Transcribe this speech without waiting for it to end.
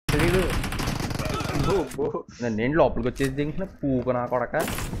నేను లోపలికి వచ్చేసి దించిన పూకు నా కొడక.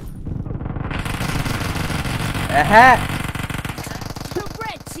 The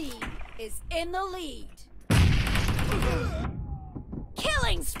red team is in the lead.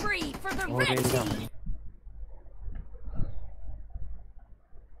 Killing spree for the red team.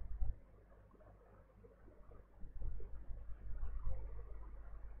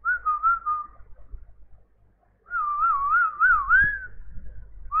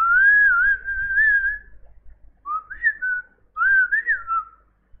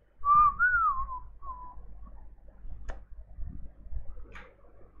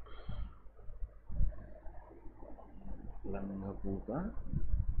 Buka.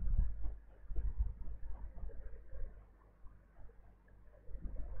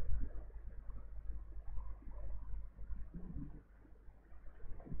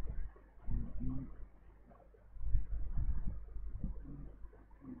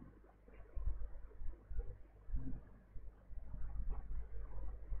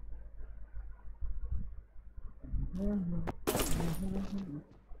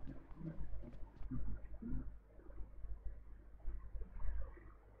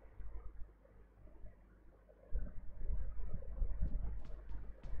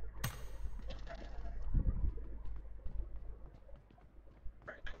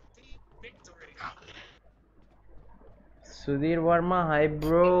 Sudhir Verma, hi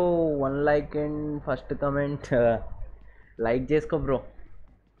bro. 1 like and first comment. Like chesko bro.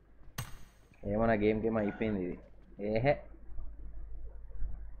 ఏమన్నా game అయిపోయింది ఇది. ఏహే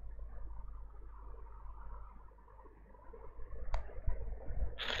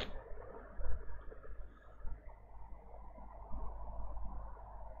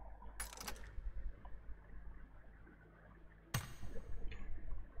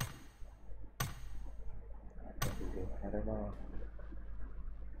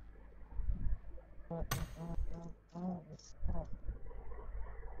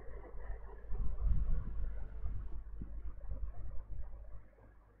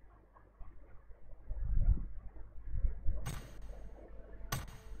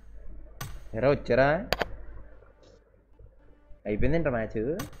ఎరా వచ్చారా? అయిపోయిందంట మ్యాచ్.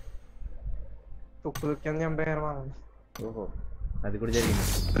 తుక్కు కింద చంపారు మనం. ఓహో అది కూడా జరిగింది.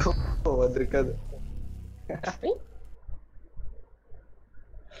 వద్దు కాదు.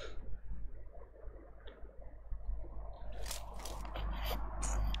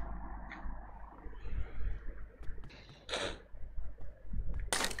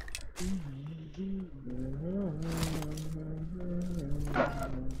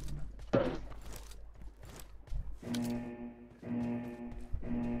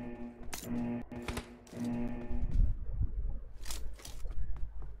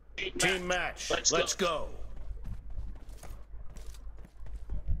 Team match. Let's go.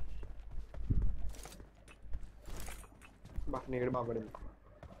 నీగడు బాబడింది.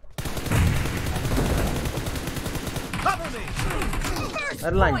 Cover me.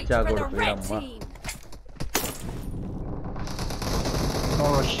 లంచా కొడుకుడమ్మ.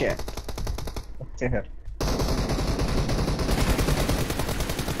 Oh shit. Okay.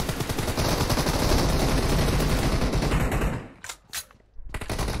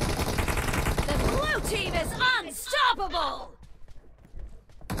 Team is unstoppable.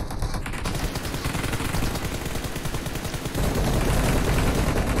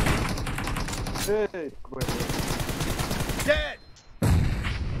 Dead.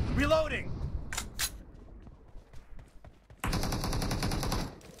 Reloading.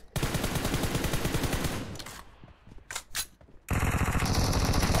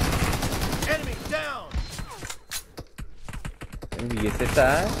 Enemy down. Este está.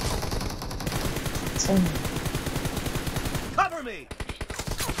 Cover me.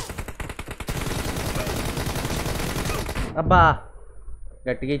 అబ్బా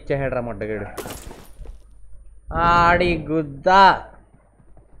గట్టిగా ఇచ్చేసాడు రా మొట్టగాడు. ఆడి గుద్ద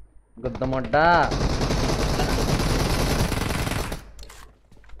మొట్ట.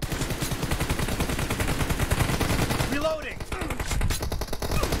 Reloading.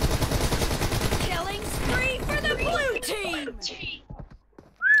 Killing spree for the blue team.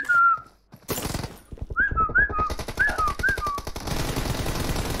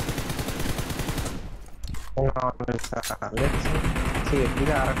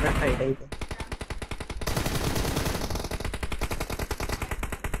 చేతిగా అరగ tight అయితే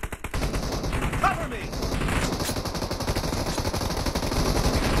Cover me.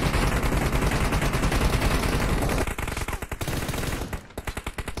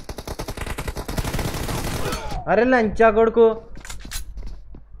 అరే లంచా కొడుకు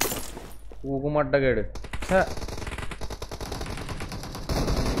ఊకు మట్టగాడు.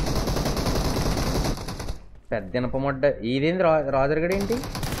 పెద్ద ఇనపమొడ్డ ఇదేంది రాజరగడేంటి?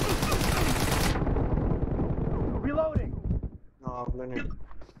 Reloading. ఆఫ్లైన్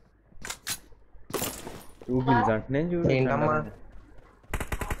టూ కిల్స్ అంటే నేను చూడు. ఏంటమ్మా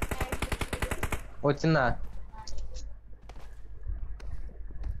వచ్చిందా?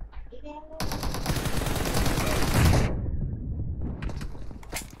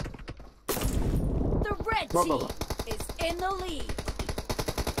 The red team is in the lead.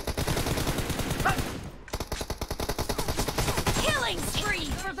 Killing spree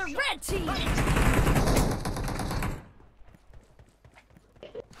for the red team.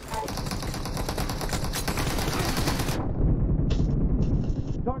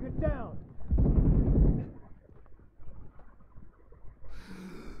 Target down.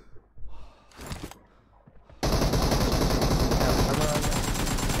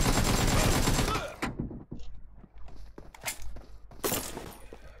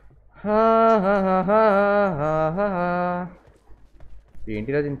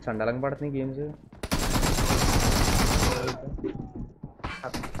 ఏంటి రోజు ఇంత చండాలంగా పడుతున్నాయి గేమ్స్.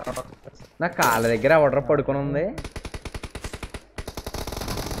 నా కాళ్ళ దగ్గర ఆర్డర్ పడుకొని ఉంది.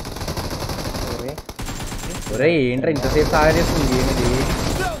 ఒరే ఏంట్రా ఇంతసేపు సాగా చేస్తుంది గేమ్ ఇది.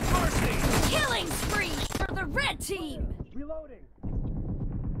 No mercy. Killing spree for the red team. Reloading.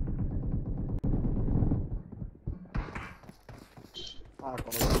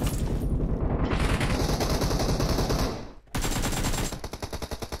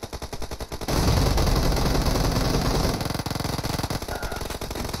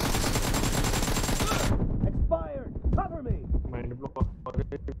 Expired. Cover me. Mind block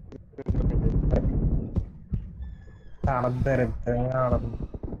చాలా దరిద్రంగా ఆడదు.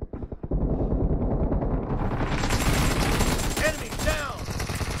 Enemy down.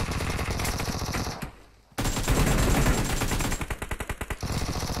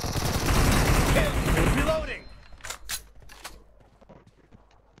 Kill. Reloading.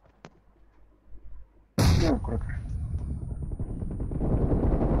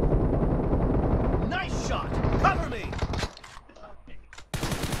 Nice shot. Cover me.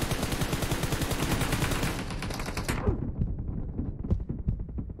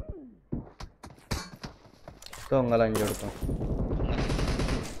 దొంగలని చూడతాం.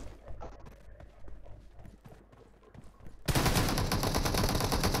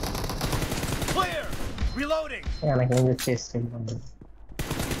 Clear. Reloading. వెనకేం చేస్తే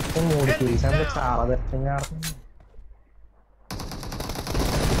 3 కిల్స్ అంటే చాలా దరిద్రంగా ఆడుతుంది.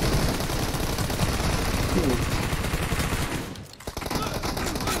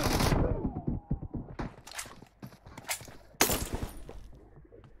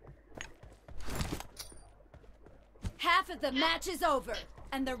 Half of the match is over,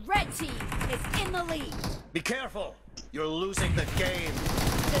 and the red team is in the lead. Be careful. You're losing the game.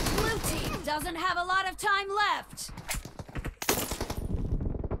 The blue team doesn't have a lot of time left.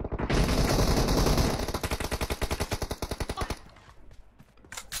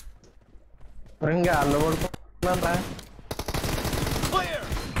 ఇంకా Allu పడుకుంటున్నా Clear.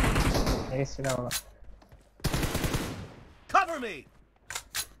 వేసి కావాలా. Cover me.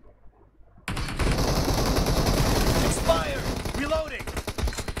 Expired. Reloading.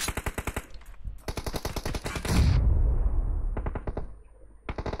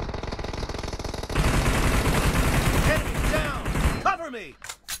 Enemy down. Cover me.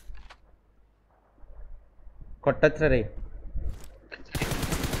 కొట్టచ్చు రే.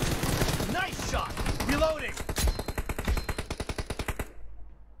 Nice shot. Reloading.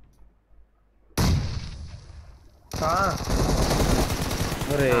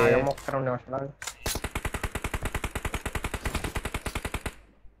 ఒరే ఒక్క 2 నిమిషాలు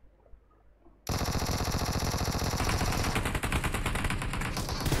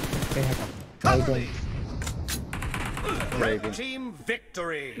Cover me. Red team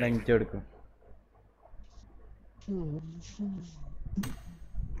victory. లంచోడుకు.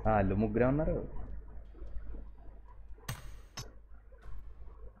 వాళ్ళు ముగ్గురే ఉన్నారు.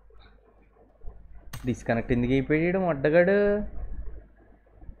 డిస్కనెక్ట్ ఎందుకు అయిపోయాడు మొడ్డగాడు.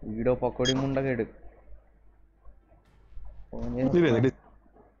 వీడో పకోడి ముండగాడు. ఫోన్ చేసి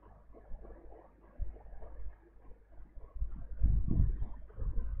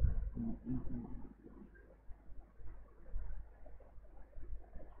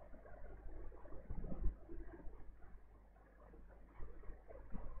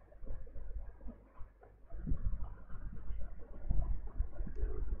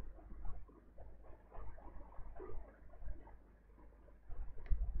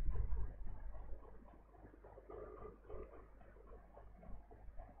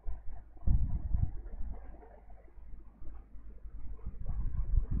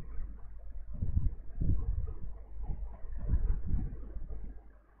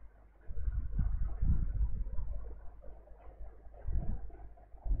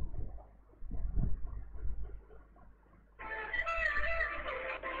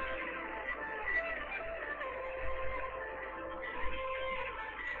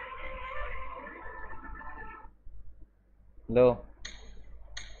హలో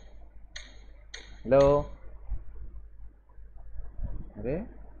హలో అరే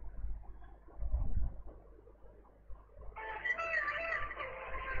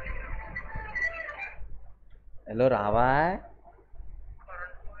హలో రావా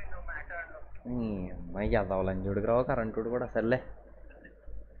అమ్మాయి చదవాలని చూడుకు రావు కరెంటు కూడా సర్లే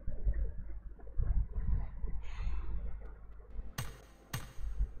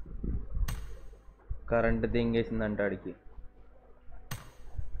కరెంటు దింగేసిందంట ఆడికి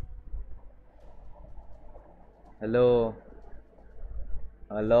hello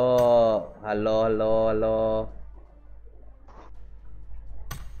hello hello hello hello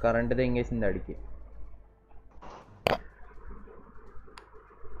current దింగేసింది ఆడికి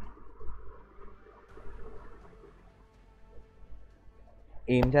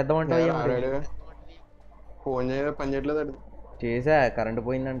ఏం చేద్దామంటావు ఫోన్ చేయ పని చేయట్లేదు చేసా కరెంటు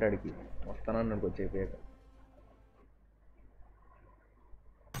పోయిందంట ఆడికి వస్తానన్నాడు వచ్చేపోయాక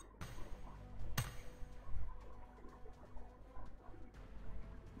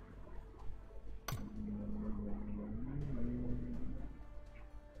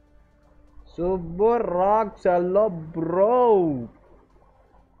super racks hello bro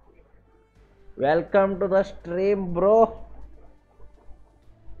welcome to the stream bro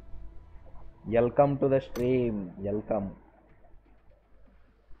welcome to the stream welcome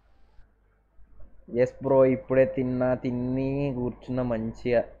yes bro ఇప్పుడే తిని కూర్చున్న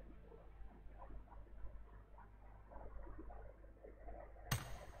మంచిగా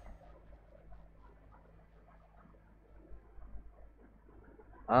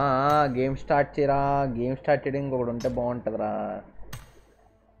గేమ్ స్టార్ట్ చేయరా గేమ్ స్టార్ట్ చేయడం ఇంకొకటి ఉంటే బాగుంటుందిరా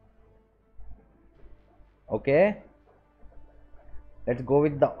okay let's go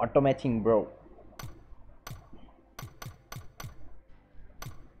with the auto matching bro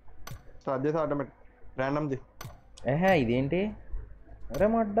start చేసి ఆటోమేటిక్ ర్యాండమ్ది ఇదేంటి అరే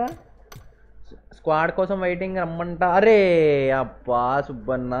మడ్డ స్క్వాడ్ కోసం వెయిటింగ్ రమ్మంట అరే అబ్బా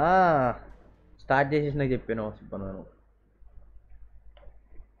సుబ్బన్న స్టార్ట్ చేసేసి నాకు చెప్పాను సుబ్బన్న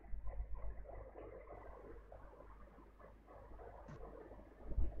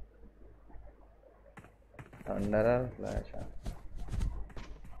థండరా ఫ్లాష్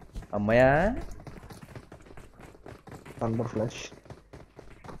అమ్మయ్యా thunder flash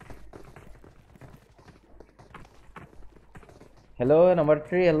hello number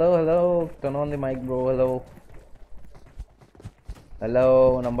 3 hello turn on the mic bro hello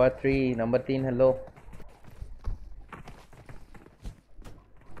number 3 number 3 hello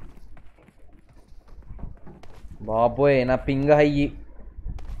బాబోయ్ నా పింగ్ హై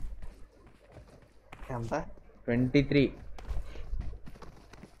ఎంత 23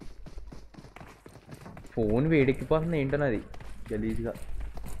 ఫోన్ వేడెక్కిపోతుంది ఏంటన్నది గలీజ్గా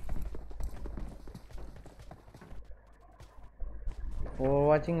ఫోర్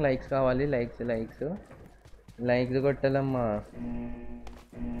వాచింగ్ లైక్స్ కావాలి లైక్స్ కొట్టాలమ్మా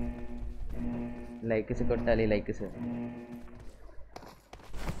లైక్స్ కొట్టాలి లైక్స్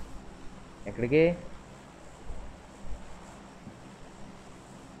ఎక్కడికి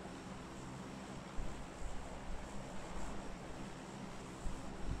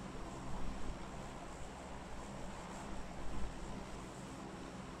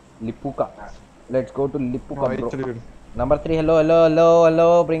లిప్పుకా let's go to లిప్పుకా bro number 3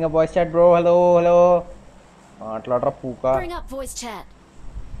 hello bring up voice chat bro hello మాట్లాడరా పూకా Bring up voice chat.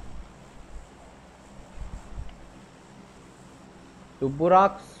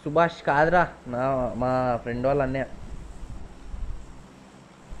 సుబ్బురాక్ Subhash కాదురా మా ఫ్రెండ్ వాళ్ళ అన్నయ్య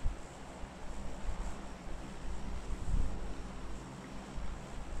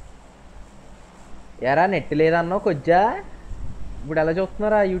ఎరా నెట్ లేదన్నావు కొజ్జా ఇప్పుడు ఎలా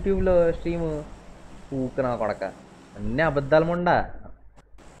చూస్తున్నారా యూట్యూబ్లో స్ట్రీమ్ పూక నా కొడక అన్నీ అబద్ధాలు ముండా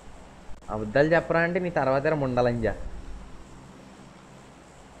అబద్ధాలు చెప్పరా అంటే నీ తర్వాత ముండాలంజా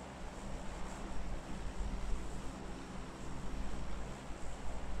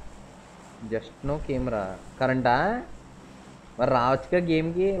జస్ట్ నో కెమెరా కరెంటా మరి రావచ్చుగా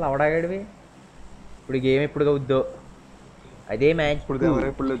గేమ్కి లవడాగాడివి ఇప్పుడు గేమ్ ఎప్పుడు అవుద్దో అదే మ్యాచ్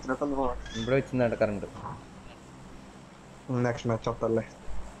ఇప్పుడు వచ్చిందంట కరెంటు నెక్స్ట్ మ్యాచ్ వస్తాలే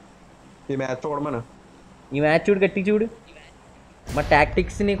ఈ మ్యాచ్ చూడమను ఈ మ్యాచ్ చూడు గట్టి చూడు మా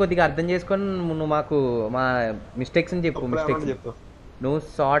టాక్టిక్స్ని కొద్దిగా అర్థం చేసుకొని నువ్వు మాకు మా మిస్టేక్స్ని చెప్పు మిస్టేక్స్ నువ్వు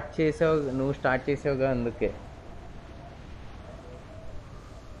స్టార్ట్ చేసావుగా అందుకే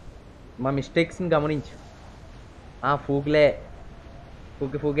మా మిస్టేక్స్ని గమనించు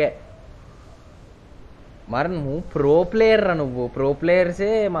ఫూగే మరి నువ్వు ప్రో ప్లేయర్ రా నువ్వు ప్రో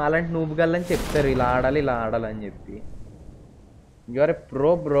ప్లేయర్సే మాలాంటి నూబుగల్లని చెప్తారు ఇలా ఆడాలని చెప్పి యువర్ ప్రో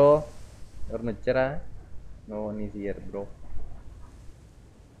బ్రో ఎవరిని వచ్చారా no one is here bro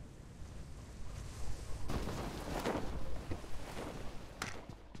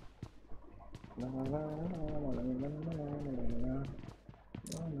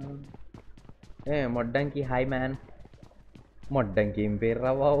A మొడ్డంకి hi man. మొడ్డంకి ఏం పేరు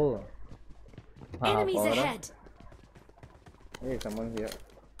రా బాబు. Enemies ahead. Hey, someone here.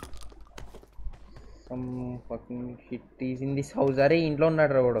 Some fucking shit is in this house. అరే ఇంట్లో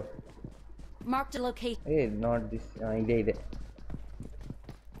ఉన్నాడు రా వాడు. Marked a location. A not this. ఇదే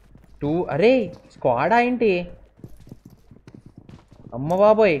 2. అరే స్క్వాడా ఏంటి అమ్మ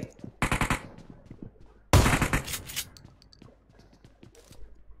బాబోయ్.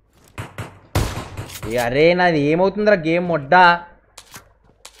 అరే నాది ఏమవుతుందిరా గేమ్ మొడ్డా.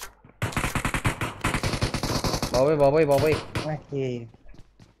 బాబోయ్ బాబోయ్ బాబోయ్.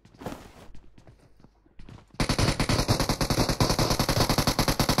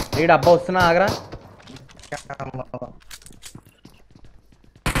 ఈ డబ్బా వస్తున్నా ఆగరా.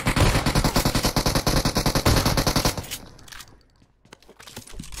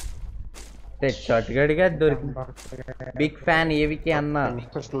 షార్ట్ గడిగా దొరికింది. బిగ్ ఫ్యాన్ ఏవికి అన్న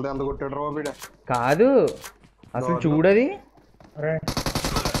కాదు అసలు చూడది.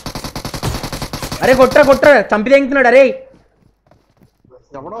 అరే కొట్రా కొట్రా చంపి తెంగుతున్నాడు. అరే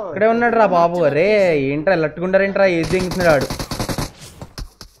ఇక్కడే ఉన్నాడు రా బాబు. అరే ఏంట్రా లట్టుకుంటారేంట్రా ఏది తెంగుతున్నాడు ఆడు.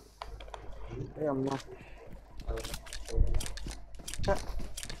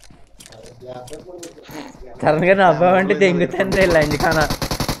 సడన్ గా నవ్వామంటే తెంగుతుంది లంజికానా.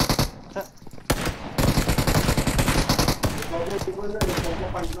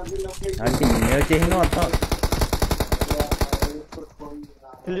 అంటే ఇన్నే వచ్చేసింది మొత్తం.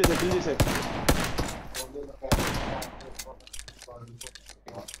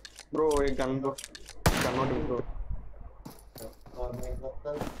 బ్రో ఏ గన్ బ్రో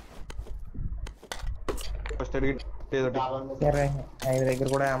ఫస్ట్ ఎయిడ్ ఆయన దగ్గర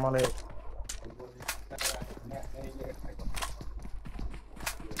కూడా ఏమో లేదు.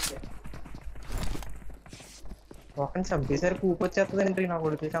 ఒకరిని చంపేసరి కూపు వచ్చేస్తుందండి నా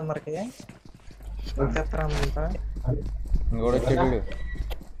కొడుకులకి అందరికి. వచ్చేస్తారా అంతా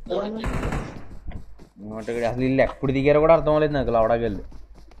అసలు వీళ్ళు ఎప్పుడు దిగారో కూడా అర్థం అవ్వలేదు నాకు లవడాకెళ్ళి.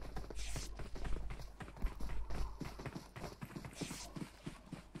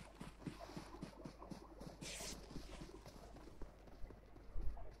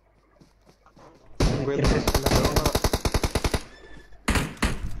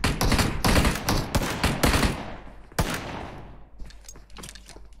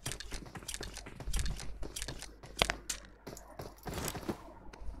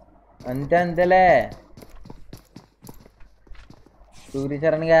 అంతే అంతేలే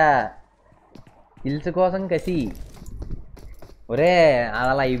సూర్యచరణ్గా హిల్స్ కోసం కసి. ఒరే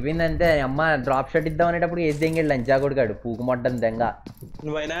అలా అయిపోయింది అంతే. అమ్మ డ్రాప్ షాట్ ఇద్దాం అనేటప్పుడు ఏది దెంగాడు లంచా కొడుకాడు పూకు మొడ్డం దెంగ.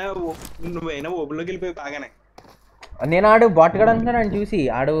 నువ్వైనా ఓపెన్లోకి వెళ్ళిపోయి బాగానే. నేను ఆడు బాట్గాడు అంటున్నాను చూసి.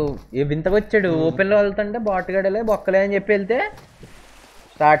 ఆడు ఏ వింతకొచ్చాడు ఓపెన్లో వెళ్తుంటే బాట్గాడలే బొక్కలే అని చెప్పి వెళ్తే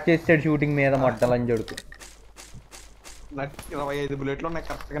స్టార్ట్ చేస్తాడు షూటింగ్ మీద మొట్టలని జడుకు. నాకు 25 బుల్లెట్లు ఉన్నాయి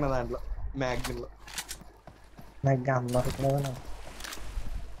కరెక్ట్గా దాంట్లో మ్యాగ్జిన్లో. నాకు అందరూ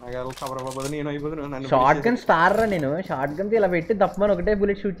నేను అయిపోతున్నాను. షార్ట్ గన్ స్టార్ రా నేను. షార్ట్ గన్ ఇలా పెట్టి దప్పమని ఒకటే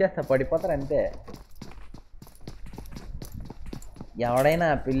బుల్లెట్ షూట్ చేస్తా పడిపోతారు అంతే. ఎవడైనా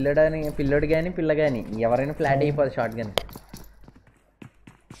పిల్లడు కానీ పిల్ల కానీ ఎవరైనా ఫ్లాట్ అయిపోదు షార్ట్ గన్.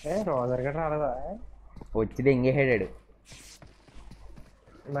 రోజర్ గట్రా రాలేదా? వచ్చి దెంగేసాడు.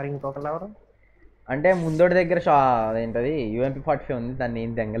 మరి ఇంకొకరు ఎవరు అంటే ముందోడి దగ్గర అదేంటది UMP45 ఉంది. దాన్ని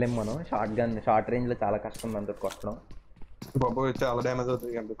ఏం దెంగలేము మనం. షార్ట్ గన్ షార్ట్ రేంజ్లో చాలా కష్టం దాంతో కొట్టడం. చాలా డ్యామేజ్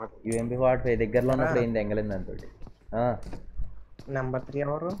అవుతుంది. UMP45 దగ్గరలో ఉన్నప్పుడు ఏం దెంగలేదు దాంతో. నెంబర్ 3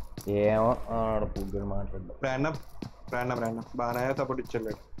 ఎవరు? ఏమో పూగ్గుడు మాట్లాడు. బాగానే సపోర్ట్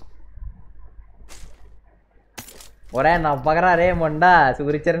ఇచ్చాడు. ఒరే నవ్వగరా రే మొండా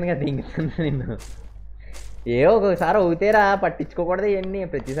సూర్యచరణ్గా దింగుతున్నా నిన్ను. ఒక్కొక్కసారి అవుతారా పట్టించుకోకూడదు ఇవన్నీ.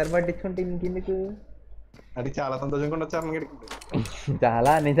 ప్రతిసారి పట్టించుకుంటే ఇంకెందుకు. అది చాలా సంతోషంగా ఉండొచ్చు.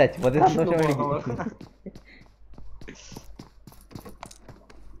 చాలా నేను చచ్చిపోతే సంతోషం.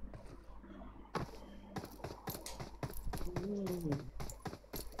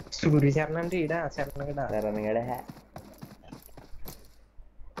 సూర్యచరణ్ అంటే ఈడ చరణ్ శరణగడే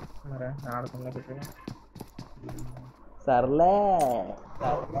మరి ఆడుకున్నా సర్లే.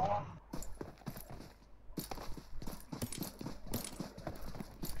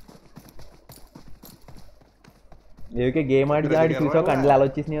 ఏవికే గేమ్ ఆడి చూసావు కండ్లు అలా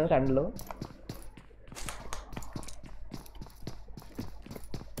వచ్చేసినాయో కండ్లు.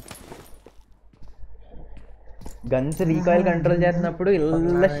 గన్స్ రీకాయిల్ కంట్రోల్ చేస్తున్నప్పుడు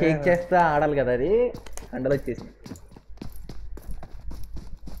ఇలా షేక్ చేస్తా ఆడాలి కదా, అది కండలు వచ్చేసింది.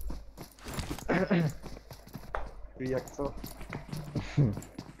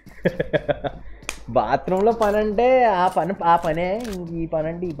 బాత్రూంలో పని అంటే ఆ పనే, ఇంక ఈ పని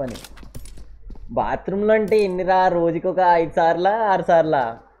అంటే ఈ పని. బాత్రూంలో అంటే ఎన్నిరా, రోజుకి ఒక 5 సార్లా 6 సార్లా?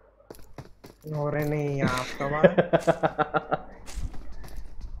 ఎవరైనా ఆపుతావా?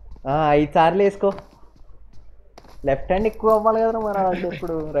 5 సార్లు వేసుకో. లెఫ్ట్ హ్యాండ్ ఎక్కువ అవ్వాలి కదా మరి, అది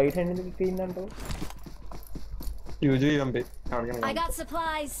ఎప్పుడు రైట్ హ్యాండ్ ఎందుకు ఎక్కువ యూజీ పంపి I got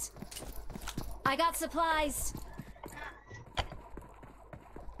supplies. I got supplies.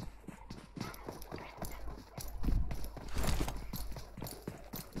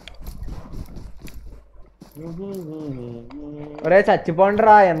 ఒరే చచ్చిపోండి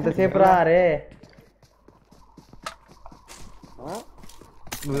రా, ఎంతసేపు రా? అరే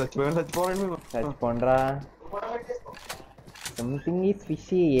నువ్వు చచ్చిపోవాలండి. చచ్చిపోండి రా. Something is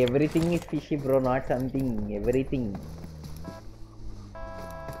fishy, everything is fishy bro, not something, everything.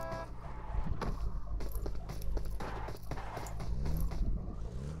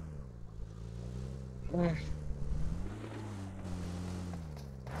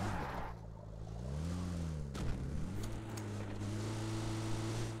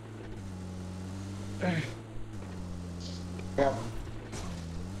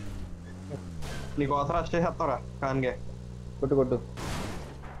 నీకోసం రష్ చేసేస్తారా కాన్గే? కొట్టు కొట్టు.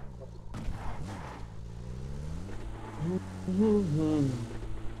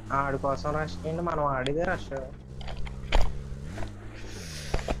 ఆడి కోసం రష్ చేయండి, మనం ఆడిదే rush.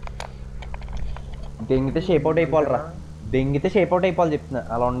 దెంగితే shape out అయిపోవాలిరా, దెంగితే shape out అయిపోవాలి చెప్తున్నా,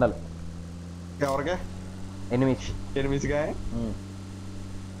 అలా ఉండాలి. ఎవరికే? ఎనిమిదిగా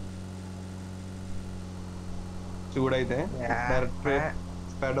చూడైతే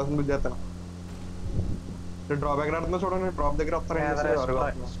స్పైడ్ హౌస్ బుద్ధి చేస్తాను. డ్రాప్ ఎక్కడ ఆడుతుందో చూడండి, డ్రాప్ దగ్గర వస్తారా?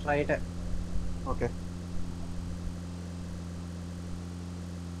 స్ట్రైట్. ఓకే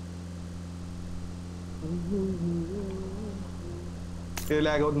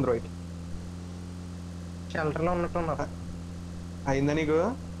లాగ్ అవుతుంది రైట్. షెల్టర్ లో ఉన్నట్టున్నారు. అయిందా నీకు?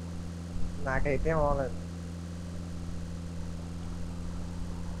 నాకైతే అవ్వలేదు.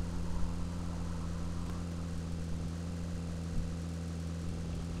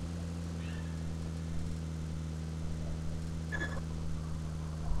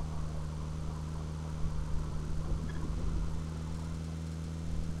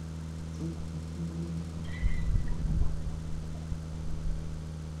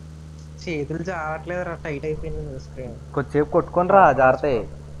 చేతులు చావట్లేదు, టైట్ అయిపోయింది స్క్రీన్. కొద్దిసేపు కొట్టుకొని రా, జాగ్రత్త.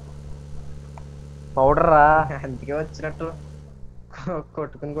 పౌడర్ రా, అందుకే వచ్చినట్టు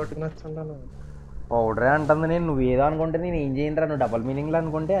కొట్టుకుని వచ్చుంటాను. పౌడరే అంటుంది నేను, నువ్వు ఏదో అనుకుంటే నేను ఏం చేయను రా. నువ్వు డబల్ మీనింగ్ లో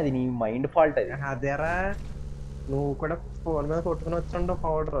అనుకుంటే అది నీ మైండ్ ఫాల్ట్. అది అదేరా, నువ్వు కూడా ఫోన్ మీద కొట్టుకుని వచ్చుంటావు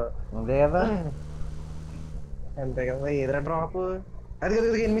పౌడర్. అదే కదా, అంతే కదా. ఏదైనా డ్రాప్ అది కదా,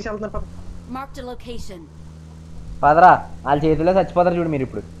 ఎనిమిది వెళ్తున్నారు. Marked a location. పదరా, వాళ్ళ చేతిలో చచ్చిపోతారు చూడు మీరు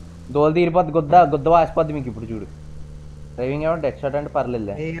ఇప్పుడు. దోలు తీరిపోద్ది, గుద్ద వాసిపోద్ది మీకు ఇప్పుడు చూడు. డ్రైవింగ్ ఏమో డెడ్ షాట్ అంటే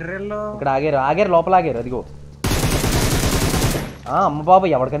పర్లేదు. ఇక్కడ ఆగారు లోపల ఆగారు. అదిగో అమ్మ బాబు,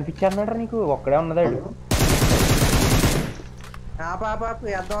 ఎవడు కనిపించారన్నాడు నీకు? ఒక్కడే ఉన్నదాడు.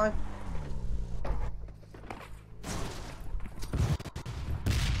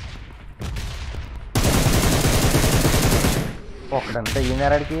 ఒక్కడంతా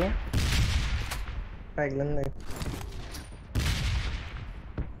అయ్యిందారాడికి తగిలింది.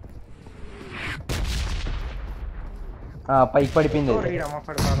 పైకి పడిపోయింది.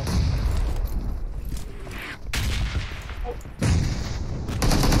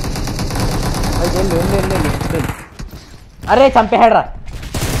 అరే చంపేహాడ్రా.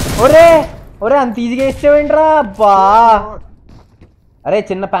 ఒరే ఒరే, అంత ఈజీగా ఇచ్చేవేంట్రా? అబ్బా, అరే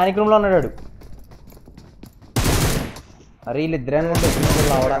చిన్న పానిక్ రూమ్ లో ఉన్నాడు. అరే వీళ్ళిద్దరే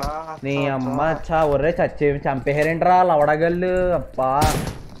లవడ, నీ అమ్మ చా. ఒర్రే చంపేహారేంట్రా లవడగళ్ళు. అబ్బా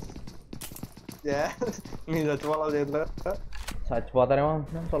చచ్చిపోతారేమో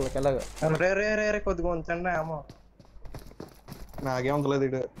అంటున్నాను తొలకెళ్ళగా. కొద్దిగా ఉంచండి ఏమో. నాకేం ఉండలేదు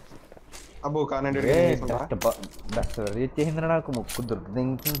ఇటు. అబ్బో కానీ ఇచ్చేసిందిరా నాకు. ముక్కు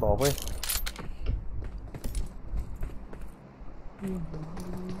దొరుకుతుంది బాబోయ్.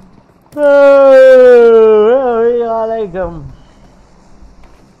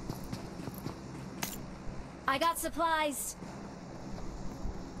 I got supplies.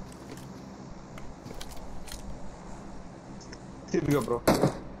 బ్రో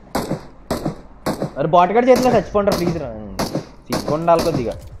అరే బాటగాడి చేతిలో చచ్చిపోండి ప్లీజ్ రా. సిగ్గుండాలి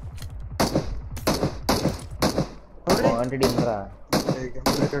కొద్దిగా. క్వాంటిటీ ఉందిరా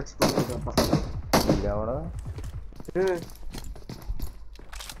కూడా.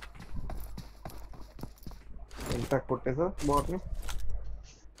 ఎంత కొట్టేసా బాట్ని?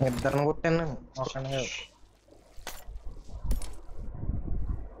 ఇద్దరిని కొట్టాను, ఒకనే.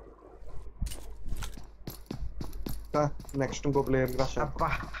 నెక్స్ట్ ఇంకో ప్లేయర్ రష్ అబ్బా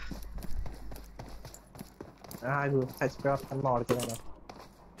ఆగు చచ్చిపోయి వస్తాను మామిడికి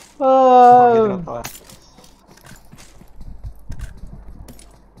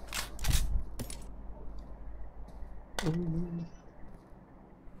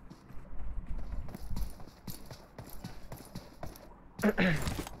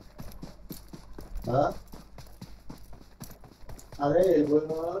అదే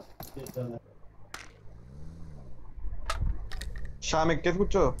శ్యామ్ ఎక్కేసి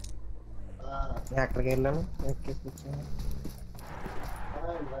కూర్చో. ఎక్కడికి వెళ్ళాను ఎక్కేసి కూర్చోను.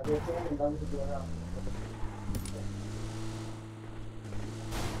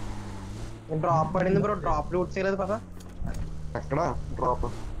 డ్రాప్ పడింది బ్రో. డ్రాప్ లూట్ చేయలేదు పదా. ఎక్కడ డ్రాప్?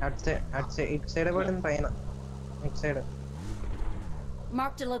 ఇటు సైడ్ పడింది పైన. ఇటు సైడ్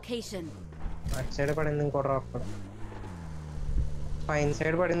Marked a location. అటు సైడ్ పడింది ఇంకో డ్రాప్ కూడా. పైన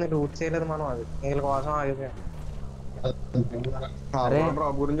సైడ్ పడింది. లూట్ చేయలేదు మనం. అది వీళ్ళ కోసం ఆగిపోయాం.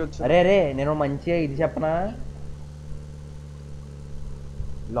 డ్రాప్ గురించి వచ్చి అరే నేను మంచిగా ఇది చెప్పనా,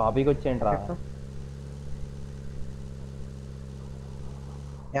 లాబీకి వచ్చేయండి రా.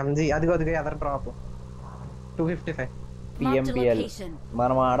 ఎంజీ అది ఎదర్ డ్రాప్ 255 పిఎంపిఎల్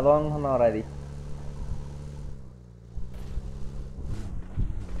మనం ఆడదాం అనుకున్నాం అది.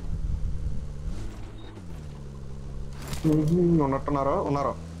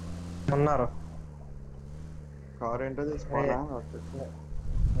 ఉన్నారు. కార్ ఏంటో తీసుకోవాలా?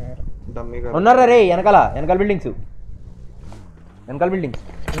 డమ్మీ కార్ ఉన్నారా రే? వెనకాల బిల్డింగ్స్.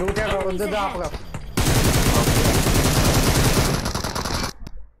 లూట్ వద్దు డ్రాప్గా.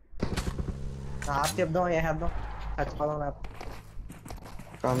 చెప్దాం వేసేద్దాం చచ్చిపోదాం.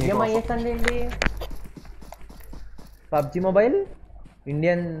 ఏమయ్యేసండి పబ్జి మొబైల్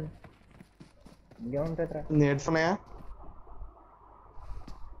ఇండియన్ ఇంకేముంటుందిరా? నేట్స్ ఉన్నాయా?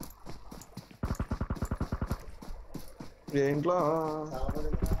 ఏంట్లో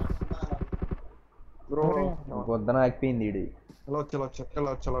బ్రో పొద్దున ఆగిపోయింది ఈడు. వచ్చా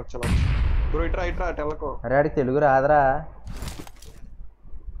బ్రో ఇట్రా టెల్కో. అరే ఆడికి తెలుగు రాదురా.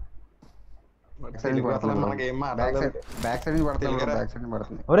 బ్యాక్ సైడ్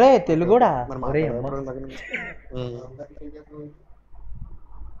పడుతుంది. ఒరే తెలుగుడా? ఒరే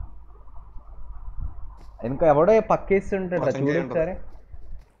ఇంకా ఎవడో పక్కేస్తుంటాడు చూడు సరే.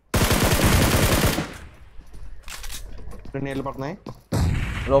 నీళ్ళు పడుతున్నాయి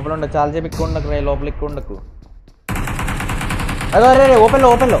లోపల ఉండకు. చాలా సేపు ఎక్కువ ఉండకు రే. లోపల ఎక్కువ ఉండకు. అదే రే ఓపెన్ లో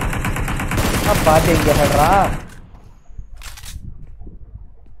అబ్బా చేంజ్ చేశాడు రా.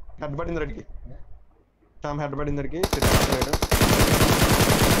 హెడ్ పడింది రెడ్కి. హెడ్ పడింది రెడ్కి.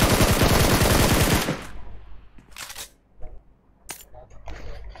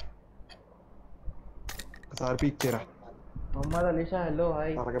 ఒకసారి పీక్ చేయరా. Mohammed Alisha hello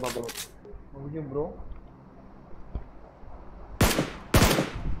hi. అలాగే బాబు బ్రో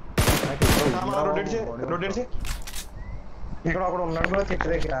ఇక్కడ ఒకడు ఉన్నాడు కూడా చెట్టు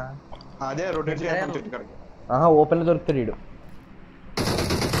దగ్గర. అదే రొటేట్ చేయాలి చెట్టు కాడికి. ఓపెన్ లో దొరుకుతాడు వీడు.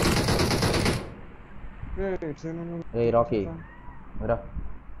 రాకీ రా.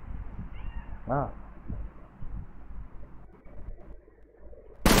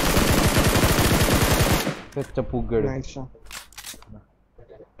 పుగ్గాడు.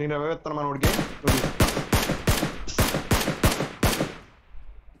 నేను అవే ఇస్తాను మన వాడికి.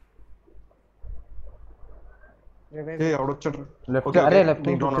 ఎవడొచ్చాడు? లెఫ్ట్. అరే లెఫ్ట్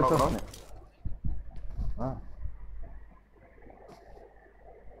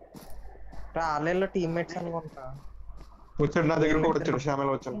రాలేలో టీమ్మేట్స్ అనుకుంటా. వచ్చాడు నా దగ్గర కూడా వచ్చాడు. శ్యామల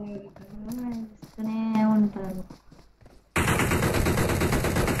వచ్చాడు.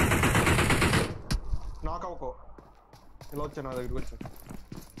 నాకు అవుకో ఇలా వచ్చాను నా దగ్గరికి వచ్చాను.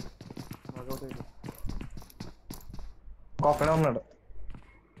 ఒక్కడే ఉన్నాడు.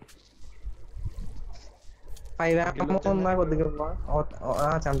 5 ఉందా కొద్దిగా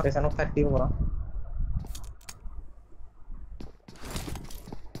చంపేశాను. 30 కూడా.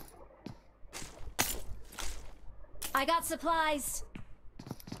 I got supplies.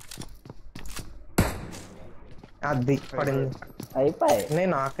 అది పడింది. అయిపోయి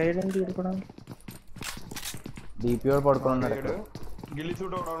నేను నాకైడెంటి ఇది కూడా. డిపి వాడు పడుకొని ఉన్నాడు. గిల్లి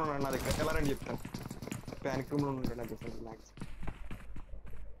చూడ ఉన్నాడు నా దగ్గర. ఎలా రండి చెప్తాను. ప్యానిక్ రూమ్ లో ఉంటాడు నా దగ్గర.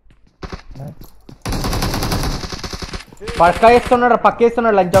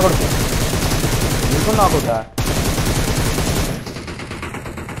 పక్కేస్తున్నాడు లంచా కొడుకు. నీకు నాకుతా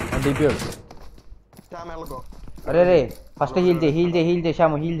డిపి వాడు. అరే రే ఫస్ట్ హీల్ చేయి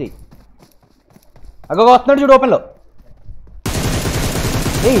శ్యాము హీల్ చేయి. అగో వస్తున్నాడు చూడు ఓపెన్లో.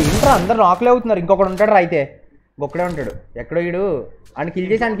 ఏంట్రా అందరు నాకులే అవుతున్నారు. ఇంకొకడు ఉంటాడు రా. అయితే ఒక్కడే ఉంటాడు. ఎక్కడో వీడు. ఆయన కిల్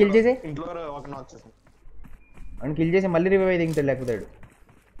చేసి ఇంట్లో అని కిల్ చేసి మళ్ళీ రివైవ్ అయితే ఇంకా లేకపోతాడు.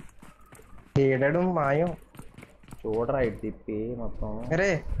 ఏడాడు మాయం. చూడరా ఇటు తిప్పి మొత్తం. అరే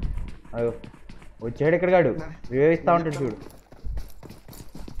అయ్యో వచ్చాడు ఇక్కడ కాడు రివైవ్ ఇస్తా ఉంటాడు చూడు.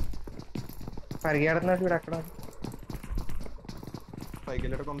 పరిగెడుతున్నాడు చూడు అక్కడ. పైకి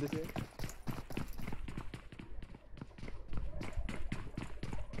వెళ్ళాడు పంపిస్తే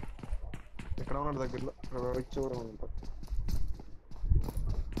ఎక్కడ ఉన్నాడు దగ్గరలో చూడ ఉంటాడు.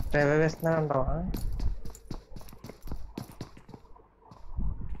 రివైవ్ ఇస్తున్నాడు అంటావా?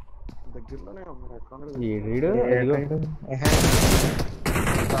 దగ్గరలోనే ఉన్నాడు. ఎక్కడ ఏడు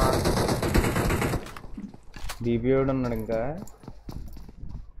బీపీఓడు ఉన్నాడు ఇంకా.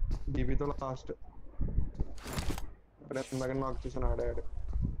 డీపీతో లాస్ట్ దగ్గర నాకు చూసాను ఆడాడు.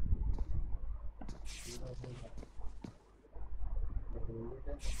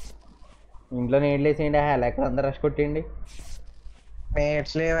 ఇంట్లో నీళ్ళు వేసేయండి. ఎక్కడ అందరు రష్ కొట్టేయండి.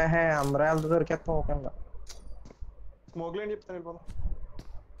 మేట్స్ లేవా? అందరూ వెళ్తూ దొరికేస్తాం ఓకేంగా. స్మోక్లో ఏం చెప్తాను వెళ్ళిపోతాం.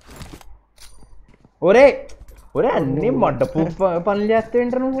 ఒరే ఒరే అన్ని మొడ్డపు పనులు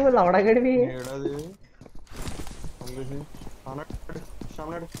చేస్తావేంటారు నువ్వు లవడగడివి.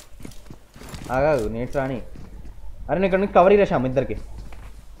 ఆగాదు నేట్స్ రాని. అరే నేను ఇక్కడ నుంచి కవర్ ఇరా శ్యామ్ ఇద్దరికి.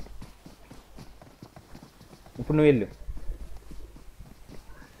 ఇప్పుడు నువ్వు వెళ్ళు.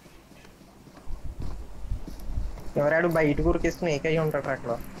 ఎవరాడు బయట కూరికేసుకుని ఏకై ఉంటాడు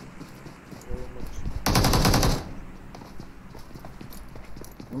అక్కడ.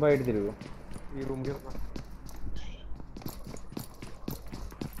 బయట తిరుగు. ఈ రూమ్ కి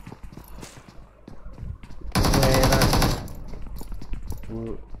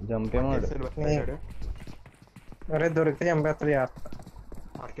జంప్ ఏమో. అరే దొరికితే చంపేస్తాడు.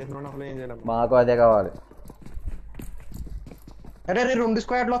 అసలు ఏం చేయడం. మాకు అదే కావాలి. అరే అరే 2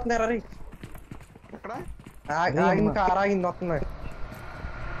 స్క్వాడ్లు వస్తున్నారు. అరే ఎక్కడ ఆగింది, కార్ ఆగింది, వస్తున్నాయి.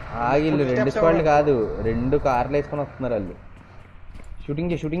 ఆగిళ్ళు 2 స్క్వాడ్లు కాదు 2 కార్లు వేసుకొని వస్తున్నారు వాళ్ళు.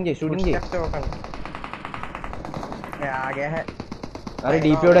 షూటింగ్ చేయి. ఆగే. అరే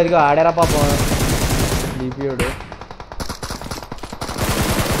డిపిఓడు అదిగో ఆడారా పాపం డిపిఓడు.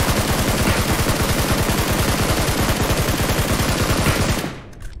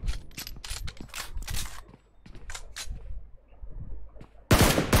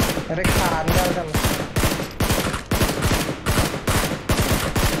 అరే కార్ వెళ్తాను.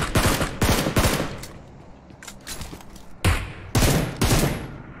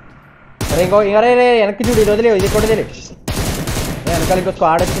 అరే ఇంకో అరే వెనక్కి చూడు. ఇది వదిలే, ఇది కూడా వదిలే. వెనకాల ఇంకో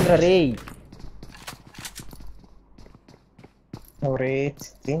స్క్వాడ్ వచ్చిందిరా రే.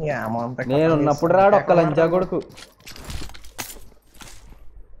 నేను ఉన్నప్పుడు రాడు ఒక్క లంచా కొడుకు.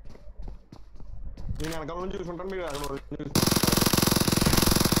 నేను వెనకాల నుంచి చూసుకుంటాను. మీరు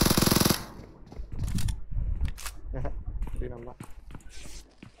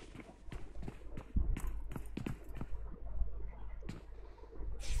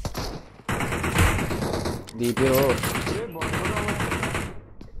డిపిఓ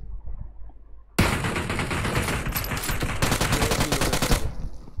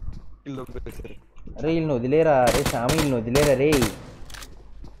అరే వీళ్ళని వదిలేరా. అరే శ్యామి వీళ్ళని వదిలేరా రే.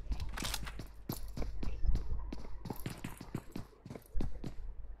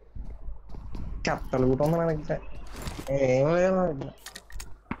 చెత్తలు కూడా ఉంది మనకి. ఏం లేదు.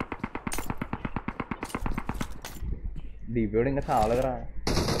 డిపిఓడు ఇంకా చాలదురా.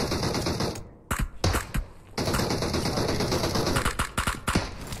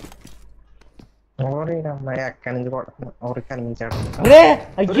 అమ్మాయి ఎక్కడి నుంచి కొడుతున్నా ఎవరికి కనిపించాడు. అరే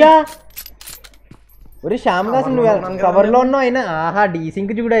అయ్యా ఒరే శ్యామ్ దాస్ నువ్వు కవర్ లో ఉన్నావు అయినా. ఆహా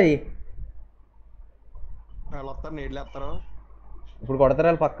డీసింక్ చూడది. ఇప్పుడు కొడతారు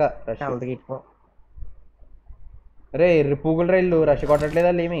వాళ్ళు పక్క. అరే ఎర్రిపూగులు రైళ్ళు రష్ కొట్టట్లేదు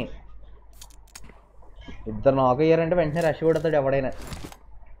వాళ్ళు ఏమి. ఇద్దరు నాకు అయ్యారంటే వెంటనే రష్ కొడతాడు ఎవడైనా.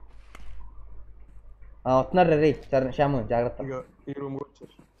 వస్తున్నారు రే. సరే శ్యామ్ జాగ్రత్త.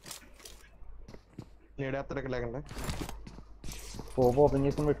 పోపు ఓపెన్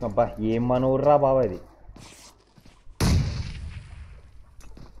చేసుకుని పెట్టుకో. అబ్బా ఏం మనూర్రా బాబా ఇది.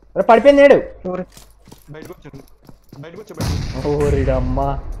 అరే పడిపోయింది నేడు. ఓరిడమ్మా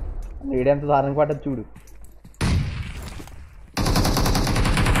నీడెంత దారుణంగా పడ్డది చూడు.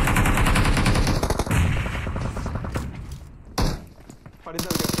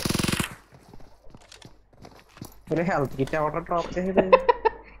 హెల్త్ కిట్ ఎవరు డ్రాప్ చేసేది?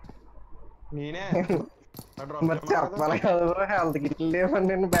 నేనే మరి చెప్పాలి కదా బ్రో. హెల్త్ కిట్లు లేవని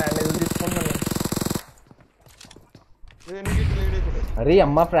నేను బ్యాండేజ్ తీసుకున్నాను. అరే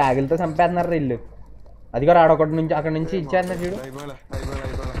అమ్మ ఫ్రాగిల్తో చంపేస్తున్నారు ఇల్లు. అది కూడా ఆడొకటి నుంచి అక్కడ నుంచి ఇచ్చేస్తున్నారు చూడు.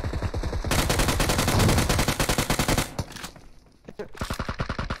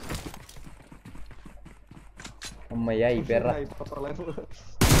 అమ్మయ్య అయిపోయారా. అయిపోతలేదు.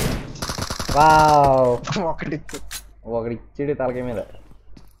 వావ్ ఒకటి ఒకటి ఇచ్చాడు తలకాయ మీద.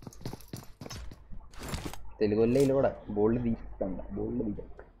 తెలుగు వాళ్ళే వీళ్ళు కూడా బోల్డ్ తీస్తాండ బోల్డ్ తీయ.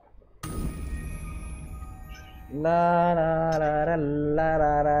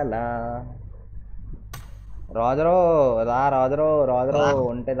 రాజురో రా రాజురో రాజురో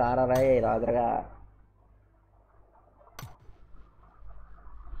ఉంటే దారా రాయ్ రాజురగా.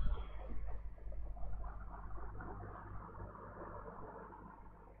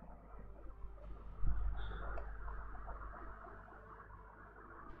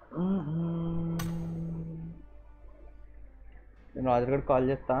 నేను రాజుగారికి కాల్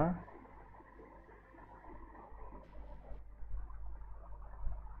చేస్తా.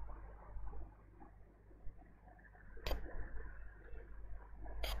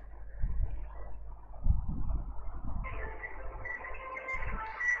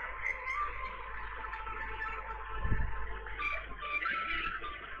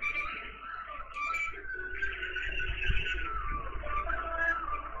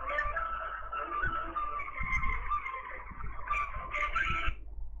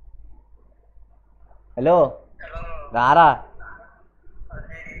 హలో రారా.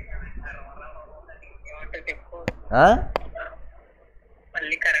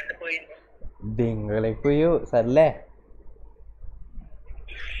 దింగలేకపోయావు సర్లే.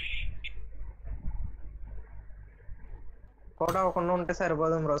 కూడా ఒకకుండా ఉంటే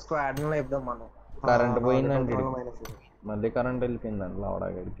సరిపోదు బ్రో. స్క్వాడ్ లో ఇద్దాం మనం. కరెంట్ పోయిందండి. మళ్ళీ కరెంట్ వెళ్ళిపోయిందండి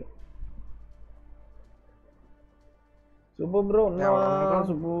లవడాగడికి. సుబ్బు బ్రో ఉన్నావా?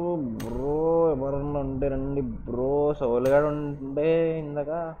 సుబ్బు బ్రో ఎవరన్నా ఉంటే రండి బ్రో. సోలుగాడు ఉంటే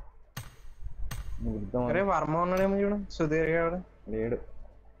ఇందాక అరే వర్మ ఉన్నాడేమో చూడు. సుధీర్ గాడు లేడు.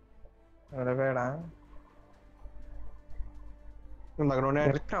 వెళ్ళిపోయాడా?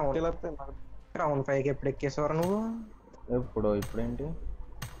 క్రౌన్ 5 ఎప్పుడు ఎక్కేసేవారు నువ్వు? ఇప్పుడేంటి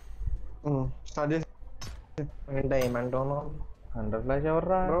స్టార్ట్ చేసి డైమండ్ 100 ఫ్లాష్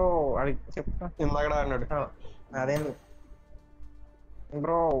ఎవర్రా బ్రో అడిగి చెప్తా. ఇందాక అన్నాడు. అదే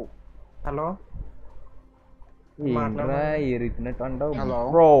బ్రో. హలో ఎరికినట్టు అంటావు hello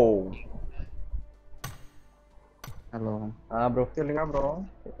bro. Hello bro తెలుగా bro?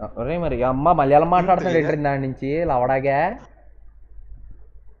 అరే మరి అమ్మ మలయాళం మాట్లాడుతున్నాడు ఏంటి దాని నుంచి లవడాగా.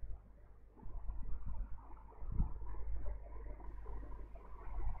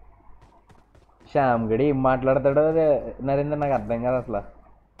 శ్యామ్ గడి ఏం మాట్లాడతాడో నరేంద్ర నాకు అర్థం కాదు అసలు.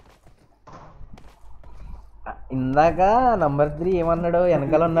 ఇందాక నంబర్ 3 ఏమన్నాడు?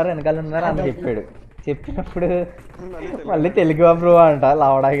 వెనకాల ఉన్నారు అని చెప్పాడు. చెప్పినప్పుడు మళ్ళీ తెలుగు బ్రో అంట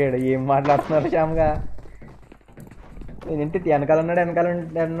లవడాగాడు. ఏం మాట్లాడుతున్నారు శ్యామ్గా? నేనేంటి వెనకాల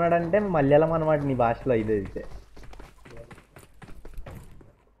ఉన్నాడంటే మలయాళం అనమాట నీ భాషలో. ఇది అయితే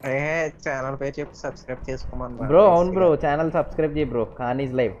ఛానల్ పేరు చెప్పి సబ్స్క్రైబ్ చేసుకోమని బ్రో. అవును బ్రో ఛానల్ సబ్స్క్రైబ్ చేయి bro. Khan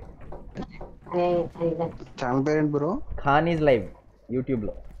is live. Channel పేరు ఏంటి bro? Khan is live YouTube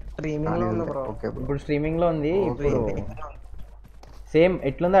లో. స్ట్రీమింగ్ లో ఉంది బ్రో. ఇప్పుడు స్ట్రీమింగ్ లో ఉంది. ఇప్పుడు సేమ్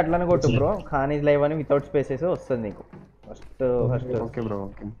ఎట్లుందో అట్లానే కొట్టు బ్రో. ఖాన్ ఈజ్ లైవ్ అని వితౌట్ స్పేసెస్ వస్తుంది నీకు ఫస్ట్. Okay bro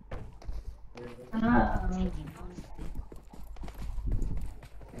okay.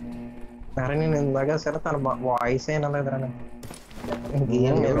 అరే నేను ఇందాక సరే తన వాయిస్ అయినా లేదురా.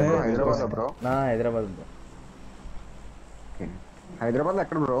 హైదరాబాద్ బ్రో? హైదరాబాద్ బ్రో. హైదరాబాద్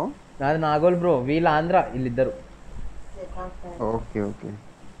ఎక్కడ బ్రో? నాది నాగోల్ బ్రో. వీళ్ళు ఆంధ్ర వీళ్ళిద్దరు. Okay okay.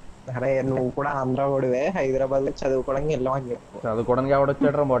 అరే నువ్వు కూడా ఆంధ్ర వాడివే. హైదరాబాద్ లో చదువుకోవడానికి వెళ్ళామని చెప్పు. చదువుకోవడానికి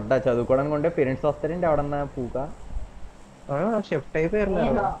ఎవడొచ్చాడు బొడ్డ? చదువుకోవడానికి ఉంటే పేరెంట్స్ వస్తారండి ఎవడన్నా పూక. షిఫ్ట్ అయిపోయారు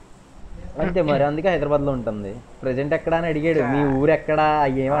అంతే మరి. అందుకే హైదరాబాద్ లో ఉంటుంది. ప్రెసెంట్ ఎక్కడ అని అడిగాడు. మీ ఊరు ఎక్కడా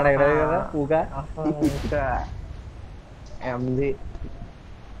ఏం అడగలేదు కదా పూక.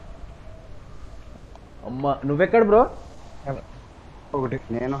 అమ్మ నువ్వెక్కడ బ్రో? ఒకటి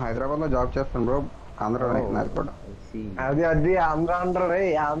నేను హైదరాబాద్ లో జాబ్ చేస్తాను బ్రో. ఆంధ్ర నాది కూడా. అది ఆంధ్ర అంటారు రే.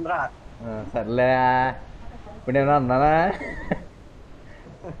 ఆంధ్ర సర్లే. ఇప్పుడు నేను అన్నానా?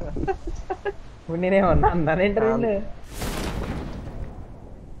 ఇప్పుడు నేనేమన్నా అన్నానేంటండి?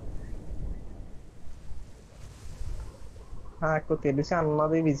 నాకు తెలిసి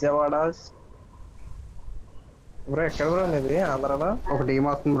అన్నది విజయవాడ బ్రో. ఎక్కడ బ్రో ఇది ఆంధ్రలో? ఒక టీం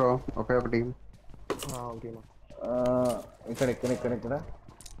వస్తుంది బ్రో. ఒకే ఒక టీం. ఇక్కడ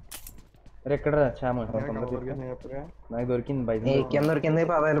ఎక్కడ చామ నాకు దొరికింది బయట. దొరికింది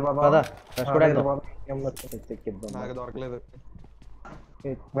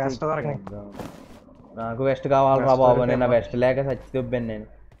నాకు వెస్ట్ కావాలరా బాబు. నేను వెస్ట్ లేక చచ్చి దొబ్బాను నేను.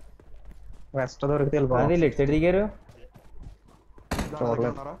 వెస్ట్ దొరికితే అది లెఫ్ట్ సైడ్ దిగారు.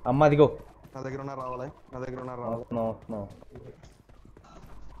 అమ్మ అదిగో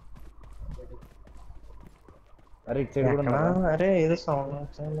అరే ఇటు సైడ్ కూడా ఉన్నారా? అరే ఏదో సౌండ్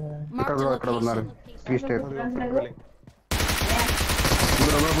వచ్చింది. Marked a ఇక్కడ ఉన్నారు location. 3 స్టేర్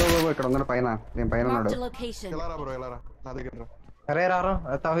ఇక్కడ ఉన్నారు పైన నేను పైన ఉన్నాడు Marked a location. ఎలా రా బ్రో ఎలా రా నా దగ్గర రా అరే రారా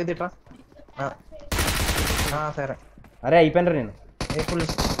తవ్విది ఇట్రా సరే అరే అయిపోయినరా నేను ఏ ఫుల్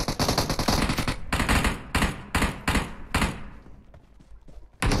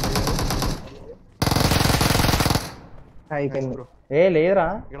అయిపోయింది. ఏ లేదురా.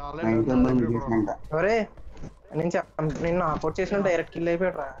 ఇక్కడ ఒరే నేను నాకౌట్ చేసిన డైరెక్ట్ కిల్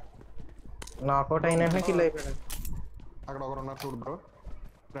అయిపోయాడు రా. నాకౌట్ అయిన వెంటనే కిల్ అయిపోయాడు. అక్కడ ఒకరు ఉన్నారు చూడు బ్రో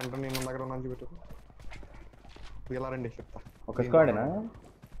ఫ్రంట్ నేను దగ్గర ఉన్నాను చూపెట్టు ఇలా రండి చెప్తా ఒక స్క్వాడేనా?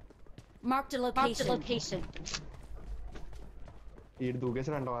 Marked a location. ఈడు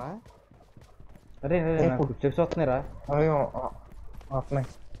దూకేసాడు అంటవా? అరే నాకు స్టెప్స్ వస్తున్నాయిరా. అయ్యో వస్తున్నాయి.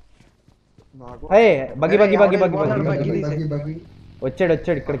 నాకు హే buggy buggy buggy buggy buggy buggy వచ్చాడు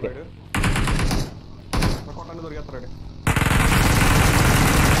ఇక్కడికి. కొట్టండి దొరికేస్తాడు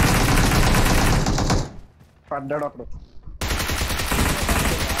పడ్డాడు అప్పుడు.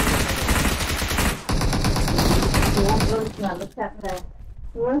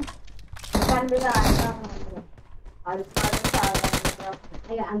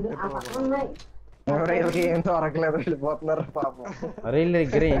 ఎవరికి ఏం దొరకలేదు వెళ్ళిపోతున్నారు పాపం. అరే వీళ్ళ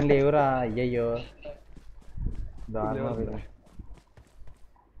దగ్గర ఏం లేవురా. అయ్యయ్యో దారుణం ఇది.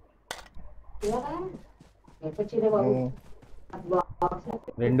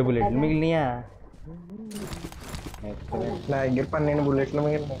 2 బుల్లెట్లు మిగిలినాయా? నా దగ్గర 12 బుల్లెట్లు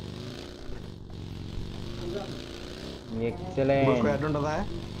మిగిలినాయి. ఎక్సలెంట్. ఉంటుందా?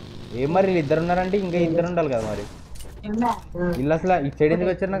 ఏం మరి వీళ్ళు 2 ఉన్నారంటే ఇంకా 2 ఉండాలి కదా మరి. వీళ్ళు అసలు ఈ సైడ్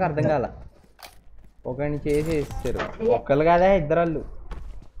ఎందుకు వచ్చారు నాకు అర్థం కాల. ఒకరిని చేసి ఇస్తారు. ఒక్కళ్ళు కాదా 2 వాళ్ళు.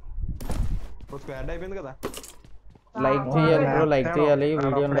 స్క్వాడ్ అయిపోయింది కదా. లైక్ చేయాలి బ్రో, లైక్ చేయాలి,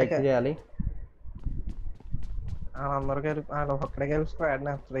 వీడియోని లైక్ చేయాలి. అందరూ కలిపి ఒక్కడే కలిపి స్క్వాడ్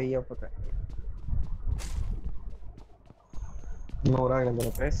ట్రై అయిపోతే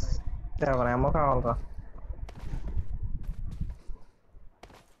ఎవరేమో కావాలరా.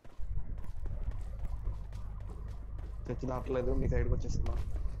 తెచ్చి దాటలేదు మీ సైడ్కి వచ్చేస్తున్నా.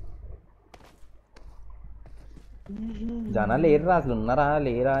 జనాలు లేరురా అసలు. ఉన్నారా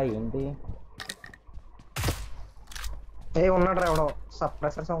లేరా ఏంటి? ఉన్నాడు రా ఎవడో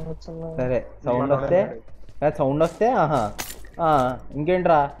సప్రెసర్ సౌండ్ వచ్చింది. సరే సౌండ్ వస్తే ఆహా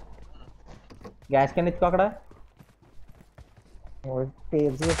ఇంకేంట్రా గ్యాస్ కింద ఇచ్చుకో అక్కడ.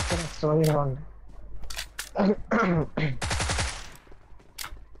 పేజ్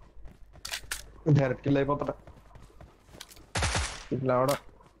డైరెక్ట్ కిల్ అయిపోతాడు ఇట్లా అవడం.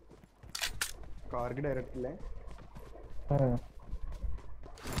 కార్కి డైరెక్ట్ కిల్లే.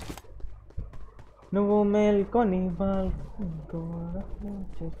 నువ్వు మేల్కొని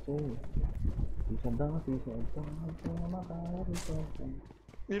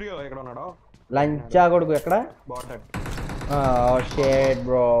ఇదిగో ఎక్కడ ఉన్నాడో లంచా కొడుకు ఎక్కడ? బాటెడ్ షేట్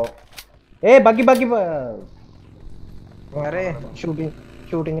బ్రో. ఏ బగ్గి బగ్గి అరే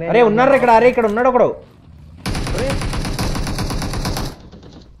షూటింగ్ అరే ఉన్నారు ఇక్కడ. అరే ఇక్కడ ఉన్నాడు ఒకడు.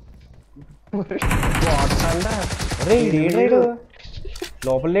 అరే లేడు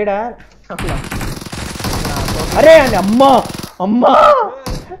లోపల లేడా? అరే అని అమ్మా అమ్మా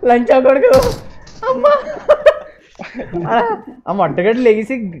లంచా కొడుకు అమ్మా. ఆ మొట్టగడ్డ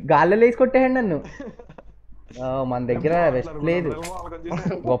లేచి గాల్లో లేచి కొట్టేయండి నన్ను. మన దగ్గర రెస్ట్ లేదు.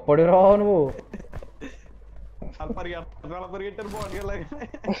 గొప్పడు రావు నువ్వు.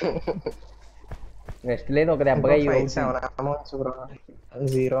 రెస్ట్ లేదు. ఒక దెబ్బగా 0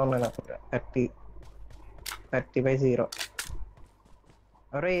 30/0.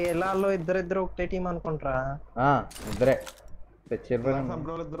 అరే ఎలాలో ఇద్దరు ఒకటే టీం అనుకుంటారా? ఇద్దరే తెచ్చారు.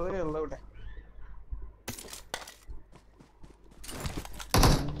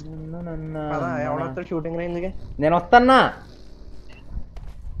 ఎవడొస్తాడు షూటింగ్ రేంజ్? నేను వస్తానా.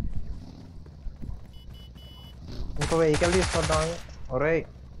 ఇంకో వెహికల్ తీసుకొద్దాం. ఒరే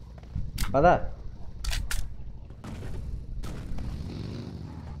పదా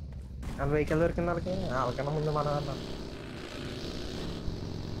వెహికల్ దొరికింది వాళ్ళకి. వాళ్ళకన్నా ముందు మనం అన్నాం.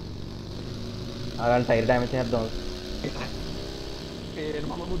 వాళ్ళ టైర్ డ్యామేజ్ చేద్దాం.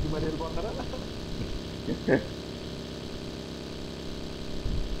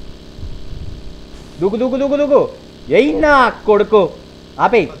 దూకు దూకు దూకు దూకు. ఎయినా కొడుకు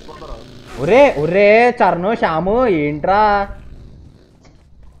ఆపేయి. ఒరే చరణు శ్యాము ఏంట్రా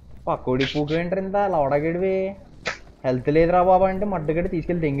పకోడి పూకు ఏంట్రా ఇంత లవడగడివి? హెల్త్ లేదురా బాబా అంటే మడ్డగడి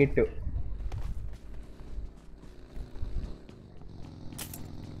తీసుకెళ్ళి దెంగిట్టు.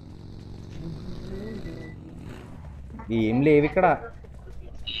 ఏం లేవు ఇక్కడ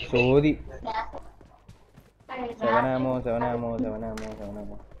సోది. 7 ammo.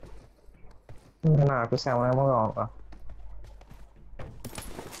 నాకు 7 ఏమో కావాలి.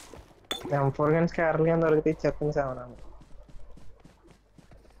 M4 కానీ స్కార్లు కానీ దొరికితే ఇచ్చేస్తాను 7 ఏమో.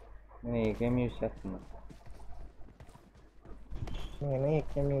 నేను ఏకేం యూజ్ చేస్తున్నా. నేను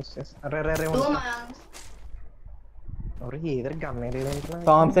ఏకేం యూజ్ చేస్తాను. అరే ఏదో గమ్మే లేదంటే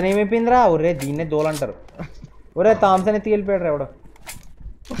థామ్సన్ ఏమైపోయిందిరా? ఒరే దీన్నే దోలంటారు. ఒరే థామ్సన్ ఎత్తి వెళ్ళిపోయాడు ఎవడో.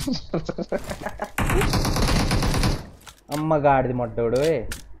 అమ్మ గాడిది మొట్టోడు.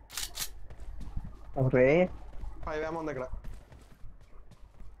 ఒరే 5 ఏమో ఉంది ఇక్కడ.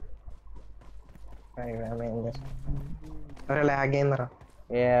 5 ఏమో ఏంది? అరే లాగ్ అయిందిరా.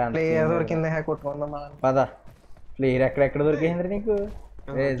 ఏ దొరికింది కొట్టుకుందామా? పద. ప్లేయర్ ఎక్కడెక్కడ దొరికేంద్ర నీకు?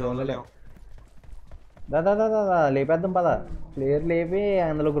 ఏ జోన్లో లేవు. దాదా లేపేద్దాం పద. ప్లేయర్ లేపి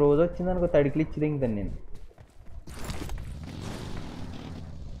అందులోకి రోజు వచ్చింది అనుకో తడికిలు ఇచ్చి దింగుతాను నేను.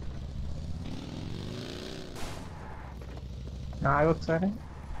 ఒకసారి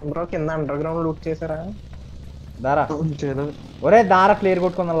బ్రో కింద అండర్ గ్రౌండ్ లూట్ చేశారా? దారా ఒరే దారా ప్లేయర్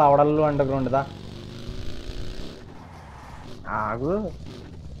కొట్టుకుందాం లవడల్లు అండర్ గ్రౌండ్ దా. ఆగు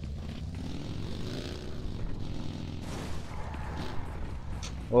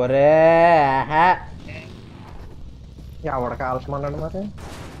ఒరే ఎవడ కాల్చమన్నాడు మరి?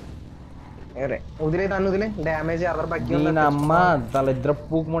 వదిలే దాన్ని వదిలే. డ్యామేజ్ అదర్ బగ్గి అమ్మ వాళ్ళిద్దరు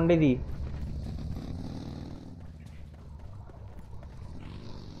పూకమండేది.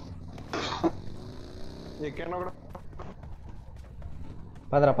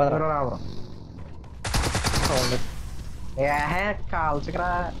 పదరా రావు కాల్చకరా.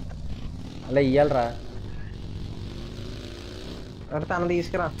 అలా ఇయ్యాలరా. తను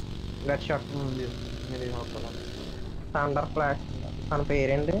తీసుకురా. Gut shot thunder flash. తన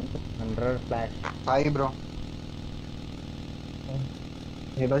పేరేంటి? Thunder flash Sai bro.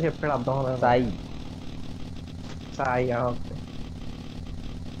 ఏదో చెప్పాడు అర్థం సాయి. ఓకే.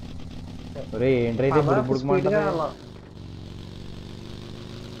 ఒరే ఏంట్రైతే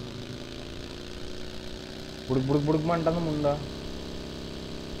బుడుకుమంటుంది ముందా.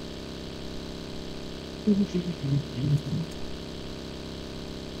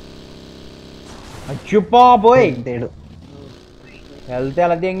 అచ్చుపా పోయ్ తేడు హెల్త్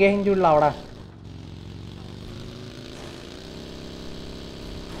ఎలా దెంగేసింది చూడు ఆవిడ.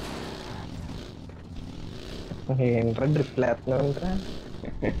 ఏంట్రా డ్రిప్లు వేస్తున్నాంట్రా.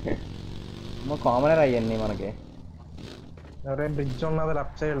 కామనర్ అయ్యండి మనకి. ఎవరే బ్రిడ్జ్ ఉన్నది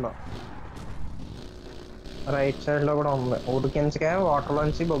లెఫ్ట్ సైడ్ లో, రైట్ సైడ్ లో కూడా ఉంది. ఉడికించగా వాటర్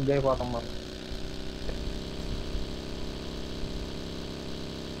లోంచి బొగ్గు అయిపోతాం మనం.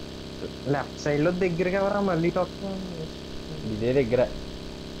 లెఫ్ట్ సైడ్ లో దగ్గర కదరా మళ్ళీ ఇదే దగ్గర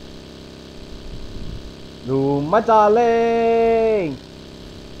రూమ్ చాలే.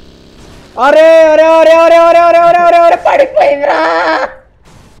 అరే అరే అరే అరే అరే అరే అరే అరే అరే పడిపోయిందిరా.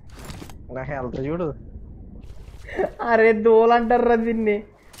 నా హెల్త్ చూడు. అరే దోలంటారా దీన్ని.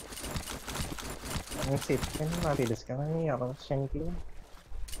 చెప్పాను నాకు తెలుసు కదా నీ అదృష్టానికి.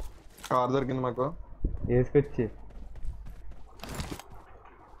 కార్ దొరికింది మాకు వేసుకొచ్చి.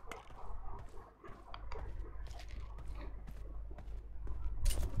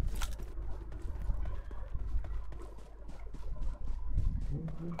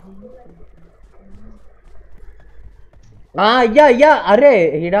 అయ్యా అరే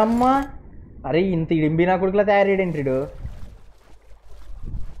ఈడమ్మా. అరే ఇంత ఇడింబి నా కొడుకులా తయారయ్యాడేంటిడు.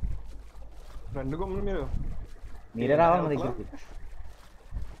 రెండు కొమ్ములు మీరే రావాలి మా దగ్గరికి.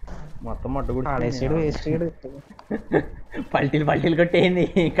 మొత్తం మొట్ట కూడా పల్టీలు కొట్టేయండి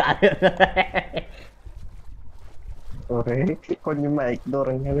కాదు. కొంచెం మైక్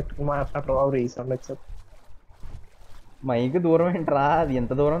దూరంగా పెట్టుకుని మాట్లాడరు. రీసౌండ్ వచ్చేది. మైక్ దూరం ఏంట్రా? అది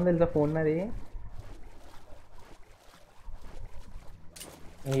ఎంత దూరం తెలుసా ఫోన్ అది.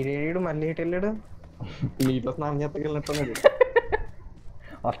 మీరేడు మళ్ళీ ఎటు వెళ్ళాడు? నీటిలో స్నానం చేస్తకి వెళ్ళినట్టున్నాడు.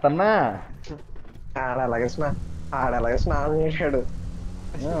 వస్తున్నా. ఆడలాగే స్నానం చేశాడు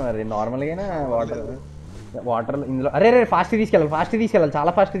మరి నార్మల్గానే వాటర్ ఇందులో. అరే రే ఫాస్ట్ తీసుకెళ్ళాలి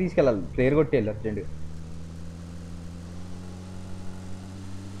చాలా ఫాస్ట్ తీసుకెళ్ళాలి. Player కొట్టేయాలి urgent.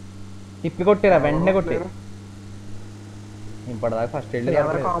 తిప్పి కొట్టేరా వెంటనే కొట్టేరు. ఇప్పటిదాకా ఫస్ట్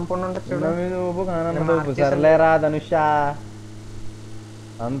కాంపౌండ్ ఉంటుంది. సర్లేరా ధనుష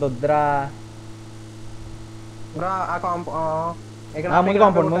అంతొద్దురా.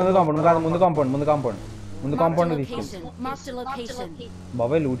 ముందు కాంపౌండ్ తీసుకెళ్ళి.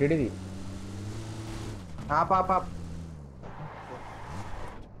 బాబాయ్ లూటెడ్ ఇది.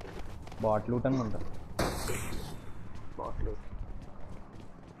 బాట్ లూట్ అనుకుంటా.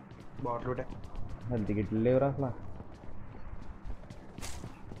 హెల్త్ గిట్లు లేవురా అసలు.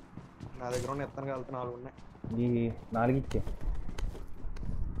 నా దగ్గర ఎత్తాను కలిసి 4 ఉన్నాయి. ఈ 4 ఇచ్చే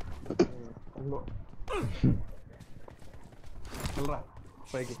వెళ్ళరా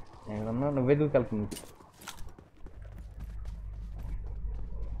పైకి. ఎక్కడన్నా నువ్వే దూకెళ్తుంది.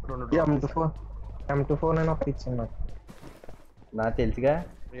 M24 నేను ఒకటి ఇచ్చాను నాకు. నాకు తెలుసుగా.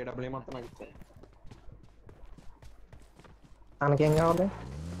 AWA మొత్తం నాకు ఇచ్చాయి. తనకేం కావాలి?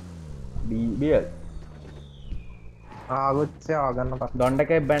 BBL ఆగొచ్చే ఆగన్న పక్క.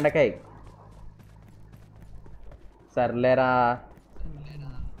 దొండకాయ బెండకాయ సర్లేరా.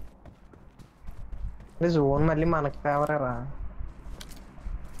 జోన్ మళ్ళీ మనకి ఫేవరేరా.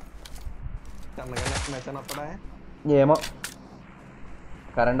 చిన్నగా నెక్స్ట్ మ్యాచ్ అని వస్తాడా? ఏమో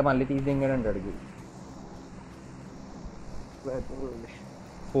కరెంట్ మళ్ళీ తీసేయండి అడిగి.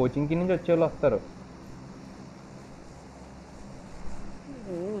 కోచింగ్కి నుంచి వచ్చే వాళ్ళు వస్తారు.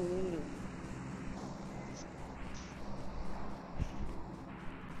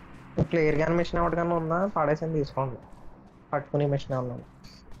 క్లియర్ గాని మిషన్ ఒకటి కానీ ఉందా? పడేసింది తీసుకోండి. పట్టుకునే మిషన్ ఏమన్నా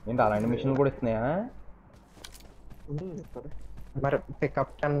ఏంటి అలాంటి మిషన్లు కూడా ఇస్తున్నాయా? మరి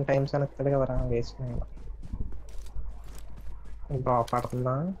పికప్ 10 times అని ఇస్తాడు కదరా, వేస్ట్. డ్రాప్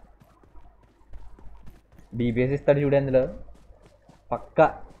పడుతుందా? BPS ఇస్తాడు చూడు అందులో పక్క.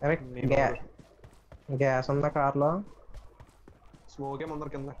 అరే గ్యాస్ ఉందా కార్లో? స్మోకే ముందర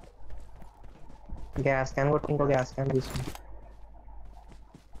కింద. గ్యాస్ క్యాన్ కొట్టి ఇంకో గ్యాస్ క్యాన్ తీసుకుంటా.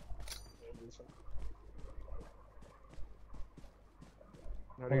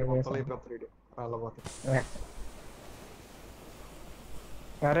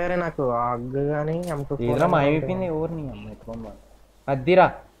 అరే అరే నాకు ఆగ్ కానీ ఏదైనా మాయమైపోయింది. ఎవరిని అమ్మ ఎత్తుకోమ్మా అద్దిరా.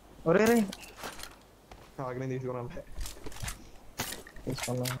 ఒరే ఆగ్నే తీసుకున్నాను.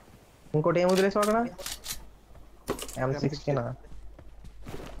 తీసుకున్నా. ఇంకోటి ఏం వదిలేసావు అక్కడ? M16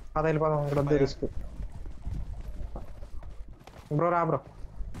 అది వెళ్ళిపోదాం. ఇక్కడ రిస్క్ బ్రో. రా బ్రో.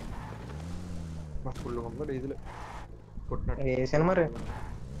 ఫుల్ ఉందో డీజిల్ కొట్టినట్టు వేసాను మరి.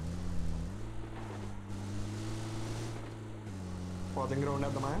 కోచింగ్ గ్రౌండ్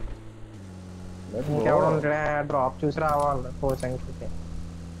వేద్దామా? ఇంకెవడు ఉంటాడా? డ్రాప్ చూసి రావాలి కోచింగ్కి.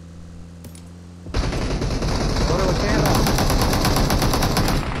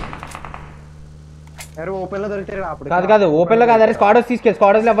 అరే ఓపెన్ లో దొరికితే అప్పుడు కాదు కాదు ఓపెన్ లో కాదు. అరే స్క్వాడర్స్ తీసుకెళ్ళి.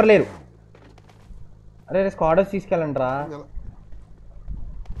 స్క్వాడర్స్ ఎవరు లేరు. అరే స్క్వాడర్స్ తీసుకెళ్ళండి రా.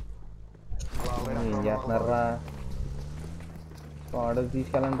 ఏం చేస్తున్నారా? స్క్వాడర్స్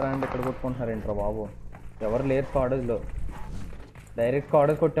తీసుకెళ్ళండి రా అంటే ఇక్కడ కొట్టుకుంటున్నారు ఏంట్రా బాబు. ఎవరు లేరు స్క్వాడర్స్ లో. డైరెక్ట్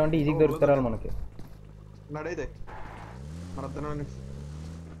స్క్వాడర్స్ కొట్టామంటే ఈజీగా దొరుకుతారు వాళ్ళు మనకి. నడైతే మన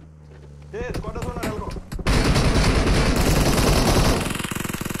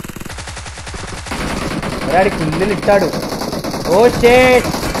కిందలు ఇచ్చాడు. ఓ షేట్.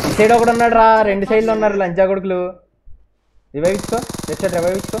 ఈ సైడ్ ఒకడు ఉన్నాడు రా. 2 సైడ్లు ఉన్నారు లంచా కొడుకులు. రివైవ్ ఇచ్చుకో. జస్ట్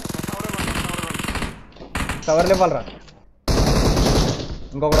రివైవ్ ఇచ్చుకో. కవర్లు ఇవ్వాలరా.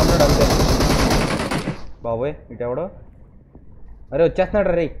 ఇంకొకడు ఉన్నాడు అంతే. బాబోయ్ ఇటు ఎవడో. అరే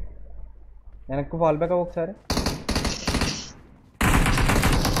వచ్చేస్తున్నాడు రే. వెనక్కు ఫాల్ బ్యాక్ ఒకసారి.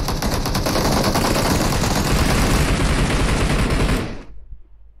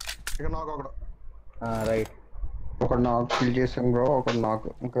 రైట్. ఒకడు నాకు ఫిల్ చేసాం బ్రో. ఒకడు నాకు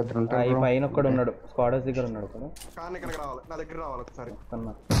ఇంకా ఇద్దరు ఉంటారు. ఈ పైన ఒక్కడు ఉన్నాడు. స్క్వాడర్స్ దగ్గర ఉన్నాడు.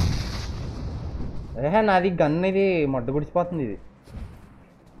 ఏహే నాది గన్ ఇది మడ్డు గుడిచిపోతుంది. ఇది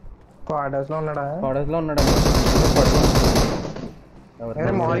స్క్వాడర్స్ లో ఉన్నాడా? స్క్వాడర్స్ లో ఉన్నాడు.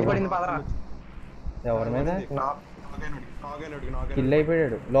 ఎవరి మీద కిల్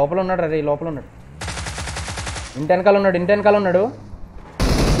అయిపోయాడు. లోపల ఉన్నాడు. అదే లోపల ఉన్నాడు. ఇంటి వెనకాల ఉన్నాడు. ఇంటి వెనకాల ఉన్నాడు.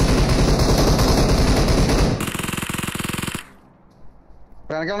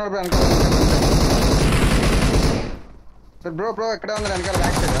 బ్రో బ్రో ఎక్కడ ఉంది? వెనకాల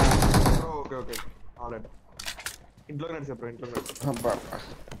back side. Okay okay alright. ఇంట్లోకి నడిచా బ్రో. ఇంట్లోకి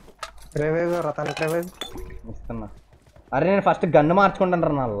ఇస్తున్నా. అరే నేను ఫస్ట్ గన్ను మార్చుకుంటాను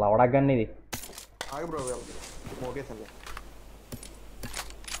రా. నా లవడా గన్ ఇది. ఆగు బ్రో. Okay sir.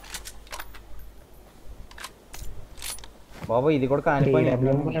 బాబు ఇది కూడా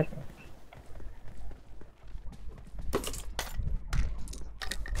కానిపోయింది.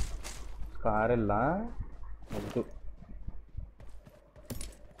 కార్ వెళ్ళా వద్దు.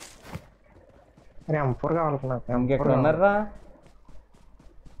 ఇంకెక్కడ ఉన్నారా?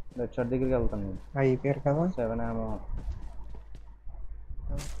 రెడ్ దగ్గరికి వెళ్తాను నేను. అయిపోయారు కదా 7 ఏమో.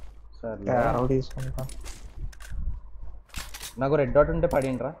 సరే తీసుకుంటా. నాకు రెడ్ డాట్ ఉంటే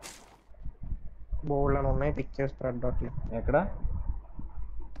పడేయండిరా. బోర్డు అని ఉన్నాయి. పిక్ చేసి రెడ్ డాట్లు. ఎక్కడ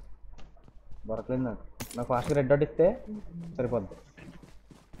దొరకలేదు నాకు. నాకు ఫాస్ట్గా రెడ్ డాట్ ఇస్తే సరిపోద్ది.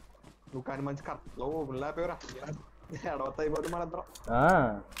 నువ్వు కానీ మంచి కర్లో లేపేవరా. ఎడవత అయిపోతుంది మన ఇద్దరం.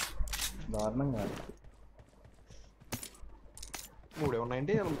 దారుణంగా మూడే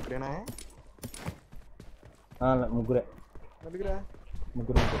ఉన్నాయండి ముగ్గురేనా ముగ్గురే నలుగురా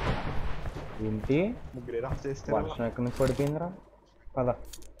ముగ్గురు ఏంటి ముగ్గురే రాఫ్ చేస్తే వర్షం ఎక్కడి నుంచి పడిపోయిందిరా పద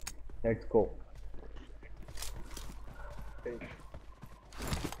లెట్స్ గో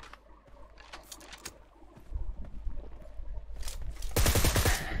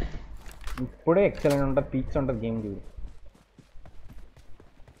ఇప్పుడే ఎక్సలెంట్ ఉంటుంది పీక్స్ ఉంటుంది గేమ్ చూడు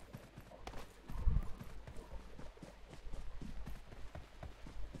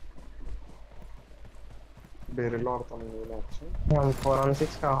బేరెల్లో ఆడతాను మ్యాచ్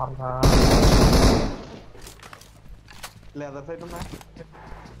 416 కావాలా లేదర్ సైట్ ఉందా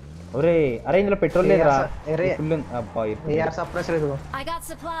ఒరే అరే ఇందులో పెట్రోల్ లేదురా అరే ఫుల్ అబ్బా ఏఆర్ సప్రెసర్ ఇదిగో I got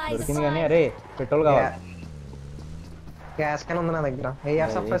supplies. దొరికింది కానీ అరే పెట్రోల్ కావాలి గ్యాస్ క్యాన్ ఉంది నా దగ్గర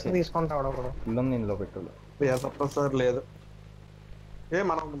ఏఆర్ సప్రెసర్ తీసుకుంటా ఒకడు ఫుల్ ఉంది ఇందులో పెట్రోల్ సప్రెసర్ లేదు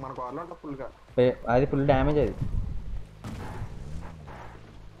మన కార్లో ఉంటుంది ఫుల్గా అది ఫుల్ డ్యామేజ్ అది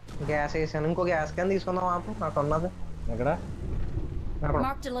గ్యాస్ వేసాను ఇంకో గ్యాస్ క్యాన్ తీసుకుందాం ఆపు నాకు ఉన్నది ఎక్కడ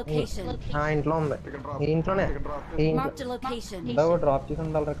Marked a location. ఇంట్లో ఉంది ఈ ఇంట్లోనే ఈ ఇంట్లో Marked a location. డ్రాప్ చేసి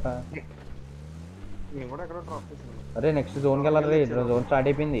ఉండాలి అక్కడ నేను కూడా ఎక్కడో డ్రాప్ చేసాను అరే నెక్స్ట్ జోన్కి వెళ్ళాలి జోన్ స్టార్ట్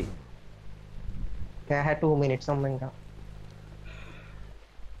అయిపోయింది 2 minutes ఉంది ఇంకా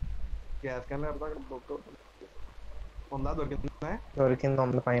గ్యాస్ క్యాన్ పెడతా అక్కడ బుక్ ఉందా దొరికిందా దొరికింది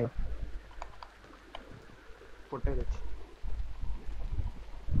ఉంది పైన కొట్టేది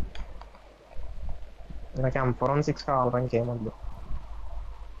నాకు M416 కావాలి ఇంకేమొద్దు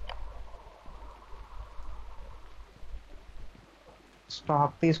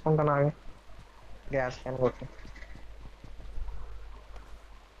స్టాక్ తీసుకుంటాను ఆగి గ్యాస్ క్యాన్ కొట్టి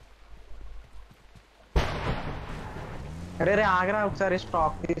అరే రే ఆగరా ఒకసారి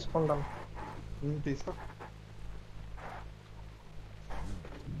స్టాక్ తీసుకుంటాను తీసుకో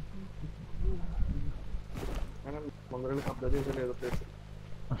ముందు కబ్జా చేసే లేదు ప్లేస్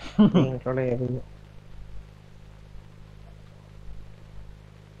ఇంట్లో లేదు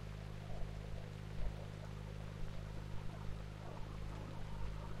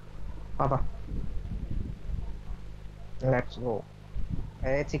పాపా లెట్స్ గో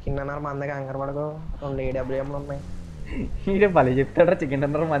అదే చికెన్ అన్నారు మన దగ్గర కంగారు పడదు 2 AWMలు ఉన్నాయి మీరే భలే చెప్తాడ్రా చికెన్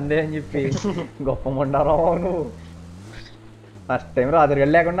అన్నారు మందే అని చెప్పి గొప్ప మొండారా నువ్వు ఫస్ట్ టైం రాత్రి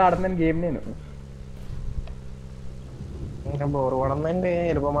లేకుండా ఆడుతున్నాను గేమ్ నేను ఇంకా బోర్ కూడా ఉందండి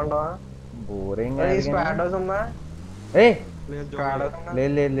వెళ్ళిపోమంటావా బోరింగ్ స్క్వాడ్ హౌస్ ఉందా ఏ స్క్వాడ్ హౌస్ ఉందా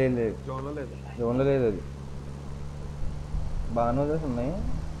లేదు లేదు లేదు లేదు జోన్లో లేదు జోన్లో లేదు అది బాగానే వదిలేసి ఉన్నాయి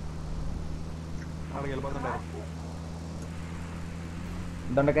అక్కడికి వెళ్ళిపోతుంటారు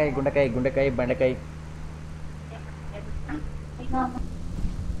దొండకాయ గుండకాయ గుండెకాయ బెండకాయ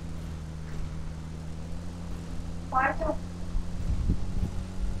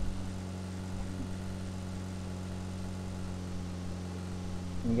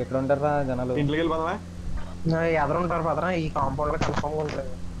ఇంకెక్కడ ఉంటారా జనాలు ఇంట్లోకి వెళ్ళిపోతావా ఎదరు ఉంటారు పదరా ఈ కాంపౌండ్ లో కన్ఫర్మ్ గా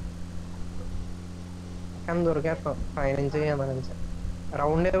ఉంటుంది కానీ దొరికేస్తాం పైనుంచి ఎద నుంచి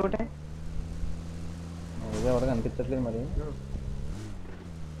రౌండ్ ఒకటే అదే ఎవరు కనిపించట్లేదు మరి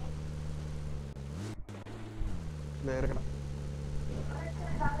లేరు ఇక్కడ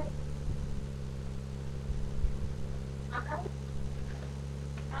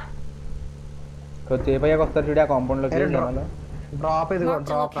కొద్దిసేపు అయ్యాక వస్తారు చూడు ఆ కాంపౌండ్ లోకి జనాలు డ్రాప్ ఇదిగో Marked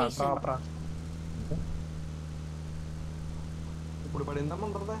డ్రాప్ రా location. డ్రాప్ రా ఇప్పుడు పడిందా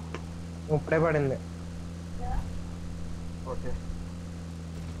ముందరదా ఇప్పుడే పడింది ఓకే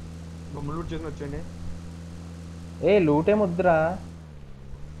బొమ్మలు లూట్ చేసి వచ్చేయండి ఏ లూటే ముద్దురా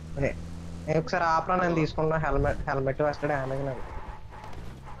అదే ఒకసారి ఆపరా నేను తీసుకున్నా హెల్మెట్ వేస్తే డ్యామేజ్ లేదు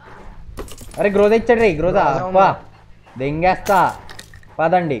అరే గ్రోజా ఇచ్చాడు రే గ్రోజా అబ్బా దెంగేస్తా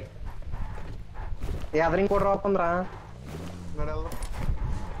పదండి ఎదరు ఇంకో డ్రాప్ ఉందిరా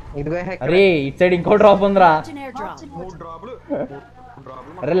ఇదిగో అరే ఇటు సైడ్ ఇంకో డ్రాప్ ఉందిరా An airdrop. 3 డ్రాపులు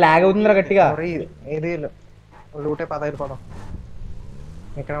అరే లాగ్ అవుతుందిరా గట్టిగా ఇది లూటే 15 పదం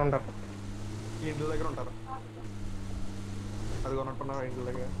ఇక్కడ ఉంటారు ఈ ఇంటి దగ్గర ఉంటారు అది కొనుక్కున్నారు ఇంటి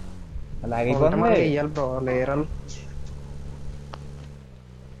దగ్గర లాగ్ అయిపోతుంది ఇయ్యాలి బ్రో లేరల్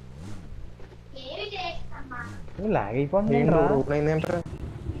లాగ్ అయిపోతుంది రూట్ అయిందేంటారు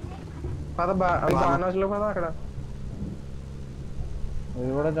పద బాగా పద అక్కడ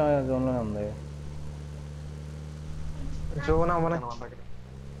ఇది కూడా జోన్ లోనే ఉంది జోన్ అవ్వనే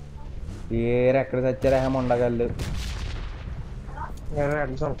ఏరు ఎక్కడ తెచ్చారా ఉండగలదు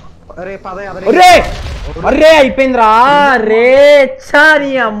రెడ్ జోన్ అరే పద అరే అరే అయిపోయిందిరా రే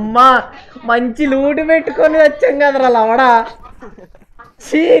నీ అమ్మ మంచి లూటు పెట్టుకొని వచ్చాం కదరా లవడా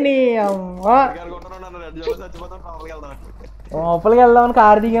చీ నీ అమ్మ చచ్చిపోతాం లోపలికి వెళ్దామని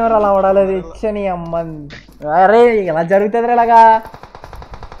కారు దిగేవారు అలా అవడాలి అది ఇచ్చని అమ్మ. అరే ఎలా జరుగుతుంది ఇలాగా?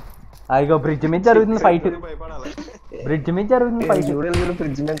 అదిగో బ్రిడ్జ్ మీద జరుగుతుంది ఫైట్. భయపడాలి. బ్రిడ్జ్ మీద జరుగుతుంది ఫైట్. చూడాలి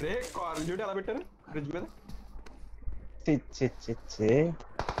ఫ్రిడ్జ్ మీద కారు చూడు ఎలా పెట్టారు ఫ్రిడ్జ్ మీద.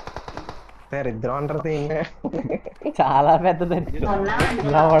 ఇద్దరు అంటారు చాలా పెద్దది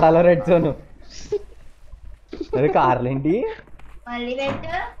ఇలా అవడాలో రెడ్ జోన్. అదే కార్లేంటి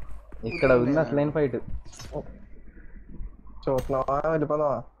ఇక్కడ ఉంది అసలైన ఫైట్. చూస్తున్నావా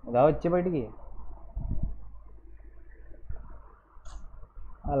వెళ్ళిపోదావా? అలా వచ్చే బయటికి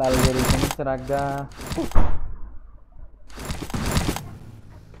అలా జరుగుతుంది చిరాగ్గా.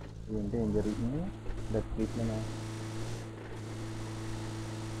 ఏంటి ఏం జరుగుతుంది? డెస్క్రిప్షన్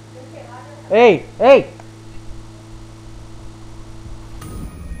ఏయ్ ఏయ్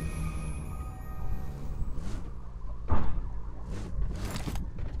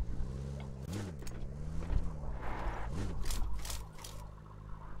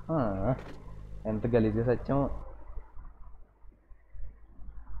ఎంత గలీజే సత్యం.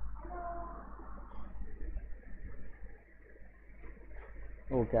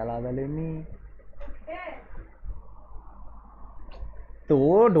 ఓకే అలా అదలేమి तो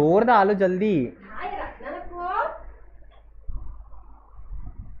डोर डालो जल्दी.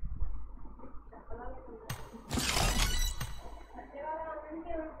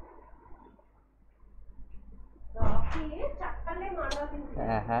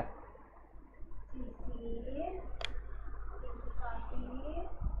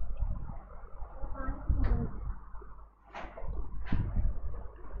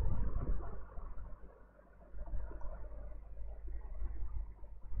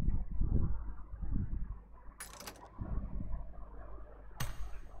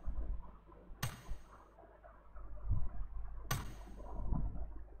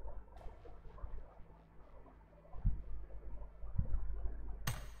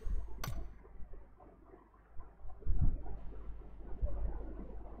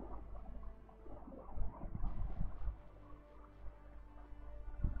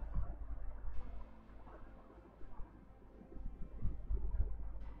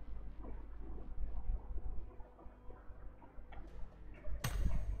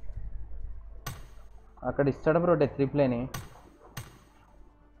 అక్కడ ఇస్తాడు బ్రో డెత్ రిప్లేని.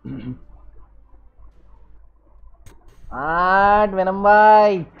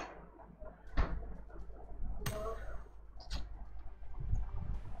 వినంబాయ్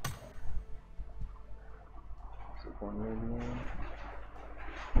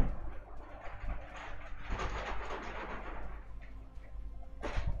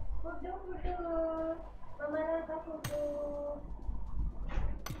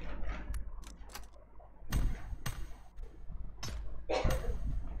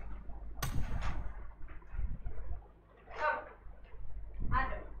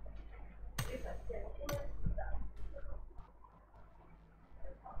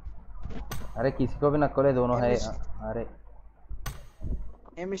अरे किसी को भी नक्कोले दोनों है. अरे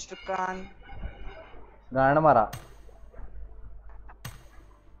ए मिस्टर खान गाना मारा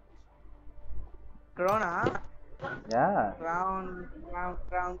क्रोना या ग्राउंड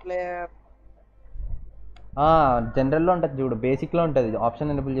ప్లేయర్. జనరల్ లో ఉంటది చూడు, బేసిక్ లో ఉంటది.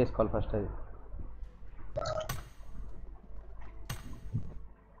 ఆప్షన్ ఎనేబుల్ చేసుకోవాలి ఫస్ట్. అది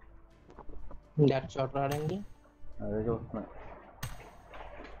డెడ్ షాట్ రాడండి. అదే చూస్తున్నా.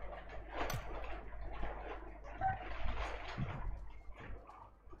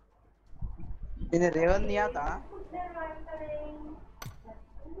 इन्हें रेवन नहीं आता.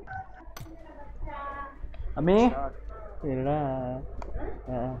 अम्मी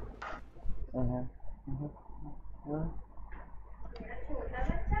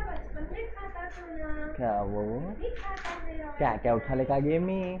क्या वो क्या क्या उठा लेगा गेम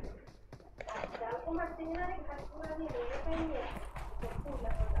में?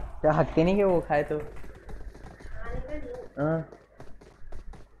 क्या हकते नहीं कि वो खाए तो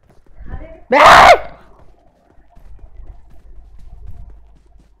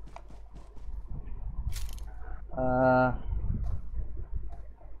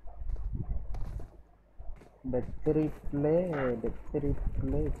డెత్ రీప్లే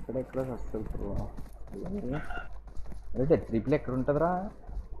ఇక్కడ వస్తుంది. అదే డెత్ రీప్లే ఎక్కడ ఉంటుందిరా?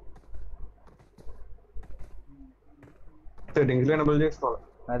 సెట్టింగ్స్ ఎనేబుల్ చేసుకోవాలి.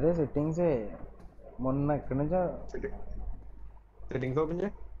 అదే సెట్టింగ్సే. మొన్న ఎక్కడి నుంచో సెట్టింగ్స్ ఓపెన్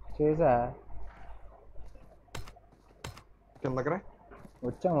చేసా. కిందకి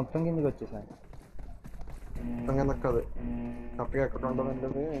వచ్చా, మొత్తం కిందకి వచ్చేసా. కిందకి కాదు కరెక్ట్గా ఎక్కడ ఉంటుందంటే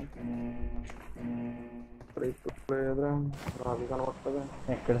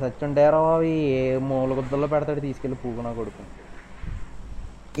ఎక్కడ సచ్చి ఉంటారో అవి ఏ మూల గుద్దల్లో పెడతాడు తీసుకెళ్ళి పూగునా కొడుకు.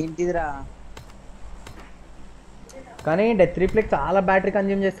 ఏంటిదిరా కానీ డెత్ రిప్లేకి చాలా బ్యాటరీ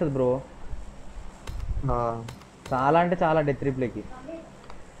కన్జ్యూమ్ చేస్తుంది బ్రో. చాలా అంటే చాలా డెత్ రిప్లేకి.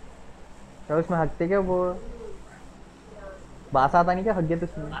 क्या उसमें हकते क्या वो బాస్ ఆతానికి హక్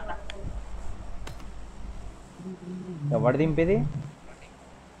చేస్తుంది. ఎవడు దింపేది?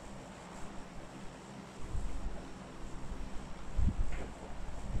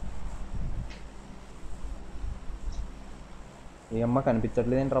 ఏ అమ్మ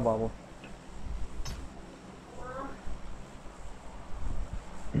కనిపించట్లేదేంట్రా బాబు.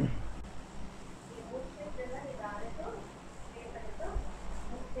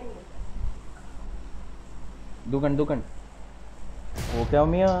 दुकान दुकान वो क्या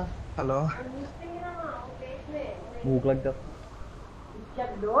मियाँ हेलो भूख लग जा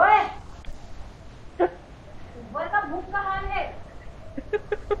ऊपर का भूख का हाल है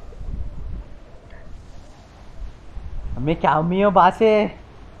हमें क्या मियाँ बासे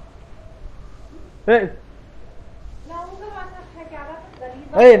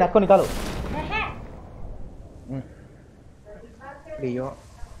ए नक्को निकालो డియో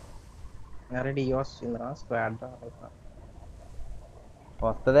అరే డియో వస్తుందిరా స్క్వాడ్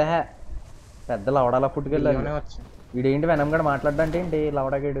వస్తుందే పెద్ద లవడాలా పుట్టుకెళ్ళాలి. డియోనే వచ్చింది. వీడేంటి వెనం గడ మాట్లాడ్డంటే ఏంటి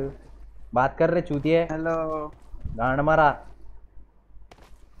లవడాగాడు bath Karre చూతియే hello గాండ Mara.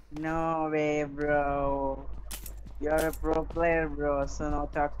 No way bro you are a pro player bro so no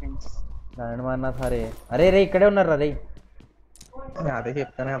talkings గాండ మారనా సరే. అరే రే ఇక్కడే ఉన్నారా రే. అదే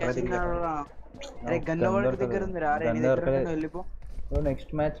చెప్తానే అట్లా అరే గన్ వాడి దగ్గర ఉంది రా. అరే నీ దగ్గర వెళ్ళిపో. నెక్స్ట్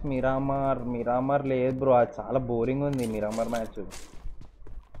మ్యాచ్ మిరామార్ లేదు బ్రో. అది చాలా బోరింగ్ ఉంది మిరామార్ మ్యాచ్.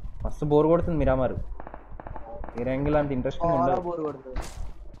 మస్తు బోర్ కొడుతుంది మిరామార్. ఇరంగిల్ అంత ఇంట్రెస్టింగ్ ఉండదు. బోర్ కొడుతుంది.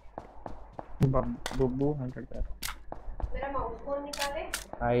 బుబ్బు 100 मेरा माउस फोन निकाले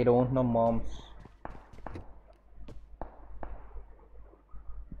ఐ డోంట్ నో మామ్స్.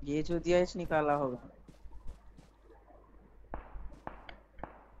 ये चूतिया इस निकाला होगा.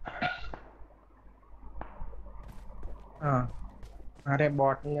 అరే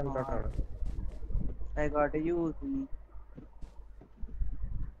bottle నింపాడు. I got a UZ.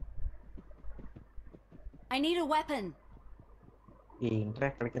 I need a weapon ఏంట్రా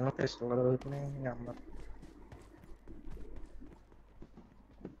ఎక్కడికి వెళ్ళినా పిస్టల్ దొరుకుతున్నాయి అమ్మ.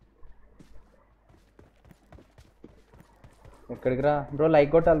 ఎక్కడికి రా బ్రో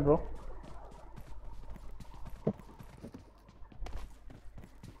లైక్ కొట్టాలి bro.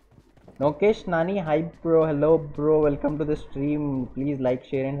 Nokesh Nani, hi bro, hello bro, welcome to the stream. Please like,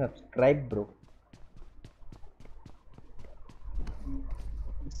 share and subscribe bro.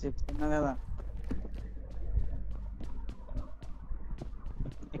 చెప్తున్నా కదా.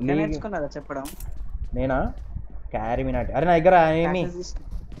 ఎక్కడ League- నేర్చుకున్నారా చెప్పడం? నేనా క్యారీ మినాటి. అరే నా దగ్గర ఏమి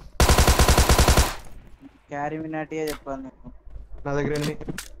క్యారీ మినాటియే చెప్పాలి నీకు. నా దగ్గర ఎన్ని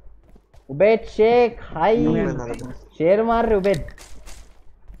ఉబేద్ షేక్ హాయ్. షేర్ మార్ రే ఉబేద్.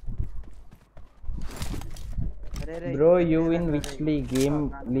 అరే రే bro you in which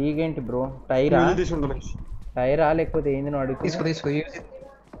league ఏంటి బ్రో? టైరా టైరా లేకపోతే ఏంది నువ్వు అడుగు. తీసుకో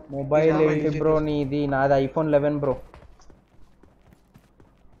మొబైల్ ఏంటి బ్రో నీది? నాది ఐఫోన్ 11 బ్రో.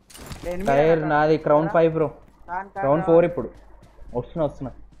 టైర్ నాది క్రౌన్ 5 బ్రో. క్రౌన్ 4 ఇప్పుడు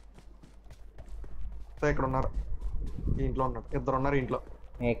వస్తున్నా. ఇక్కడ ఉన్నారు ఇంట్లో ఉన్నారు. ఇద్దరు ఉన్నారు ఇంట్లో.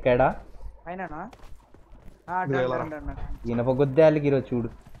 ఎక్కడా? పైననా? ఇనప గుద్దేయాలి ఈరోజు చూడు.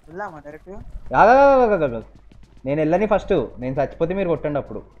 వెళ్దామా డైరెక్ట్? ఆగా నేను వెళ్ళని ఫస్ట్. నేను చచ్చిపోతే మీరు కొట్టండి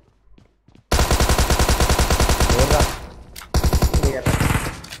అప్పుడు.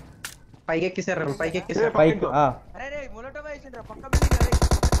 పైకి ఎక్కిసారు పైకి అరే రే మొలటో వేసిండ్రా పక్క బిల్డింగ్. అరే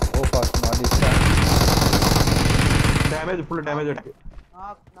ఓ fuck not this. Damage full damage వచ్చి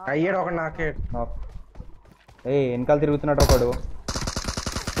అయ్యాడు ఒక నాకే. ఏ వెనకాల తిరుగుతున్నాడు ఒకడు.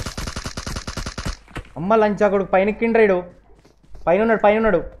 అమ్మ లంచా కొడుకు పైన ఎక్కిండ్రాడు. పైన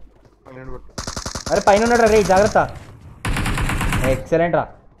ఉన్నాడు. అరే పైన ఉన్నాడు రే జాగ్రత్త. ఎక్సలెంట్ రా.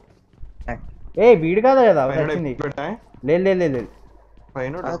 ఏ వీడు కాదా కదా వచ్చింది. లేదు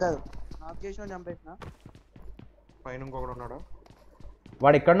పైన కాదు నాకు చేసిన చంపేసిన. పైన ఇంకొకడు ఉన్నాడు.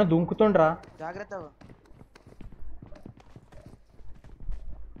 వాడు ఎక్కడనో దుంకుతుండ్రా. జాగ్రత్త.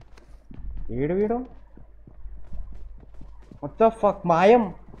 వీడు మొత్తం ఫక్ మాయం.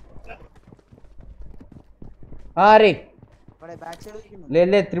 అరే వాడే బ్యాక్ సైడ్ వచ్చిండు.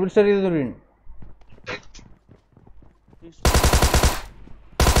 లేదు triple story దూరిండు.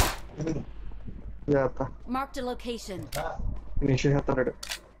 marked a location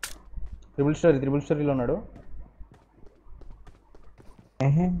triple స్టోరీలో ఉన్నాడు.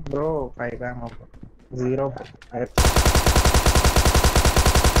 బ్రో 5 0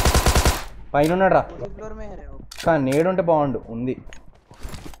 పైన ఉన్నాడు రా. ఫ్లోర్ మే है वो. కానీ నేడు ఉంటే బాగుండు. ఉంది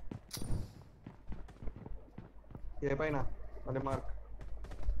ఏ పైన అదే మార్క్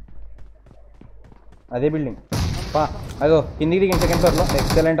అదే బిల్డింగ్ పా అగో కిందికి దిగిన సెకండ్ ఫ్లోర్లో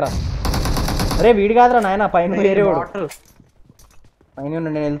ఎక్సలెంట్ రా. అరే వీడి కాదురా నాయన పైన వేరే వాడు పైన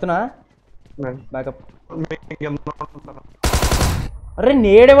ఉన్నాడు. నేను వెళ్తున్నా బ్యాకప్. అరే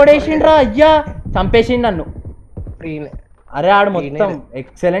నేడెవడేసిండ్రా అయ్యా చంపేసిండు నన్ను. అరే ఆడు మొత్తం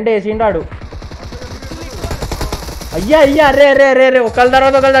ఎక్సలెంట్ వేసిండు ఆడు. అయ్యా అయ్యా అరే అరే అరే అరే ఒకళ్ళ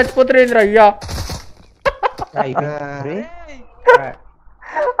తర్వాత ఒకళ్ళు చచ్చిపోతున్నారు అయ్యా.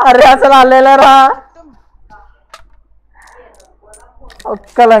 అరే అసలు అల్లేలేరా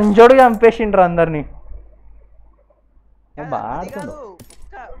ఒక్క లంచోడు చంపేసిండ్రు అందరినీ. బాగా ఆడుతుండు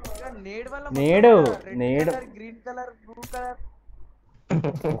నేడు నేడు గ్రీన్ కలర్ బ్లూ కలర్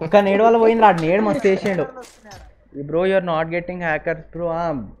ఒక్క నేడు వల్ల పోయింది. ఆడు నేడు మస్తు వేసిండు. Bro you're not getting hackers bro.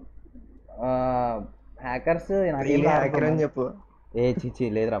 Hackers అని చెప్పు. ఏ చిచ్చి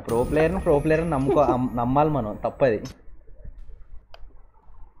లేదురా. ప్రో ప్లేయర్ నమ్మాలి మనం, తప్పది.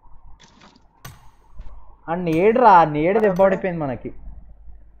 అండ్ నేడురా నేడు దెబ్బడిపోయింది మనకి.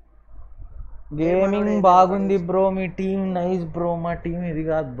 గేమింగ్ బాగుంది బ్రో, మీ టీం నైస్ బ్రో. మా టీం ఇది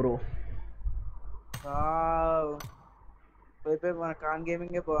కాదు బ్రో. మన కాన్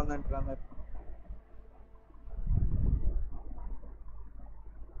గేమింగ్ బాగుందంటారు అందరు.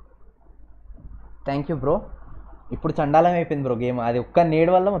 Thank you bro. ఇప్పుడు చండాలం అయిపోయింది బ్రో గేమ్. అది ఒక్క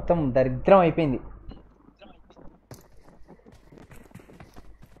నేడు వల్ల మొత్తం దరిద్రం అయిపోయింది.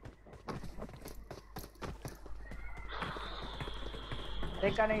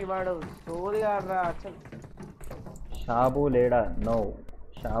 కానీ వాడు సోది అసలు. షాబు లేడా? నో,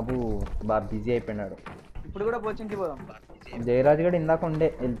 షాబు బాగా బిజీ అయిపోయినాడు. ఇప్పుడు కూడా కోచింగ్కి పోదాం. జయరాజ్ గడు ఇందాక ఉండే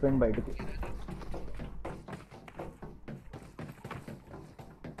వెళ్ళిపోయింది బయటకు.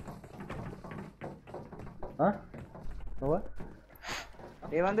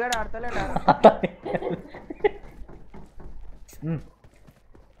 రేవంత్ గారు ఆడతలేడా?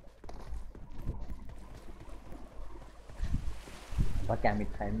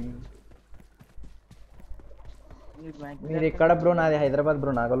 మీరు ఎక్కడ బ్రో? నాది హైదరాబాద్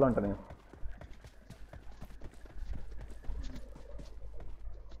బ్రో, నాగోల్లో ఉంటాను నేను.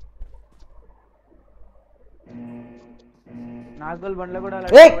 నాగోల్ బండ్లో కూడా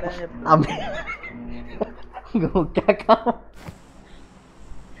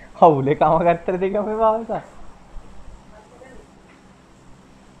हवले काम करते थे क्या मैं बाबा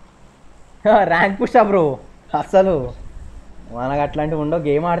ర్యాంక్ పుష్ బ్రో. అసలు మనకు అట్లాంటివి ఉండవు.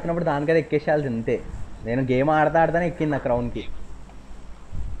 గేమ్ ఆడుతున్నప్పుడు దానికైతే ఎక్కేసేయాల్సి అంతే. నేను గేమ్ ఆడతానే ఎక్కింది ఆ క్రౌన్కి.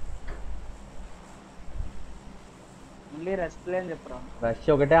 రష్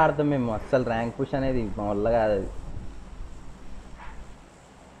ఒకటే ఆడతాం మేము. అస్సలు ర్యాంక్ పుష్ అనేది మా వల్ల కాదు. అది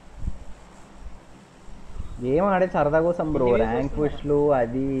గేమ్ ఆడే సరదా కోసం బ్రో. ర్యాంక్ పుష్లు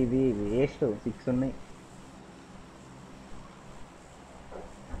అది ఇది వేస్ట్. 6 ఉన్నాయి.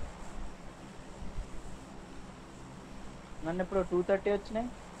 నన్ను ఇప్పుడు 230 వచ్చినాయి.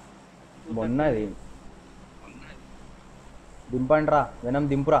 మొన్నది దింపండి రా వెనం.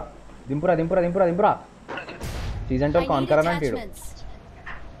 దింపురా దింపురా దింపురా దింపురా దింపురా. సీజన్ 12 కాన్కరర్ అంటాడు.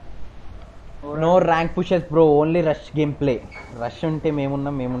 No rank pushes bro, only rush game play. Rush ఉంటే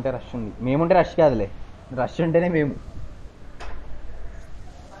మేమున్నాం, మేముంటే రష్ ఉంది. మేముంటే రష్ కాదులే, రష్ ఉంటేనే మేము.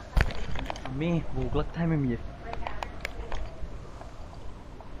 అమ్మీ భూక్ లగ్తా హై మేము.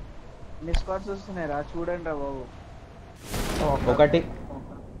 ఎన్ని స్క్వాడ్స్ వస్తున్నాయి రా చూడండి రా బాబు. ఒకటి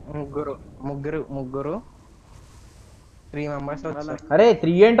ముగ్గురు 3 మెంబర్స్ వచ్చారు. అరే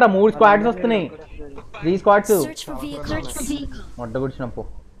 3 ఏంట్రా? 3 స్క్వాడ్స్ వస్తున్నాయి. 3 స్క్వాడ్స్ మొట్ట గుడిచినప్పు.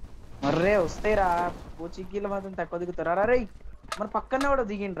 మర్రే వస్తాయి రా. పోచికీలు మాత్రం తక్కువ దిగుతారా? అరే మన పక్కనే కూడా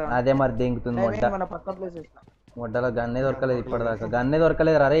దిగిండ్రా. అదే మరి దింగుతుంది మొట్ట. మన పక్క ప్లేస్ మొట్టలో గన్నే దొరకలేదు ఇప్పటిదాకా. గన్నే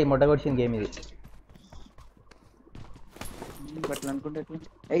దొరకలేదు రా. రే మొట్ట కొడిచిన గేమ్ ఇది. అట్లా అనుకుంటే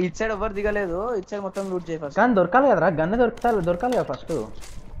ఇటు సైడ్ ఎవరు దిగలేదు. ఇటు సైడ్ మొత్తం లూట్ చేయి ఫస్ట్. కానీ దొరకాలి కదరా, గన్నే దొరకాలి కదా ఫస్ట్.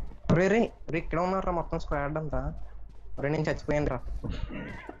 రే రే రే ఇక్కడ ఉన్నారా మొత్తం స్క్వాడ్ అంతా? రే నేను చచ్చిపోయాను రా.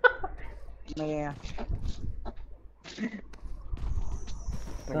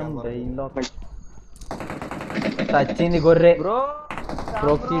 వచ్చింది గొర్రె.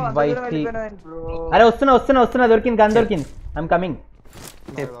 అరే వస్తున్నా దొరికింది. గన్ దొరికింది. I'm coming.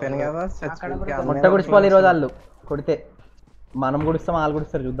 చెప్పాను కదా మొట్ట గుడిచిపోవాలి ఈరోజు వాళ్ళు. కొడితే మనం గుడిస్తాం, వాళ్ళు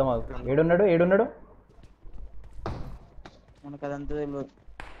గుడిస్తారు. చూద్దాం. ఏడున్నాడు మనకు అదంతా తెలియదు.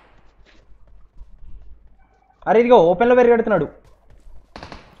 అరే ఇదిగో ఓపెన్లో పెరిగెడుతున్నాడు.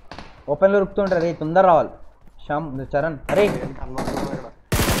 ఓపెన్లో రుక్కుతుంటారు. రే తొందర రావాలి. శ్యామ్ చరణ్. అరే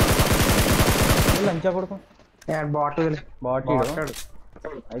లంచా కొడుకు బాటిల్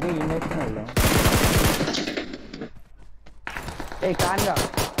అయితే ఏం చేస్తున్నాడు? కాన్గా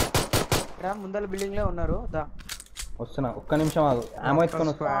ముందర బిల్డింగ్ లో ఉన్నారు. దా వస్తున్నా, ఒక్క నిమిషం ఆగు. ఆమో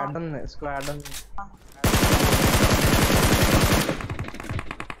ఎత్తుకొని వస్తా. స్క్వాడ్ ఉంది.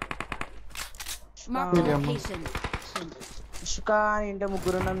 Mark the location. ఇష్కాన్ ఇంటే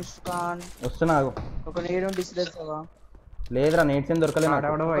ముగ్గురు ఉన్నాం. ఇష్కాన్ వస్తున్నా ఆగు. ఒక నేడు డిస్లేస్తావా? లేదురా నేట్స్ ఏం దొరకలేదు నాకు.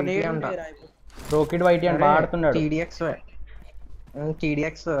 ఆడవడం ఒక వైట్ నేడు అంట. ప్రోకిడ్ వైట్ అని బాగా ఆడుతున్నాడు.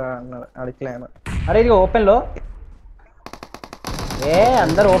 టీడీఎక్స్ అన్నాడు అడిక్లేను. అరే ఇది ఓపెన్ లో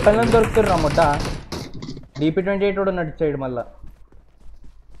అందరు ఓపెన్ లో దొరుకుతుర్రా ముడ్డ. DP28 కూడా ఉన్నాడు సైడ్ మళ్ళా.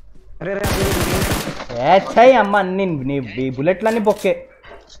 చెయ్యి అమ్మ అన్ని నీ బుల్లెట్లన్నీ బొక్కే.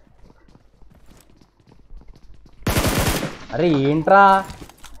 అరే ఏంట్రా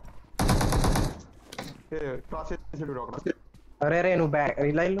క్రాస్ చేసాడు ఒకడు. అరే నువ్వు బ్యాక్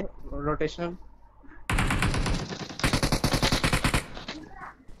ఇలా రొటేషన్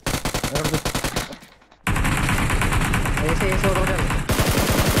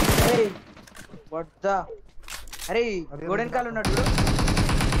వద్దా? అరే గోడెన్ కాల్ ఉన్నాడు చూడు.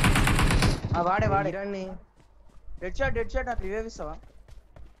 వాడే డెడ్ షాట్ నాకు రివైవ్ ఇస్తావా?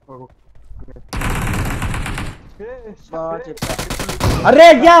 అరే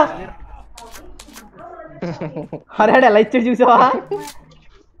అయ్యా అరే ఎలా ఇచ్చాడు చూసావా?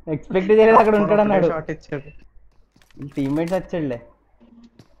 ఎక్స్పెక్ట్ చేయలేదు అక్కడ ఉంటాడు అన్నాడు. టీమ్మేట్స్ వచ్చాడులే.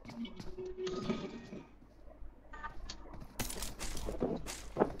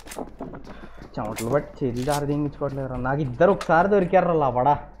 చెమటలు బట్టి చెల్లి దారి దింగించుకోవట్లేదు. నాకు ఇద్దరు ఒకసారి దొరికారు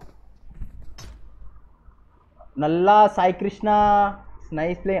లవడా. నల్లా సాయి కృష్ణ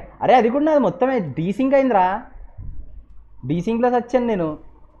నైస్ ప్లే. అరే అది కూడా నాది మొత్తమే డీసింక్ అయిందిరా. డీసింక్లో వచ్చాను నేను.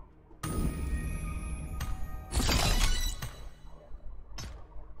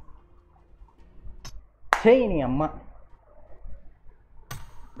 చెయ్యి నీ అమ్మ.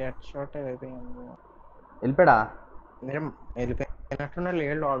 డెడ్ షాట్ వెళ్ళిపోయాడా? వెళ్ళిపోయినట్టున్నా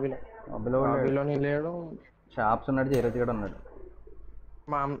లేడు లాబీలో. లాబీలోని లేడు. షాప్స్ ఉన్నాడు, చేరతి కూడా ఉన్నాడు.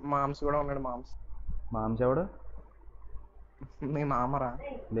 మామ్స్ కూడా ఉన్నాడు. మామ్స్ ఎవడు? మీ మామరా?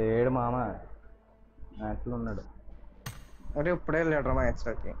 లేడు మామ, మ్యాచ్లో ఉన్నాడు. అరే ఇప్పుడే వెళ్ళాడు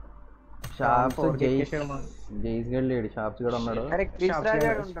మ్యాచ్లోకి. షాప్స్ జైస్ గడ్ లేడు, షాప్స్ కూడా ఉన్నాడు.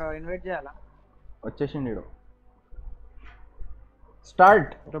 ఇన్వైట్ చేయాలా? వచ్చేసిండు.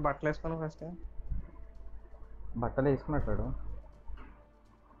 స్టార్ట్. బట్టలు వేసుకున్నా ఫస్ట్. బట్టలు వేసుకున్నట్టాడు.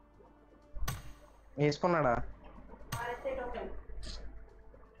 వేసుకున్నాడా?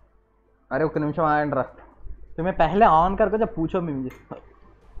 अरे ఒక నిమిషం ఆగండి రా. तुम्हें पहले ऑन करके जब पूछो मैं मुझे.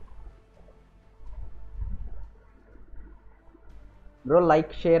 ब्रो लाइक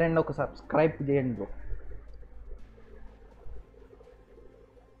शेयर एंड ఒక సబ్స్క్రైబ్ చేయండి బ్రో.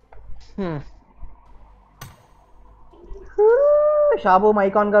 शाबू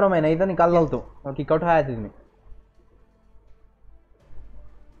माइक ऑन करो, मैं नहीं तो निकाल डालता हूँ. और किक आउट है इसमें.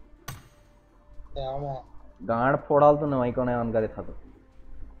 गांड फोड़ डालता हूँ माइक ऑन कर देखा तो.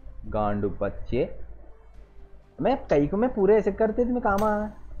 गांडू बच्चे मैं कई को मैं पूरे ऐसे करते थे मैं काम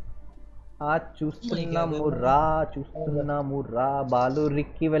చూస్తున్నా Murrah Balu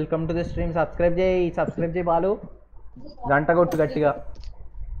Ricky welcome to the stream. Subscribe చేయి బాలు. గంట కొట్టు గట్టిగా.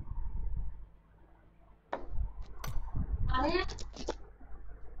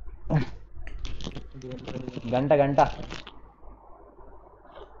 గంట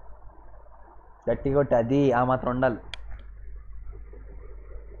గట్టిగా కొట్టు. అది ఆ మాత్రం ఉండాలి.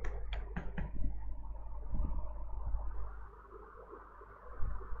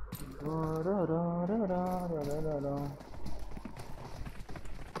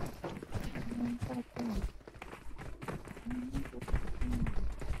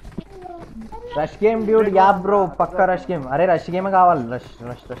 रश गेम ड्यूड या ब्रो पक्का रश गेम. अरे रश गेम కావాలి. रश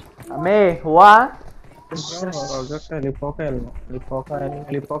మే हुआ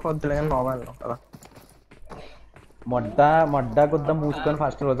మొడ్డ గుద్ద మూసుకొని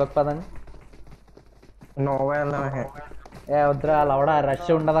ఫస్ట్ రోజొక పదండి. ఏ వద్దురా లవడా, రష్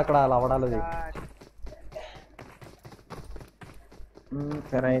ఉండదు అక్కడ లవడాలది.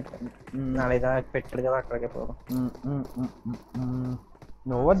 సరే పెట్టాడు కదా అక్కడికి పోదాం.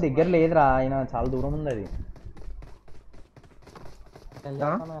 నువ్వు దగ్గర లేదురా, ఆయన చాలా దూరం ఉంది అది.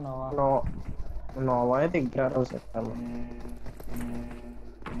 నోవా దగ్గర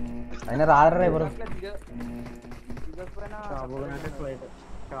అయినా రారా ఎవరు.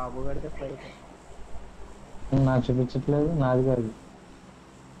 నాకు చూపించట్లేదు. నాది కాదు,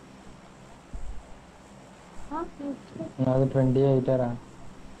 నాది 28 రా.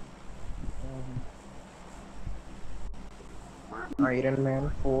 Iron man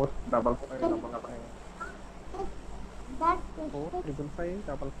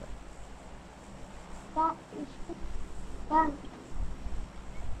 45555.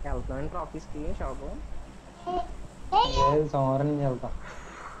 వెళ్తున్నాను ఆఫీస్కి. షాపు సోమవారం నుంచి వెళ్తాం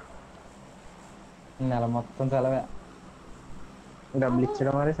నెల మొత్తం సెలవే డబ్బులు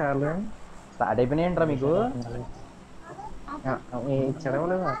ఇచ్చడం మరి సార్లు స్టార్ట్ అయిపోయినాయంట్రా మీకు ఇచ్చడం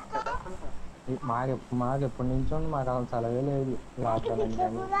లేదా మాకు ఎప్పటి నుంచో ఉంది, మాకు అసలు సెలవే లేదు లాక్డౌన్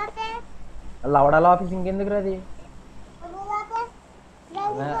కానీ లవడాల ఆఫీస్ ఇంకెందుకు అది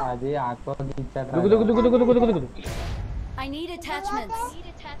అది ఆకుపడి ఇచ్చాడు I need attachments.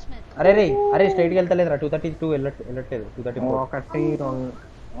 అరే రే అరే స్ట్రైట్కి వెళ్తలేదురా 232 వెళ్ళట్లేదు 234 ఒకటి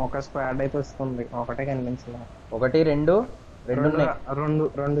ఒక స్క్వాడ్ అయితే వస్తుంది, ఒకటే కనిపించలే. 1 2 ఉన్నాయి.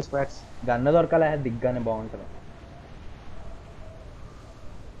 రెండు స్క్వాడ్స్. గన్ను దొరకాలే దిగ్గానే బాగుంటుంది.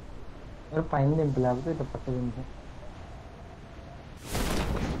 పైన దింపు లేకపోతే ఇట్లా పక్క దింపు.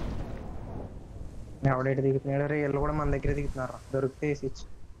 ఎవడైతే దిగుతున్నాడు రే, వీళ్ళు కూడా మన దగ్గర దిగుతున్నారు. దొరికితే వేసి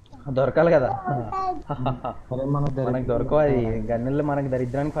దొరకాలి కదా మనకు దొరకవు, అది గన్నులు మనకి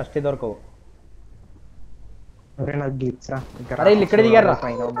దరిద్రానికి ఫస్ట్ దొరకవు. అరే వీళ్ళు ఇక్కడ దిగారా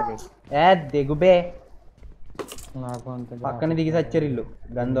ఏ దిగుబే, నాకు అంతే పక్కన దిగి సచ్చారు ఇల్లు,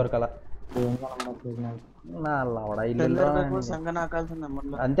 గన్ దొరకాల. నా లవడా ఇల్లు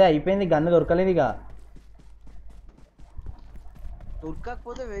అంతే అయిపోయింది, గన్ను దొరకలేదు ఇక.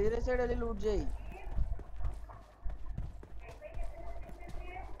 దొరకకపోతే వేరే సైడ్ వెళ్ళి లూట్ చేయి,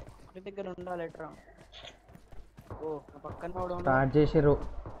 దగ్గర ఉండాలి. స్టార్ట్ చేసిర్రు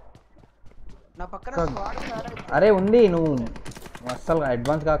నా పక్కన స్క్వాడ్ ఉంది. అరే ఉంది, నువ్వు అస్సలు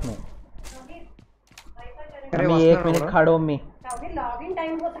అడ్వాన్స్ కాకు నువ్వు. अम्मी 1 मिनट खड़ो अम्मी,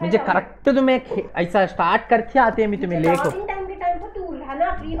 मुझे करेक्ट तुम्हें ऐसा स्टार्ट करके आते हैं, मैं तुम्हें लेको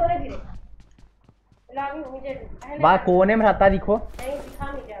वहाँ कोने में रहता दिखो,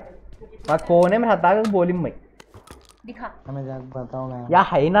 वहाँ कोने में रहता है बोली मैं दिखा हमें जाके बताओ मैं या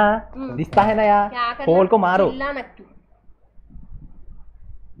है ना, दिखता है ना यार, खोल को मारो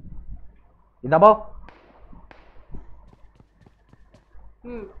इधर आओ.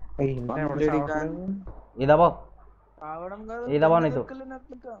 ये दबाओ, ये दबाओ नहीं तो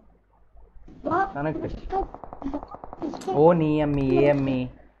कनेक्ट. ओ नहीं अम्मी, ये अम्मी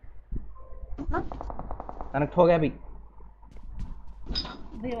कनेक्ट हो गया अभी.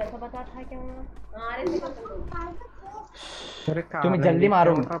 तुम्हें जल्दी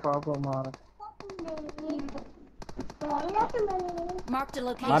मारो,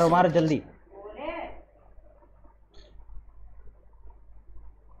 मारो मारो जल्दी.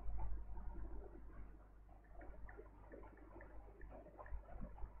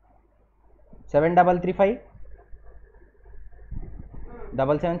 सेवन 735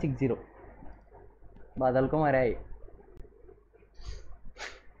 7760 बादल को मारा है.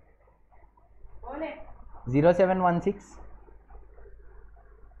 0716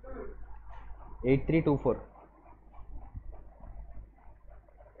 8324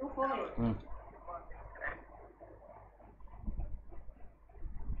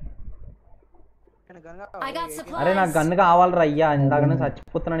 అరే నాకు గన్ను కావాలరా అయ్యా, ఇందాక నేను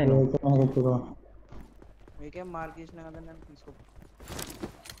చచ్చిపోతున్నా నేను. మీకేం మార్క్ చేసినా కదా నేను తీసుకో.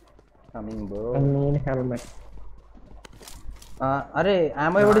 Coming bro. హెల్మెట్. అరే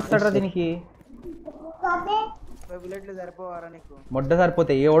ఆమో ఎవడు ఇస్తాడరా దీనికి? బుల్లెట్లు సరిపోవారా నీకు? మొడ్డ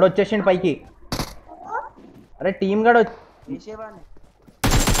సరిపోతాయి. ఎవడు వచ్చేసిండు పైకి? అరే టీమ్ గడ వేసేవాడిని.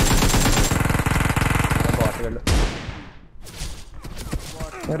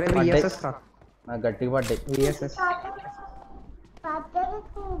 నాకు గట్టిగా పడ్డాయి.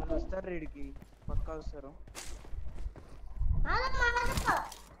 వస్తారు రీడికి పక్కా వస్తారు.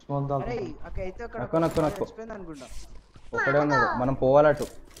 అనుకుంటా ఒకడే ఉన్నాడు, మనం పోవాలటు.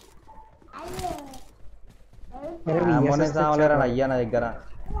 చావలేరా అయ్యా నా దగ్గర.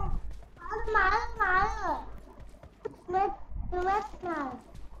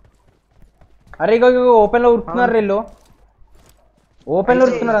 అరే ఇక ఓపెన్ లో ఉరుకుతున్నారు వీళ్ళు, ఓపెన్ లో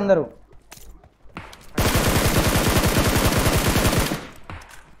ఉరుకుతున్నారు అందరూ.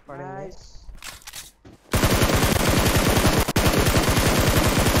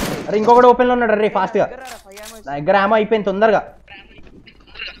 అరే ఇంకొకటి ఓపెన్ లో ఉన్నాడు. అరే ఫాస్ట్ గా నా దగ్గర ఆమో అయిపోయింది, తొందరగా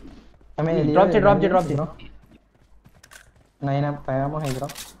ड्रॉप से नहीं ना पैम है इधर.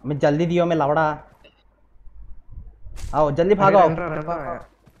 मैं जल्दी दियो, मैं लवड़ा आओ जल्दी भागो.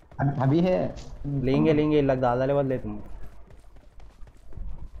 अभी है लेंगे लग दादा लेवल ले तुम.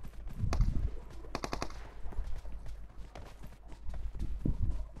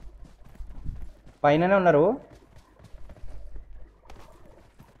 పైననే ఉన్నారు.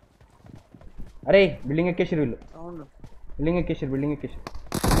 అరే బిల్డింగ్ ఎక్కేసారు వీళ్ళు, బిల్డింగ్ ఎక్కేసారు.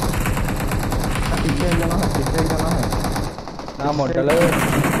 నా మొట్టలు.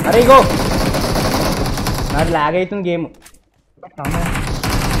 అరే ఇగో నాది ల్యాగ్ అవుతుంది గేమ్,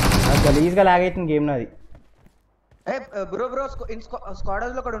 గలీజ్గా ల్యాగ్ అవుతుంది గేమ్ నాది. ఏ బ్రో బ్రో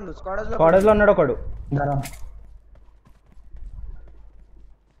స్క్వాడర్స్ లో కూడా ఉండు స్క్వాడర్స్ కాలేజ్లో ఉన్నాడు ఒకడు. దరా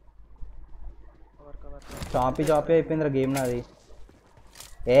చాపి అయిపోయిందిరా గేమ్ నాది.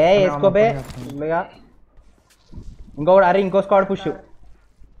 వేసుకోపే ఇల్లుగా. ఇంకొకడు అరే ఇంకో స్క్వాడ్ పుష్.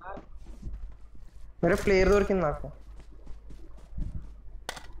 మరి ప్లేయర్ దొరికింది నాకు.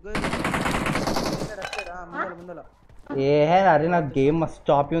 అరే నాకు గేమ్ మస్తు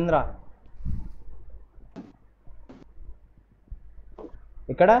చాపి ఉందిరా.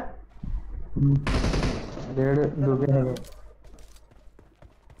 ఇక్కడ లేడు దూకేసాడు.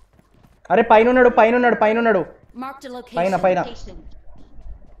 అరే పైన ఉన్నాడు. Marked a Paina. location.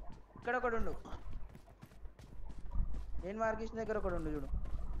 ఇక్కడ ఒకడు ఉండు. నేను మార్కేషన్ దగ్గర ఒకడు ఉండు చూడు.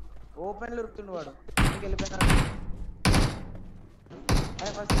 ఓపెన్ లో ఉరుకుతుండు వాడు. ఇంటికి వెళ్ళిపోయినా.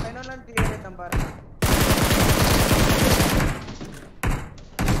 అరే ఫస్ట్ పైన వాళ్ళని క్లియర్ చేద్దాం పారా.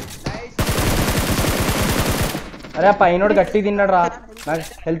 నైస్. అరే ఆ పైనోడు గట్టి తిన్నాడు రా. నాకు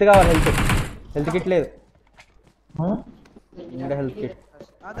హెల్త్ కావాలి. హెల్త్ కిట్ లేదు. హెల్త్ కిట్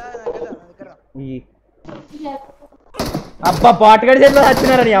అబ్బా బాటుగడి చేతిలో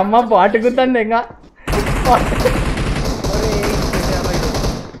వచ్చినారా నీ అమ్మ. బాటు గుర్తుంది ఇంకా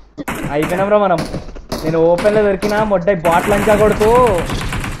అయిపోయినా బ్రో మనం. నేను ఓపెన్ లో దొరికినా మొడ్డ బాటిల్ అంచా కొడుతూ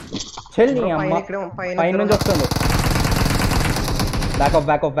చెల్ నీ అమ్మ. పైన నుంచి వస్తుంది. బ్యాక్ ఆఫ్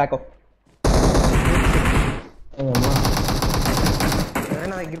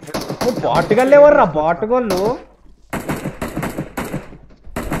బాటుగళ్ళు ఎవర్రా బాటుగోళ్ళు.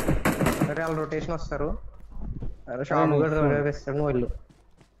 వాళ్ళు రొటేషన్ వస్తారు. షాప్ వేస్తాడు నువ్వు వెళ్ళు.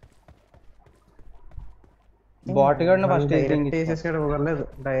 బాటుగడిని ఫస్ట్ వేసేసాడు. ఇవ్వలేదు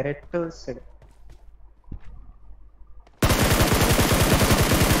డైరెక్ట్ వేస్తాడు.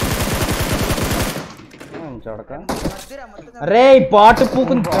 అరే బాటు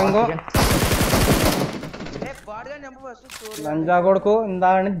పూకుంది లంజా కొడుకు. ఇందా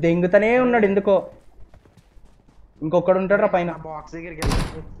దెంగుతనే ఉన్నాడు ఎందుకో. ఇంకొకడు ఉంటాడు రా పైన. బాక్స్ దగ్గరికి వెళ్ళి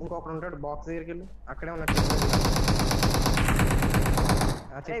ఇంకొకడు ఉంటాడు. బాక్స్ దగ్గరికి వెళ్ళి అక్కడే ఉన్నట్టు.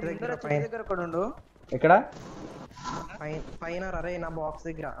 ఎక్కడ పైన అరే నా బాక్స్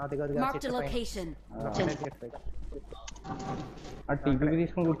దగ్గర Marked a location. ఆ టీపీ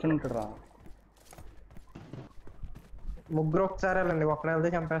తీసుకొని కూర్చొని ఉంటాడు రా. ముగ్గురు ఒకసారి వెళ్ళండి. ఒక్కడే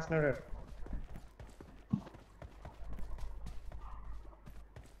వెళ్తే చంపేస్తున్నాడు.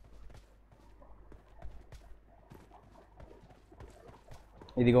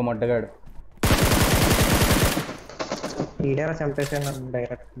 ఇదిగో మొట్టగాడు. ఈడేరా చంపేసాను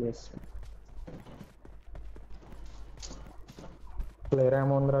డైరెక్ట్ చేసి. ప్లేయర్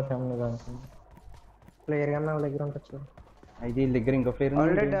ఏమో ఉందిరా ఫ్యామిలీ దానికి. ప్లేయర్ కన్నా వాళ్ళ దగ్గర ఉంటుంది. ఇది దగ్గర ఇంకో ప్లేయర్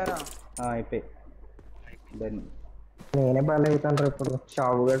అయిపోయి. నేనే బాగా అవుతాను ఇప్పుడు.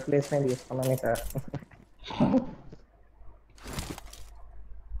 షాపు గడ్ ప్లేస్ నేను తీసుకున్నాను సార్.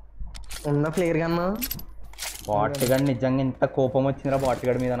 ఉన్న ప్లేయర్ కన్నా బాటుగాడు నిజంగా ఎంత కోపం వచ్చిందిరా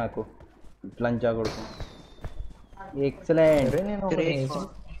బాటుగాడి మీద నాకు. లంచా కొడుకు. ఎక్సలెంట్.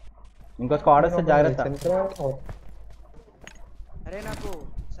 ఇంకో స్క్వాడ్ వస్తే జాగ్రత్త. అరే నాకు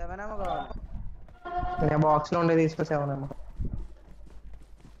 7 ఏమో కావాలి. నేను బాక్స్ లో ఉండే తీసుకో 7 ఏమో.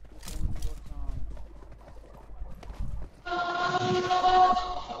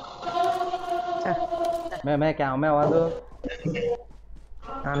 मैं क्या मैं आवाज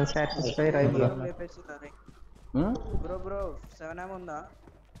అన్సాటిస్ఫైడ్ అయిపోయి. బ్రో 7 ఏమో ఉందా?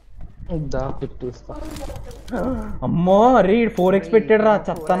 దా పెట్టేస్తా. అమ్మో అరే 4x పెట్టాడు రా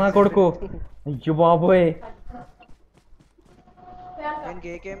చెత్తనా కొడుకు. అయ్యో బాబోయ్.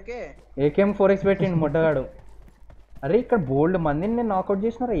 ఏకేఎం 4x పెట్టిండు మొట్టగాడు. అరే ఇక్కడ బోల్డ్ మందిని నేను నాకౌట్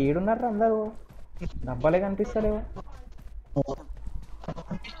చేసినారా. 7 ఉన్నారు అందరూ. డబ్బాలే కనిపిస్తలేవు.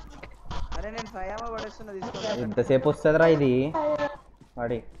 ఎంతసేపు వస్తుందిరా ఇది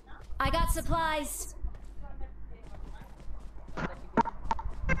వాడి.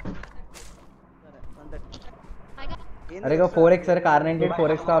 అరే 4x సరే కార్ 98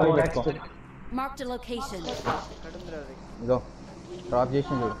 4x కావాలి పెట్టుకో. ఇగో డ్రాప్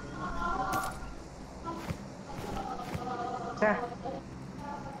చేసిన చూడు.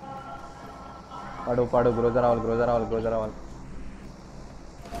 పడు గ్రోజర్ రావాలి.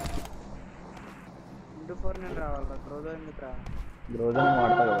 ग्रोजर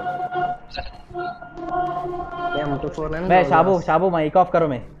मारता है मैं शाबू माइक ऑफ करो।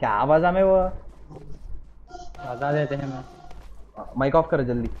 मैं क्या आवाज है वो बता देते हैं। मैं माइक ऑफ करो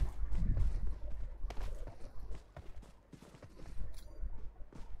जल्दी।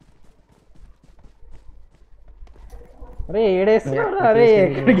 अरे अरे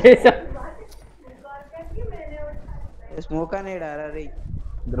स्मोक नहीं डाला रे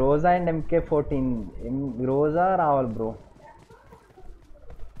గ్రోజా అండ్ MK14 గ్రోజా రావాలి బ్రో.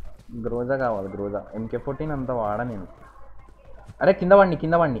 గ్రోజా కావాలి, గ్రోజా. MK14 అంత వాడా నేను. అరే కింద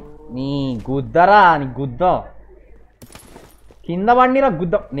వాడిని నీ గుద్దరా, నీ గుద్ద కింద వాడిని రా,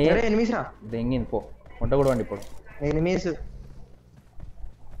 గుద్ద. అరే ఎనిమిస్ రా, దెంగింది పో. వంట కూడా వండి ఇప్పుడు. ఎనిమిస్.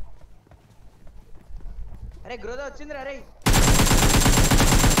 అరే గ్రోదా వచ్చింది రా. అరే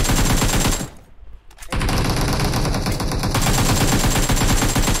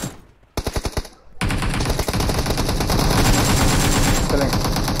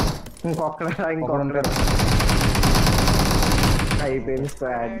ఇంకొకడు అయిపోయింది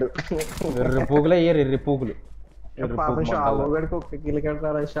స్క్వాడ్. ఎర్రి పూగులే అయ్యారు, ఎర్రి పూగులు. పాపం షాబు గడికి ఒక్క కిల్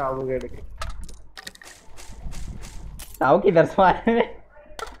కడతారా షాబు గడికి. సావుకి దర్శనం.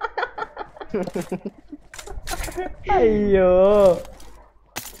 అయ్యో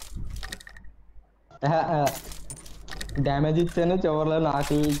డ్యామేజ్ ఇచ్చాను, చివరిలో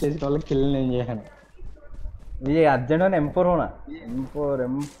నాకు చేసే వాళ్ళకి కిల్ నేను చేశాను. ये अर्जेंट है M4 होना. M4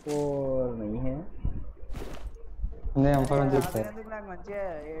 नहीं है. నేను M4 అని చెప్తాను. ఎందుకు నాకు మంచిగా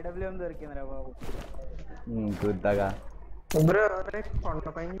AWM దొరికిందిరా బాబు. గుద్దగా. బ్రో అరే కొండ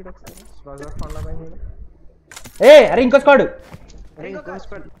పైన చూడు ఒకసారి. స్వాగత్ కొండ పైన చూడు. ఏ అరే ఇంకో స్క్వాడ్. అరే ఇంకో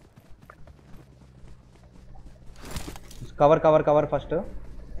squad. Cover cover cover first.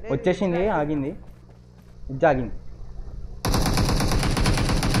 వచ్చేసింది, ఆగింది. ఇది ఆగింది.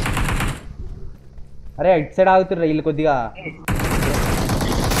 అరే ఇట్ సైడ్ ఆగుతుర్రా వీళ్ళు కొద్దిగా.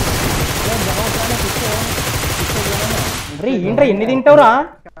 అరే ఏంట్రా ఎన్ని తింటావురా?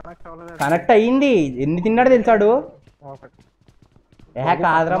 కనెక్ట్ అయ్యింది. ఎన్ని తిన్నాడు తెలిసాడు. ఏ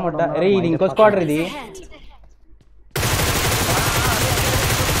కాదురా మొట్ట. అరే ఇది ఇంకో స్క్వాడ్ ఇది.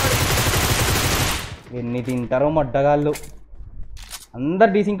 ఎన్ని తింటారో మొడ్డగాళ్ళు.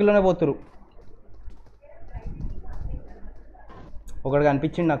 అందరు డీసింక్లోనే పోతురు. ఒకడు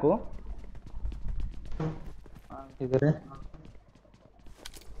కనిపించింది నాకు.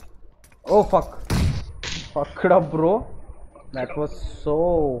 ఓ fuck fucked up bro. That was so.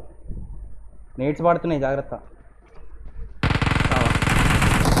 నేట్స్ పడుతున్నాయి, జాగ్రత్త.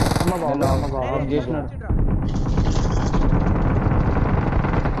 చేసినాడు.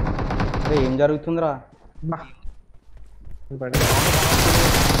 ఏం జరుగుతుందిరా?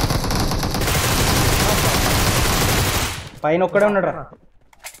 పైన ఒక్కడే ఉన్నాడు రా.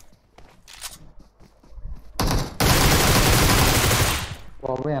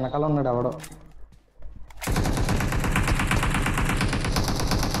 బాబు వెనకాల ఉన్నాడు ఎవడో.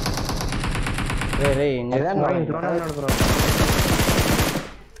 రే ఇంట్లోనే ఉన్నాడు బ్రో.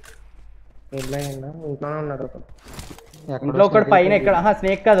 ఇంట్లోనే ఉన్నాడు. ఇంట్లో ఒకడు పైన ఎక్కడ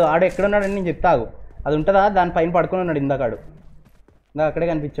స్నేక్ కాదు ఆడు ఎక్కడ ఉన్నాడని నేను చెప్తాగు. అది ఉంటుందా దాని పైన పడుకొని ఉన్నాడు ఇందాకాడు. ఇందాక అక్కడే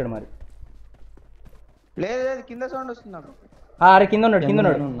కనిపించాడు మరి. లేదు లేదు కింద సౌండ్ వస్తుంది నాకు. అరే కింద ఉన్నాడు, కింద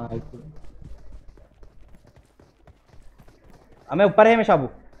ఉన్నాడు. ఆమె ఉప్పర్ है शाबू.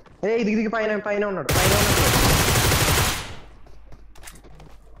 ए इधर इधर పైన పైన ఉన్నాడు.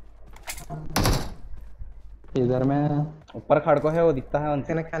 इधर में ऊपर खड़ को है वो दिखता है उनसे.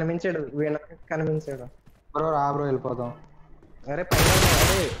 తనకు కనిపించాడు, వీళ్ళకి కనిపించాడు. బ్రో రా బ్రో వెళ్ళిపోదాం. అరే పైన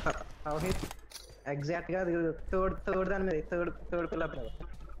అరే తౌహీద్ ఎగ్జాక్ట్ గా థర్డ్ దాని మీద థర్డ్ పిల్లర్ రా.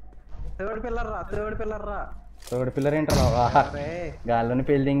 థర్డ్ పిల్లర్ ఏంట్రా? అరే గాల్లోని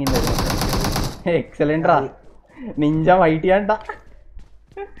పేల్ దింగింది. ఎక్సలెంట్ రా. నింజా వైటీ అంట.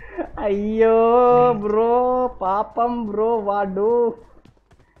 అయ్యో బ్రో పాపం బ్రో వాడు.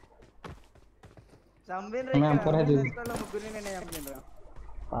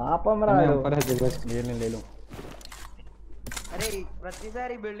 పాపం రా. లేలు అరే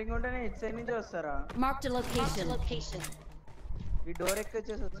ప్రతిసారి బిల్డింగ్ ఉంటేనే ఇట్ సైడ్ నుంచి వస్తారా? Marked a location. ఈ డోర్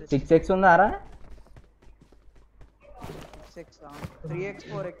ఎక్కొచ్చేసి వచ్చేసి 6x ఉందారా? 6x 3x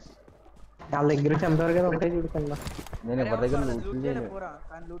 4x వాళ్ళ దగ్గర చంపారు కదా ఒకటే చూడుకుందా. నేను ఎవరి దగ్గర లూట్ చేయలేదు. పూరా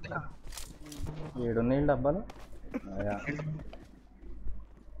కానీ లూట్ లా 7 ఉన్నాయి డబ్బాలు.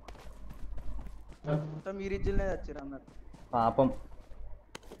 మొత్తం ఈ రిజిల్నే వచ్చారు అన్నారు. పాపం.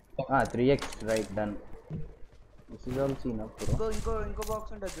 3x right done. This is all seen up bro. ఇంకో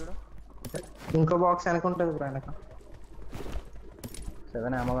బాక్స్ ఉంటుంది చూడు. ఇంకో బాక్స్ అనుకుంటది బ్రో వెనక.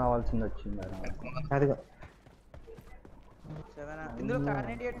 7 ammo కావాల్సింది వచ్చింది. అదిగో 7 ఇందులో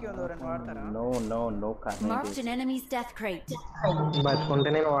కార్నెట్ కి ఉంది ఎవరైనా వాడతారా? No Marked కార్నెట్. an enemy's death crate. బతుకుంటే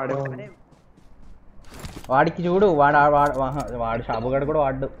నేను వాడే వాడికి చూడు వాడు షాబుగాడు కూడా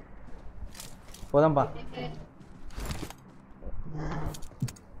వాడు. పోదాంపా.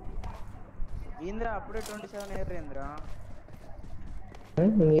 ఇంద్ర అప్పుడే 27 ఇయర్ ఇంద్ర.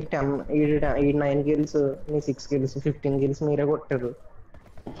 ఈ 9 కిల్స్ నీ 6 కిల్స్ 15 కిల్స్ మీరే కొట్టారు.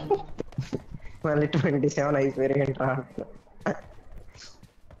 మళ్ళీ 27 అయిపోయారు ఏంట్రా.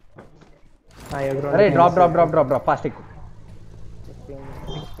 అరే drop drop drop drop drop fast ఎక్కువ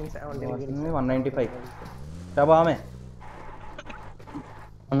 195 షాబు ఆమె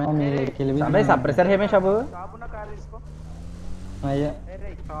అమ్మాయి సప్రెసర్ హేమే షాబు అయ్యా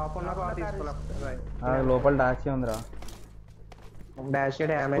లోపల డాష్ ఉందిరా డాష్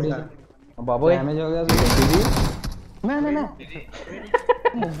డ్యామేజ్ బాబోయ్ డ్యామేజ్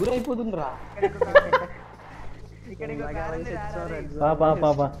ముగ్గురు అయిపోతుందిరా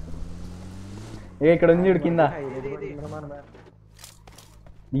పాపా ఏ ఇక్కడ ఉంది చూడు కింద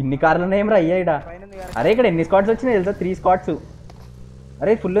ఇన్ని కార్లు ఉన్నాయేం రా అయ్యా అరే ఇక్కడ ఎన్ని స్క్వాడ్స్ వచ్చినాయి తెలుసా 3 స్క్వాడ్స్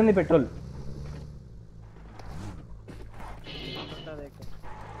అరే ఫుల్ ఉంది పెట్రోల్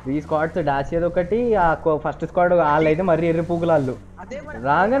 3 స్క్వాడ్స్ డాష్ ఏదో ఒకటి ఆ ఫస్ట్ స్క్వాడ్ వాళ్ళు అయితే మరీ ఎర్రి పూగులు వాళ్ళు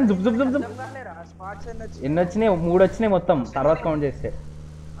రాగానే జుబ్ జుబ్ జుబ్ జుబ్ ఎన్ని వచ్చినాయి 3 వచ్చినాయి మొత్తం తర్వాత కౌంట్ చేస్తే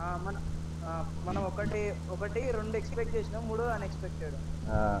మనం ఒకటి 2 ఎక్స్పెక్ట్ చేసినాం 3 అన్ఎక్స్పెక్టెడ్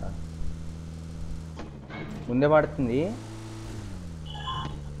ముందే పడుతుంది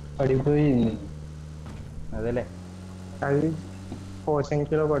పడిపోయింది అదేలే అది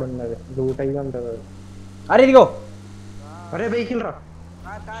పోషంకిలో పడింది అది లూట్ అయ్యి ఉంటుంది అది అరే ఇదిగో అరే వెహికల్ రా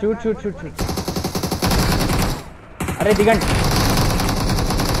షూట్ షూట్ షూట్ షూట్ అరే దిగండి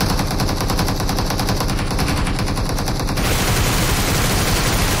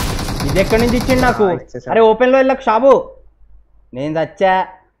ఇది ఎక్కడి నుంచి ఇచ్చిండు నాకు అరే ఓపెన్లో వెళ్ళకు షాబు నేను చచ్చా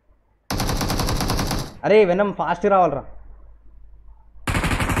అరే వెనం ఫాస్ట్ రావాలరా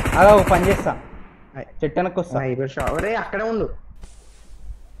అలా పని చేస్తా చెట్టు వెనక్కి వస్తా అరే అక్కడే ఉండు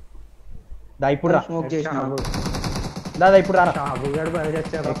దా ఇప్పుడు రా స్మోక్ చేసిన దాదా ఇప్పుడు రా షాబు గారు పని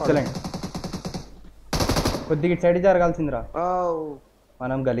చేస్తారు ఎక్సలెంట్ కొద్దిగా ఇటు సైడ్ జరగాల్సిందిరా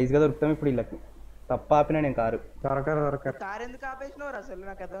మనం గలీజ్గా దొరుకుతాం ఇప్పుడు వీళ్ళకి తప్ప ఆపినా నేను కారు దొరకరు కార్ ఎందుకు ఆపేసినవారు అసలు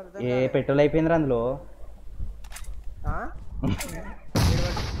నాకు అర్థం ఏ పెట్రోల్ అయిపోయిందిరా అందులో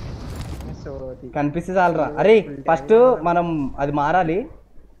కనిపిస్తే చాలరా అరే ఫస్ట్ మనం అది మారాలి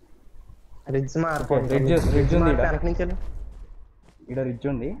రిడ్జ్ రిడ్జ్ ఉంది ఇక్కడ రిడ్జ్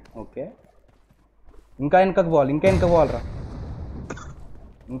ఉంది ఓకే ఇంకా వెనకకు పోవాలిరా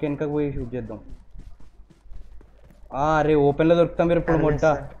ఇంకా వెనకకు పోయి షూట్ చేద్దాం అరే ఓపెన్లో దొరుకుతాం మీరు ఇప్పుడు మొట్ట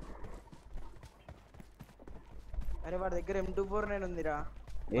అరే వాడి దగ్గర M24 నేను ఉందిరా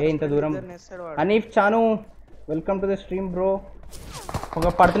ఏ ఇంత దూరం అనీఫ్ Chanu welcome to the stream bro ఒక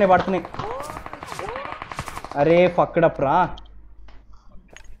పడుతున్నాయి అరే ఫక్డప్ రా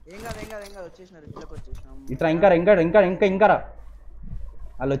ఏం కాదు వచ్చేసినారు ఇట్లకి వచ్చేసినాం ఇట్లా ఇంకా రా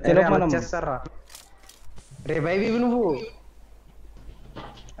వాళ్ళు వచ్చేలోపు మనం చేస్తారా రివైవ్ ఇవి నువ్వు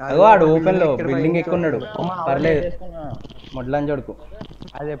అదో ఆడు ఓపెన్ లో బిల్డింగ్ ఎక్కున్నాడు పర్లేదు మొడ్లని చూడుకు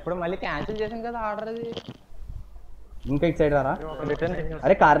అది ఎప్పుడు మళ్ళీ క్యాన్సిల్ చేసాం కదా ఆర్డర్ అది ఇంకా ఇటు సైడ్ రా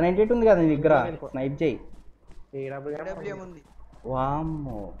అరే కార్ 98 ఉంది కదా నీ దగ్గర స్నైప్ చేయి AWM ఉంది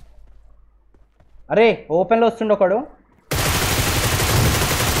వామ్మో అరే ఓపెన్ లో వస్తుండ ఒకడు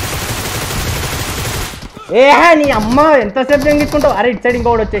ఏ నీ అమ్మ ఎంతసేపు దెంగించుకుంటావు అరే ఇటు సైడ్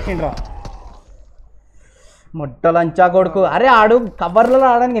ఇంకొకటి వచ్చేసిండ్రా మొట్టలంచా కొడుకు అరే ఆడు కవర్లలో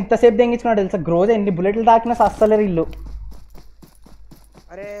ఆడడానికి ఎంతసేపు దెంగించుకున్నాడు తెలుసా గ్రోజ్ ఎన్ని బుల్లెట్లు దాకినా సస్తలేరు ఇల్లు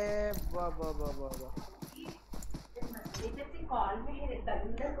అరే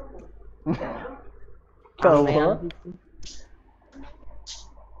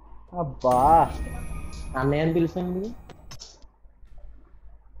అబ్బా అన్నయ్య అని పిలుస్తుంది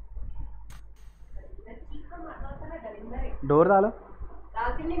डोर डालो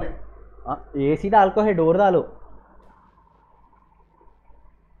एसी डाल को है डोर डालो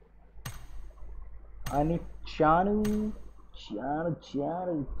आणि चानु चानु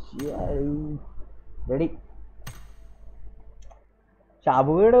चानु चानु రెడీ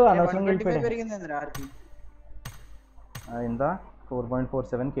చాబుగడు అనవసరం పెరిగింది ఆర్కి ఎంత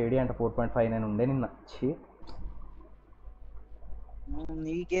 4.47 కేడి అంట 4.59 ఉండే నిన్న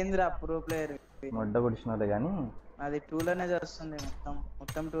నీకేంద్రా ప్రో ప్లేయర్ మొడ్డ కొడిచినదే కానీ అది 2 లోనే చేస్తుంది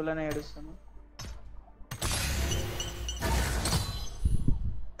మొత్తం 2 లోనే ఏడుస్తుంది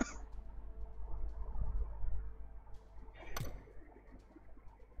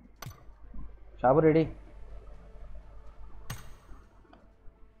షాబు రెడీ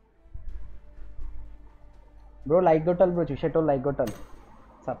బ్రో లైక్ కొట్టాలి బ్రో చూసేటోళ్ళు లైక్ కొట్టాలి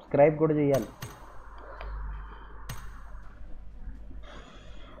సబ్స్క్రైబ్ కూడా చేయాలి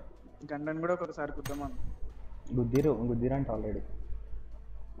గంటను కూడా ఒకసారి గుద్దామని గుద్దిరంట ఆల్రెడీ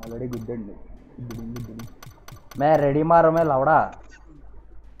గుద్దండి మే రెడీ మారో మే లవడా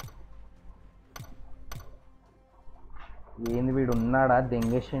ఏంది వీడు ఉన్నాడా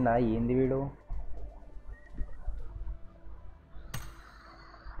దెంగేసిండా ఏంది వీడు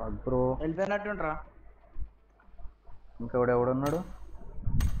బ్రో వెళ్ళిపోయినట్టుండ్రా ఇంకా ఎవడెవడున్నాడు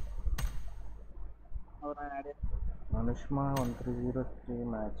అనుష్మా 1303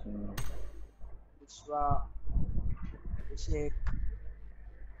 మ్యాచింగ్. విశ్వ అభిషేక్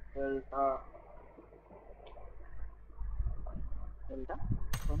డెల్టా డెల్టా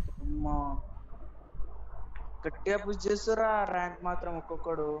అమ్మా గట్టిగా పుష్ చేస్తారా ర్యాంక్ మాత్రం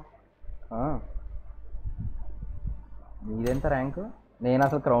ఒక్కొక్కడు. నీదెంత ర్యాంకు? నేను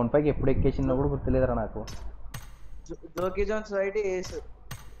అసలు క్రౌన్ పైకి ఎప్పుడు ఎక్కేసిందో కూడా గుర్తులేదురా నాకు. జోకీ జోన్స్ రైట్ ఏస్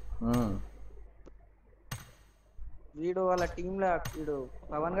వీడు వాళ్ళ టీంలో వీడు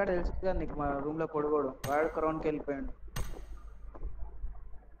పవన్ గారు తెలుసు కదా నీకు, మా రూమ్ లో పొడుగోడు వాడు క్రౌన్కి వెళ్ళిపోయాడు.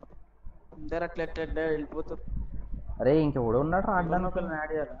 అందరు అట్లా ఎట్లా వెళ్ళిపోతారు. అరే ఇంకెవడో ఉన్నాడు ఆడడానికి.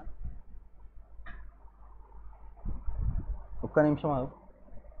 యాడ్ చేయాలా? ఒక్క నిమిషం ఆగు.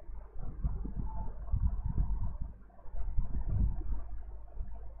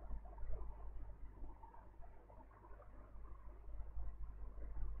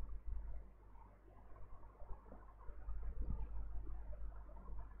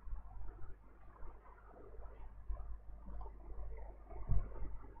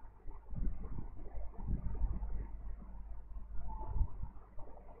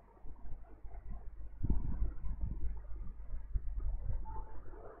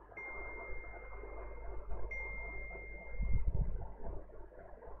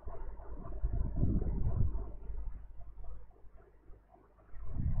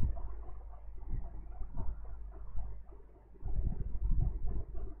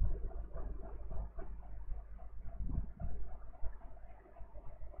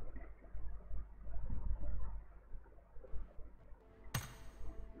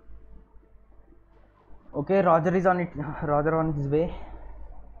 Okay, Roger is on it. Roger on his way.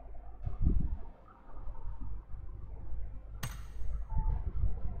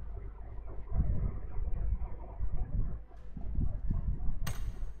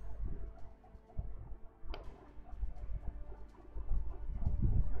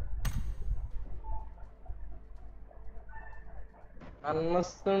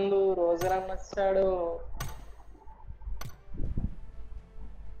 అన్నొస్తుండు, Roger అన్నొచ్చాడు.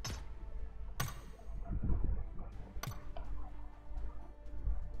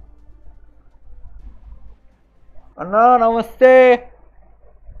 అన్నా నమస్తే.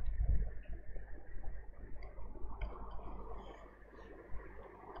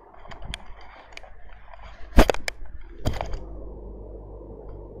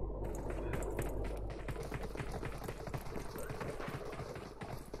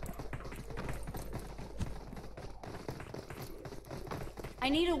 I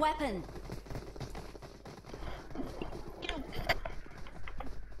need a weapon.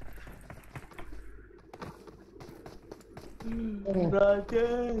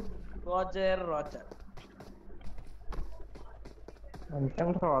 Roger అంటే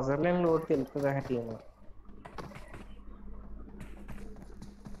రోజర్ లేని లోటు తెలుస్తుంది team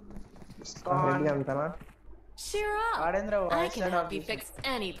అంతనా. Cheer up. Adendra, I can help you fix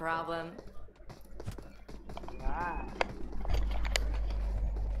any problem.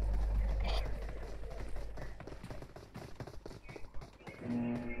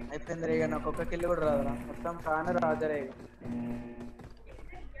 అయిపోయింది ఇక నాకు ఒక్క కిల్లు కూడా రాదురా, మొత్తం కాను రాజరే.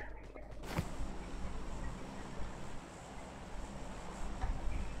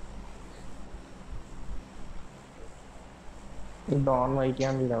 డాన్ వైట్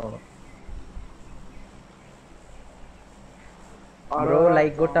అని బ్రో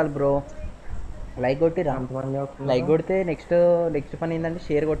లైక్ కొట్టాలి బ్రో, లైక్ కొట్టిరా. లైక్ కొడితే నెక్స్ట్ పని ఏంటంటే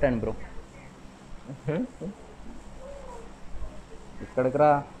షేర్ కొట్టండి బ్రో. ఇక్కడికి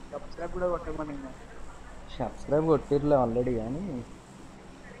రా. సబ్స్క్రైబ్ కూడా కొట్టమని సబ్స్క్రైబ్ కొట్టిర్లే ఆల్రెడీ, కానీ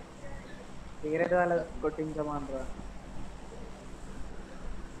వేరే వాళ్ళ కొట్టించమనరా.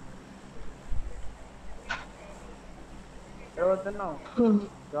 పోతున్నావు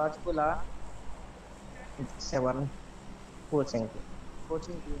రాజ్పూలా 7 కోచింగ్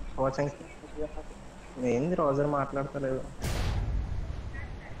ఏంది రోజర్ మాట్లాడతలేదు.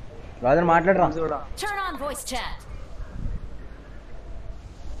 రాజర్ మాట్లాడరా. Turn on voice chat.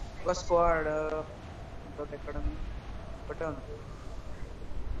 ఒక స్క్వాడ్ ఇంకోటి ఎక్కడ ఉంది, ఒకటే ఉంది,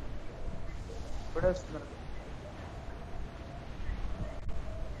 ఇప్పుడే వస్తున్నారు.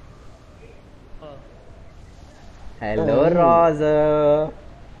 Hello Roger.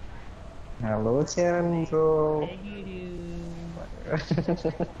 Hello Charan bro.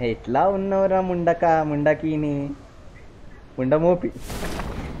 ఎట్లా ఉన్నావురా ముండకీని ముండమోపి.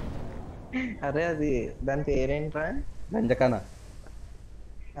 అరే అది దాని పేరేంట్రా? లంజకానా.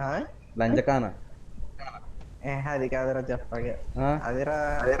 అది కాదురా చెప్పగా. అదిరా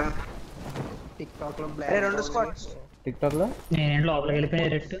టిక్ టాక్ లో రెండు స్క్వాడ్స్. టిక్ టాక్ లో నేను లోపలికి వెళ్ళిపోయి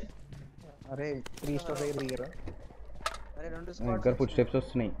డైరెక్ట్. అరే 3 స్టోర్ దగ్గర దిగారు. అరే 2 దగ్గర స్క్వాడ్స్ ఫుడ్ స్టెప్స్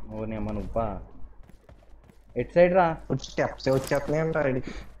వస్తున్నాయి. ఓని అమ్మ నువ్వా ఎట్ సైడ్ రా? ఫుడ్ స్టెప్స్ వచ్చేస్తున్నాయి అంట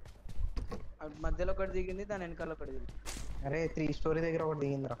రెడీకి. మధ్యలో ఒకటి దిగింది, దాని వెనకాల ఒకటి దిగింది. అరే 3 స్టోరీ దగ్గర ఒకటి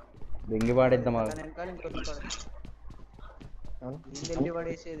దిగిందిరా. దెంగి పాడేద్దామా? దాని వెనకాల ఇంకో స్క్వాడ్. వెళ్ళి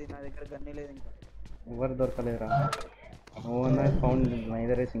పడేసేది, నా దగ్గర గన్నే లేదు ఇంకా. ఎవరు దొరకలేరా? Own I found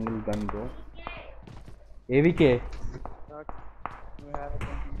neither a single gun bro. ఏవికే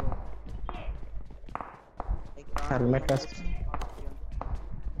helmet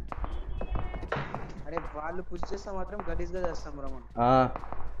అరే వాళ్ళు పుష్ చేస్తే మాత్రం గలీజ్ గా చేస్తాం రా మనం.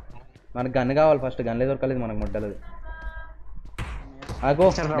 మనకు గన్ కావాలి ఫస్ట్. గన్లే దొరకలేదు మనకు ముట్టలేదు. ఆగో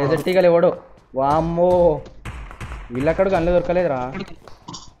డెజర్ట్ ఈగలు ఎవడో. వామ్మో వీళ్ళక్కడ గన్లు దొరకలేదురా.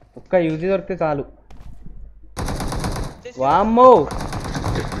 ఒక్క యూజీ దొరికితే చాలు. వామ్మో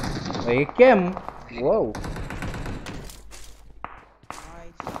ఏకేం ఓ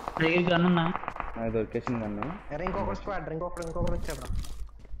గన్ ఉన్నా నాకు దొరికేసింది గన్ను. అరే ఇంకొకటి స్క్వాడ్, ఇంకొకటి వచ్చాడు.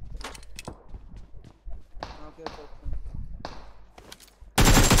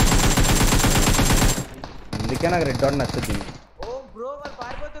 అందుకే నాకు రెడ్ డాట్ నచ్చుద్ది. ఓ బ్రో వాళ్ళు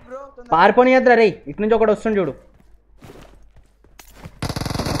పారిపోతారు బ్రో. పారిపోని వద్దురా రే. ఇటు నుంచి ఒకటి వస్తుంది చూడు.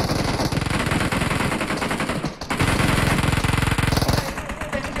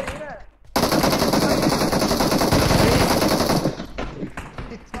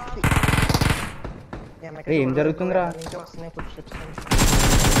 ఏం జరుగుతుందిరా?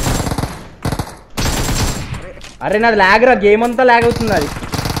 అరే నాది లాగ్ రా. గేమ్ అంతా లాగ్ అవుతుంది. అది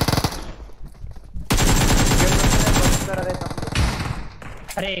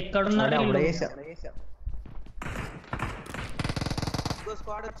అరే ఎక్కడున్నారు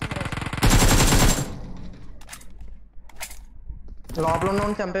లోపల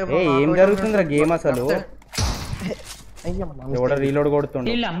ఉన్న చంపే. ఏం జరుగుతుందిరా గేమ్ అసలు? ఎవడ రీలోడ్ కొడుతుండు.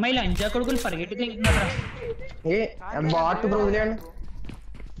 వీళ్ళ అమ్మాయిలు అంజా కొడుకులు పరిగెట్టి తింటున్నారా? బాట్ బ్రో వదిలేండి.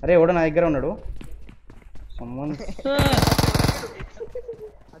 అరే ఎవడ నా దగ్గర ఉన్నాడు.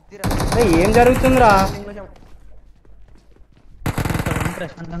 ఏం జరుగుతుందిరా?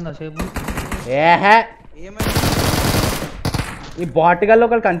 ఏహే ఈ బాటికల్లో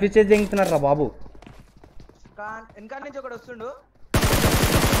ఒకళ్ళు కన్ఫ్యూజ్ చేసి దింగుతున్నారు రా బాబు. వెనకాల నుంచి ఒకటి వస్తుండు.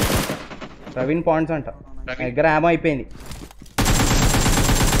 ప్రవీణ్ పాయింట్స్ అంట. నా దగ్గర యామో అయిపోయింది.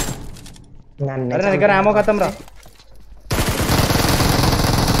 అరే నా దగ్గర యామో ఖతం రా.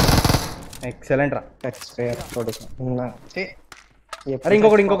 ఎక్సలెంట్ రా. అరే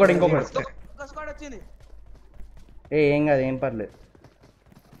ఇంకొకటి ఏం కాదు, ఏం పర్లేదు.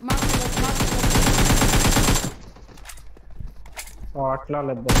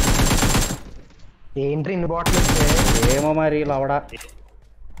 ఏంటి ఇన్ని బాటిల్? ఏమో మరి లవడా.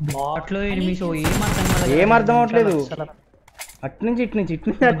 బాట్లో ఏం అర్థం అవట్లేదు. అట్నుంచి ఇట్నుంచి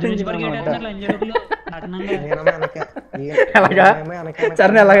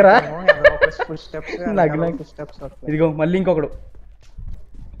సరే ఎలాగరా? ఇదిగో మళ్ళీ ఇంకొకడు.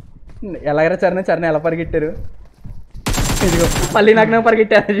 ఎలాగరా చరణ్ ఎలా పరిగెట్టారు? ఇదిగో మళ్ళీ నాకు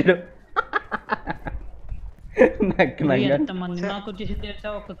పరిగెట్టారు చూడు. ఎంతమంది నాకు వచ్చేసి తెలుసా?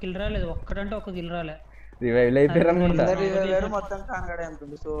 ఒక కిల్ రాలేదు. ఒక్కడంటే ఒక కిల్ రాలే. రివైవ్ అయిపోయారు అనుకుంటా. మొత్తం కాంగాడే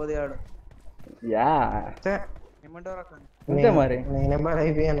అంటుంది సోదియాడు. యా ఏమంటారు అంతే మరి. నేనే బాగా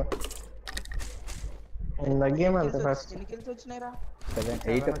అయిపోయాను. గేమ్ అంతే. ఫస్ట్ ఎన్ని కిల్స్ వచ్చినాయిరా?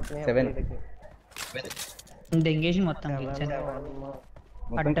 7 దెంగేసి మొత్తం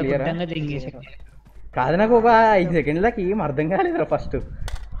దెంగేసి. కాదు నాకు ఒక 5 సెకండ్లకి ఏం అర్థం కాలేదురా. ఫస్ట్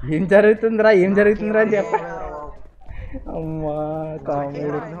ఏం జరుగుతుందిరా అని చెప్ప. అమ్మా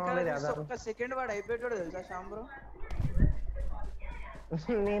కామెడీ. ఒక్క సెకండ్ వాడు అయిపోయాడు తెలుసా శ్యామ్ బ్రో.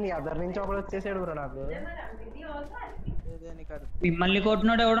 నేను అదర్ నుంచి ఒకడు వచ్చేసాడు బ్రో. నాకు మిమ్మల్ని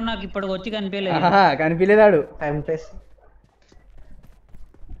కొట్టినాడు ఎవడో నాకు ఇప్పటికి వచ్చి కనిపించలేదాడు. టైం ప్లేస్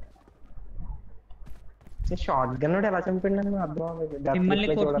షార్ట్ గన్ ఎలా చంపిండని అర్థం అవ్వలేదు.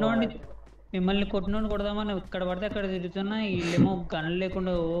 మిమ్మల్ని కొట్టినోడు కొడదామని ఇక్కడ పడితే అక్కడ తిరుగుతున్నా. వీళ్ళేమో గన్లు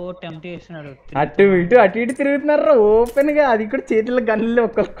లేకుండా ఓ టెంప్ట్ చేస్తున్నాడు. అటు ఇటు తిరుగుతున్నారు ఓపెన్ గా. అది కూడా చేతిలో గన్లు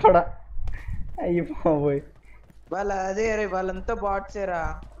ఒక్కరు కూడా. అయిపోయి వాళ్ళ అదే అరే వాళ్ళంతా బాట్సేరా.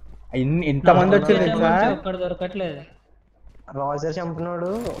 ఎంతమంది వచ్చారు ఒక్కడ దొరకట్లేదు. రాజర్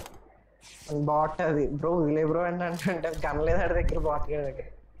చంపినోడు బాట్ అది బ్రో. వదిలే బ్రో అంటే గన్ లేదు ఆడి దగ్గర. బాట్ గారి దగ్గర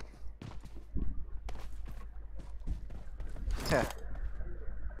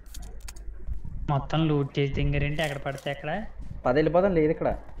మొత్తం లూట్ చేసి దింగరేంటి ఎక్కడ పడితే అక్కడ 10 వెళ్ళిపోతాం. లేదు ఇక్కడ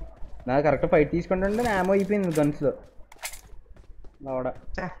నాకు కరెక్ట్ ఫైట్ తీసుకుంటుంటే నా యామో అయిపోయింది గన్స్ లో.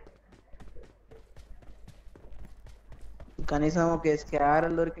 కనీసం ఒక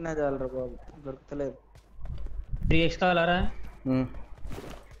స్కారల్ దొరికినా చాలరా బాబు. దొరుకుతలేదు. 3x కావాలరా?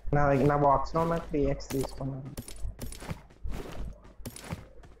 నా బాక్స్ లో ఉన్న 3x తీసుకున్నాను.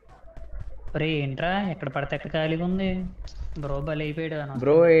 ఒరే ఏంట్రా ఎక్కడ పడితే ఎక్కడ ఖాళీగా ఉంది బ్రో బలి అయిపోయాడు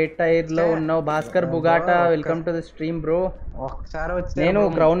బ్రో ఏ టైర్ లో ఉన్నావు Bhaskar బుగాటా welcome to the stream bro. ఒకసారి వచ్చి నేను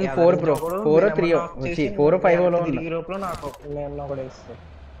గ్రౌండ్ 4 బ్రో 4 3 వచ్చి 4 5 లో ఉన్నా. లోపల నాకు నేను కూడా ఇస్తా.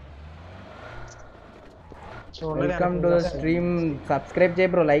 Welcome to the stream. Subscribe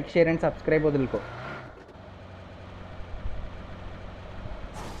చేయి bro, like share and subscribe వదులుకో.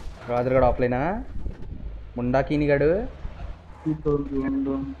 Roger గడు ఆఫ్లైనా ముండా కీని గడు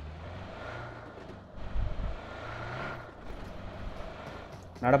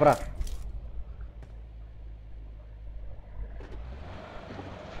నడపరా.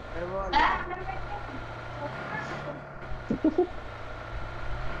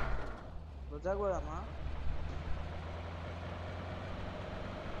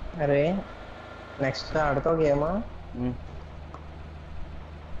 అరే నెక్స్ట్ ఆడుతావు గేమా?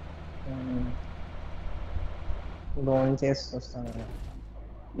 లోన్ చేసి వస్తాను.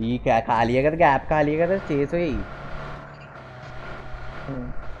 ఈ ఖాళీయే కదా, గ్యాప్ ఖాళీయే కదా, చేసేయి.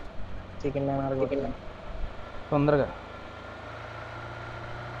 చికెన్ తొందరగా.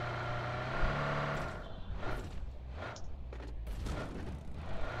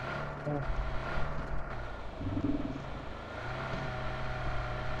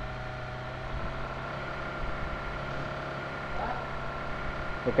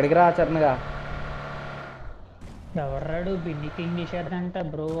 ఎక్కడికి రా చరణగా? ఎవర్రాడు బిన్నికి ఇంగ్లీష్ అంట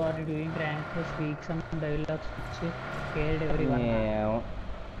bro are doing rank speaks and dialogues వచ్చి కేర్డ్ ఎవరీవన్.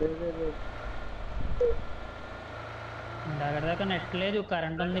 దాకా నెట్ లేదు,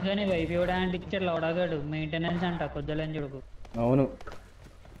 కరెంట్ ఉంది కానీ వైఫై కూడా అంటే ఇచ్చాడు లౌడాగాడు. మెయింటెనెన్స్ అంట కొద్దిలేని చూడుకు. అవును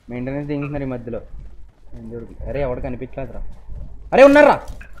మెయింటెనెన్స్ దిగుతున్నారు ఈ మధ్యలో. అరే ఎవడు కనిపించలేదురా. అరే ఉన్నారా?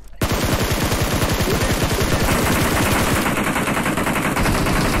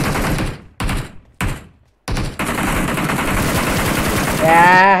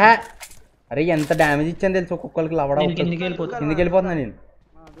 అరే ఎంత డ్యామేజ్ ఇచ్చాను తెలుసు ఒక్కొక్కరికి. లవడా కిందికి వెళ్ళిపోతున్నా నేను.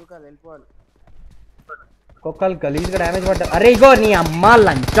 ఒక్కొక్కరు గలీజ్గా డ్యామేజ్ పడ్డా. అరే ఇగో నీ అమ్మ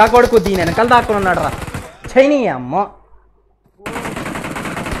లంచా కొడుకు దీని వెనకాల దాక్కుని ఉన్నాడు రా. చై నీ అమ్మ.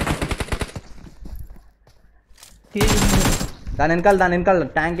 దాని వెనకాల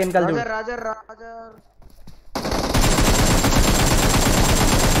ట్యాంక్ వెనకాల చూడు.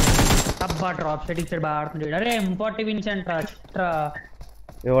 అబ్బా డ్రాప్ షాట్ ఇచ్చాడు బాగా ఆడుతుంది. అరే M40 విన్సెంట్ రా.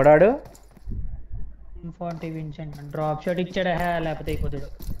 ఎవడాడు? M40 విన్సెంట్ డ్రాప్ షాట్ ఇచ్చాడు. లేకపోతే అయిపోతాడు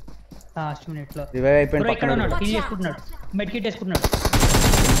లాస్ట్ మినిట్ లో. రివైవ్ అయిపోయింది. ఇక్కడ ఉన్నాడు, కిల్ చేసుకుంటున్నాడు, మెడ్ కిట్ వేసుకుంటున్నాడు.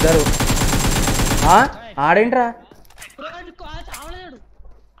 ఇద్దరు ఆడేంట్రా?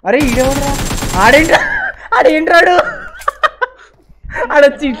 అరే ఈడేవడరా? ఆడేంట్రాడు?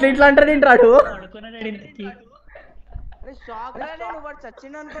 ఆడొచ్చి ఇట్లా అంటాడు ఏంట్రాడు?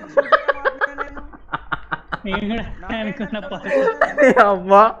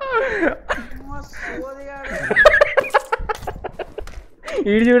 అమ్మా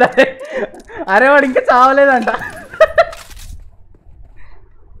ఈడు చూడాలి. అరే వాడు ఇంకా చావలేదంట.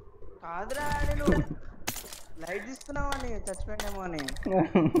 లైట్ తీసుకున్నావని చచ్చిపోయామో అని.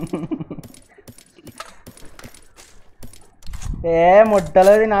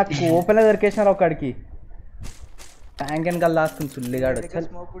 ముట్టలేదు నాకు. ఓపెన్ లో దొరికేసినారు ఒక్కడికి. ట్యాంక్ వెనకాల దాసుకుని చుల్లిగాడు.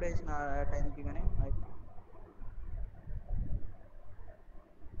 స్మోక్ కూడా వేసిన టైంకి కానీ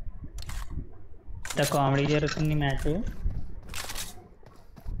కామెడీ జరుగుతుంది మ్యాచ్.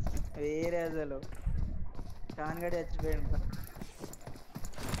 వేరే అసలు షాన్ గడి చచ్చిపోయాడు.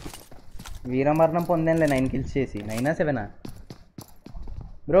 వీరమరణం పొందానులే 9 kills చేసి. 9 7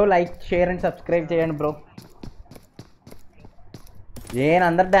 bro. Like share and subscribe చేయండి బ్రో. నేను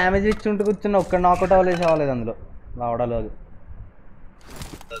అందరు డ్యామేజ్ ఇచ్చి ఉంటూ కూర్చున్నా. ఒక్కడ నాకౌట్ అవ్వలేదు అందులో రావడాలేదు.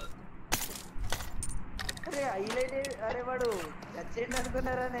 అరే హైలైట్. అరే వాడు చచ్చేయండి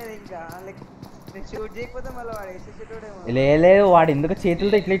అనుకున్నారా? నేను ఇంకా షూట్ చేయకపోతే మళ్ళీ వాడు వేసేసేటోడేమో. లేదు వాడు ఎందుకు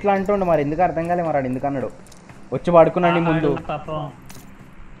చేతులతో ఇట్లా అంటుండు మరి. ఎందుకు అర్థం కాలే మరి. వాడు ఎందుకు అన్నాడు? వచ్చి పడుకున్నాడు ముందు.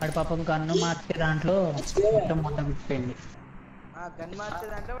 పాపం గన్ను మార్చే దాంట్లో మొత్తం మొండ గుర్తిపోయింది. గన్ మార్చే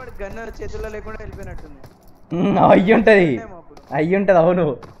దాంట్లో వాడు గన్ను చేతుల్లో లేకుండా వెళ్ళిపోయినట్టుంది. అయ్యి ఉంటది అవును.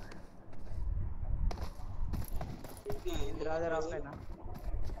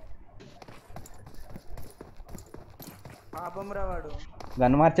 పాపం రా వాడు.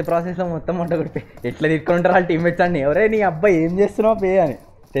 గన్ మార్చే ప్రాసెస్ లో మొత్తం మొండ కొడిపోయి ఎట్లా తిట్టుకుంటారు వాళ్ళ టీమ్మేట్స్ అన్ని. ఎవరే నీ అబ్బాయి ఏం చేస్తున్నావు పే అని.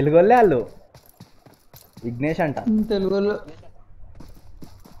 తెలుగు వాళ్ళే వాళ్ళు. విఘ్నేష్ అంట తెలుగు.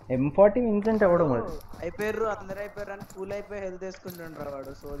 M40 విన్సెంట్ ఎవడు మరి. అయిపోయారు అందరు అయిపోయారు అని కూల్ అయిపోయి హెల్త్ వేసుకుంటుండ్రా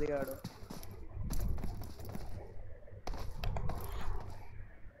వాడు సోదిగాడు.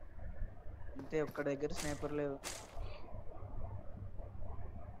 అంతే ఒక్క దగ్గర స్నైపర్ లేదు.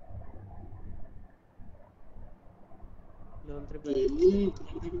 level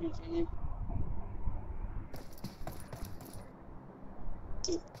 3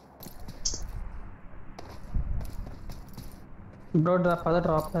 బ్రో పద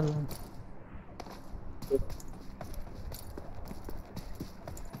డ్రాప్ వెళ్ళాలి.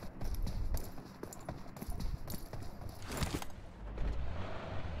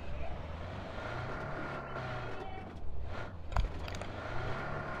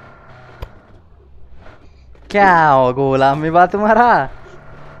 क्या हो गोला में बात तुम्हारा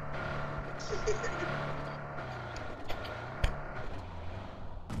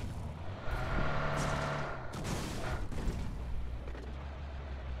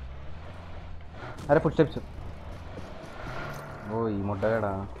అరే ఫుట్ స్టెప్స్ ఓ ఈ ముడ్డగాడా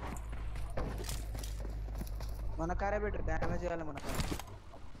మన కారే బెటర్ డ్యామేజ్ చేయాలి మన కార్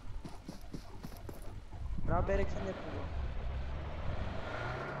డ్రాప్ డైరెక్షన్ చెప్పు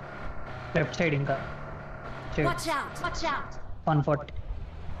లెఫ్ట్ సైడ్ ఇంకా Watch out! Watch out! 140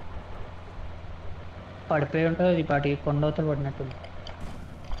 పడిపోయి ఉంటుంది ఈ పాటి కొండవతలు పడినట్టుంది.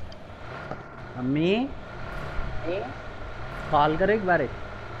 अम्मी कॉल करे एक बार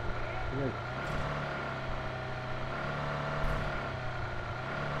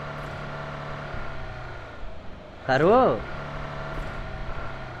करो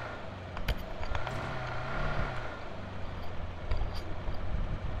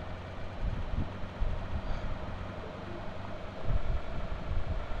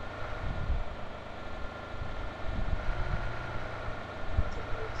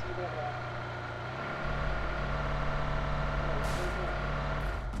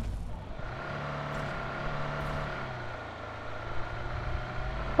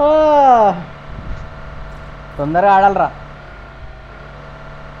తొందరగా ఆడాలరా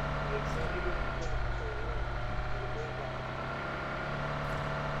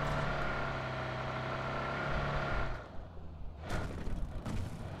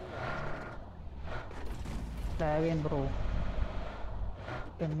ఫ్లాగ్ ఏం బ్రో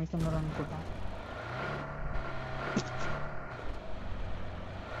 10 మినిట్స్ ఉన్నారు అనుకుంటా.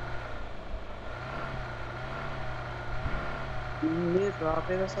 డ్రాప్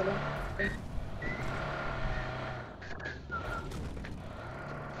ఏది అసలు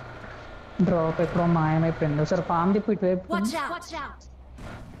డ్రాప్ ఎక్కడో మాయమైపోయింది. ఒకసారి ఫామ్ తిప్పు ఇటువైపు. Watch out! Watch out!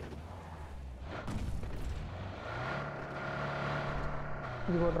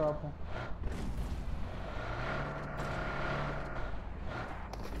 ఇదిగో డ్రాప్.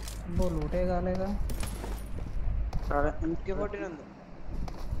 ఇంకో లూటే కాలేదా? ఇంకే 14 ఉంది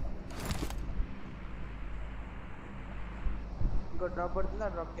ఇంకో డ్రాప్ పడుతుంది ఆ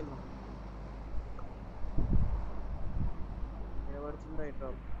డ్రాప్కి వెళ్దాం పడుతుందా ఈ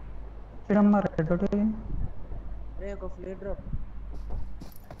డ్రాప్ చూడమ్మా రెడ్ అరే ఒక ఫ్లేర్ డ్రాప్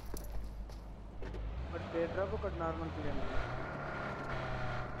ఒకటి ఫ్లేర్ డ్రాప్ ఒకటి నార్మల్ ఫ్లేర్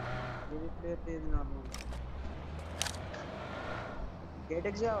ఇది ఫ్లేర్ ఇది నార్మల్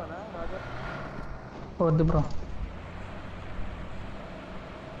గేటెక్స్ కావాలా రాజా వద్దు బ్రో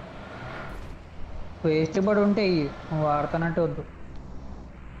వేస్ట్ పడి ఉంటే ఇవి నువ్వు వాడుతానంటే వద్దు.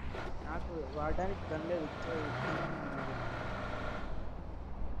 నాకు వాడడానికి గన్ లేదు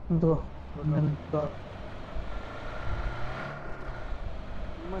ఇదిగో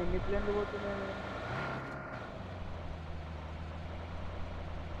అమ్మ ఎన్ని ప్లేన్లు పోతున్నాయి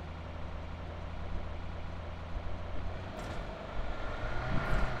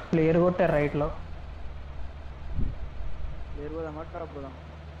ప్లేయర్ కొట్టారు రైట్లో. ప్లేయర్ పోదామా టాప్ పోదాం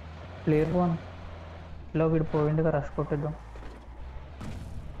ప్లేయర్ పోను ఇట్లా వీడు పోయిండుగా rush కొట్టేద్దాం.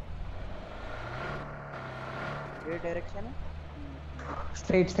 A direction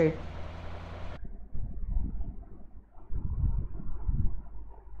straight straight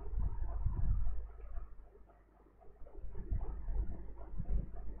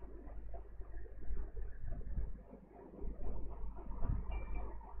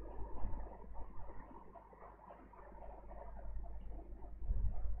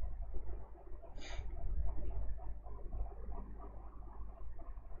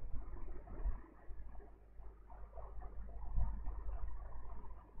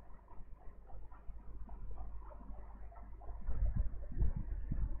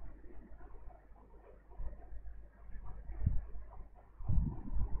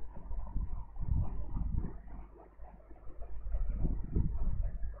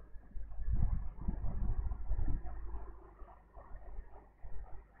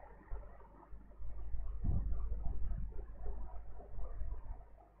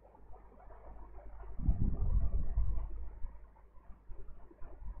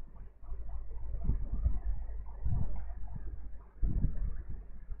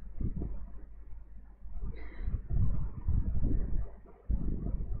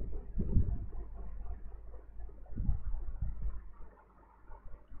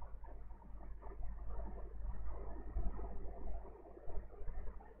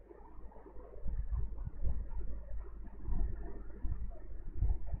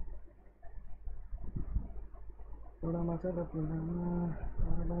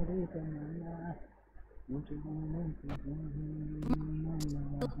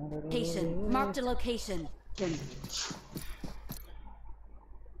Location. Marked a location.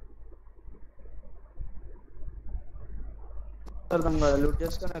 అర్థం కాదు లూట్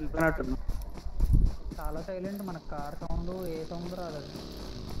చేసుకొని వెళ్ళిపోయినట్టు. చాలా సైలెంట్, మన కార్ సౌండ్ ఏ సౌండ్ రాదు.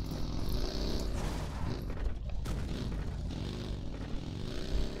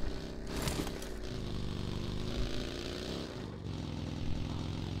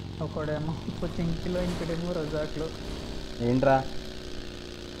 ఒకడేమో చింకిలో ఇంకడేమో రొజాట్లో. ఏంట్రా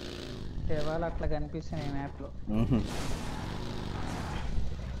దేవాలు అట్లా కనిపిస్తున్నాయి మ్యాప్లో.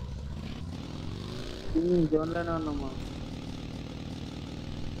 జోన్లోనే ఉన్నాము.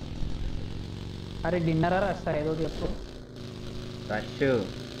 అరే డిన్నరా రస్తా ఏదో చెప్పు. రష్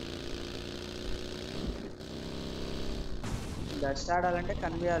డస్ట్ ఆడాలంటే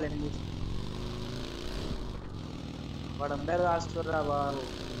కనిపించాలండి. వాడు అందరూ రాస్తుర్రా బాబు,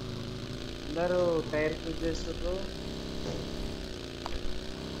 అందరూ టైర్ యూజ్ చేస్తుర్రు.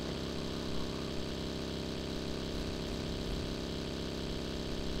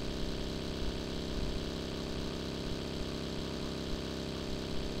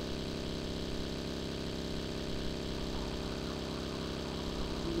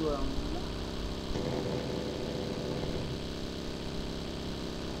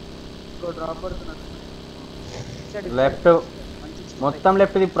 డ్రాప్ పడుతున్నాడు లెఫ్ట్, మొత్తం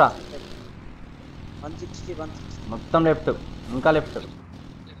లెఫ్ట్ తిప్పురా. 160 మొత్తం లెఫ్ట్, ఇంకా లెఫ్ట్.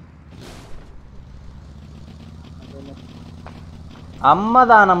 అమ్మ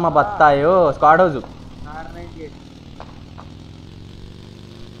దానమ్మ బత్తాయో. Squad house,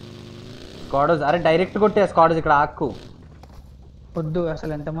 squad house. అరే డైరెక్ట్ కొట్టే స్క్వాడ్ హౌస్. ఇక్కడ ఆక్కు వద్దు,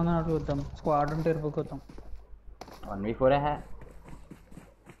 అసలు ఎంతమంది అట్లా చూద్దాం. స్క్వాడ్ ఉంటే ఎరుపుకోతాం. 1v4 హే.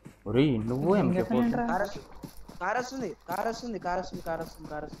 ఒరే నువ్వు MK4 కార్ వస్తుంది.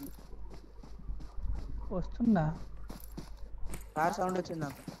 వస్తుందా? కార్ సౌండ్ వచ్చింది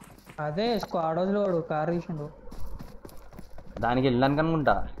నాకు. అదే స్క్వాడ్ హౌస్ లో వాడు కార్ తీసిండు. దానికి వెళ్ళడానికి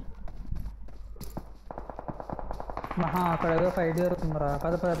అనుకుంటా. మహా అక్కడ ఏదో ఫైట్ జరుగుతుందిరా.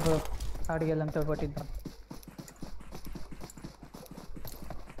 పద ఆడికి వెళ్ళాం, పట్టిద్దాం.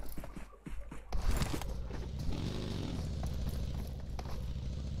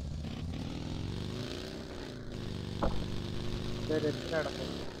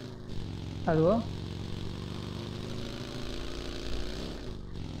 అదిగో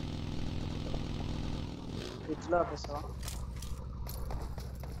పిచ్లో ఆపేస్తావా?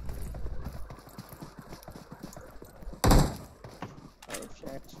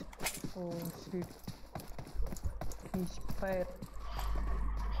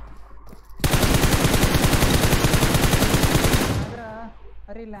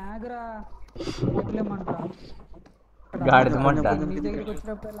 అరే లాగ్రా గాడిదమంట.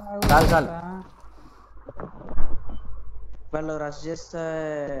 చాలు వాళ్ళు రష్ చేస్తే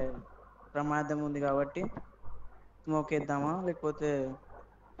ప్రమాదం ఉంది కాబట్టి స్మోక్ వేద్దామా, లేకపోతే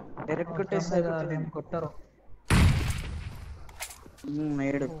డైరెక్ట్ కొట్టేస్తే కొట్టారు.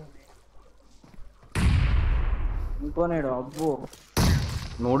 నేడు ఇంకో నేడు. అబ్బో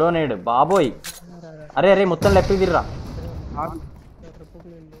మూడో నేడు బాబోయ్. అరే మొత్తం లెఫ్ట్ తిర్రా.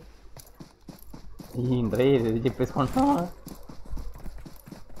 ఏంట్రా ఏది చెప్పేసుకుంటా.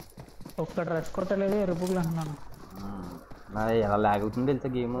 ఒక్కడ రష్ కొట్టలేదు, ఎరుపులు అంటున్నాను. నాది ఎలా లాగ్ అవుతుంది తెలుసా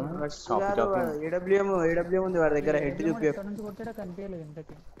గేమ్. ఏడబ్ల్యూఎం ఉంది వాడి దగ్గర. హెడ్ చూపి కనిపించలేదు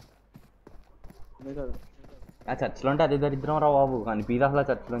ఇంతకి. ఆ చర్చిలో ఉంటే అదే దరిద్రం రా బాబు, కనిపించదు అసలు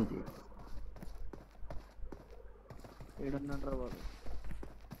చర్చిలోంచి. ఏడున్నాడు బాబు.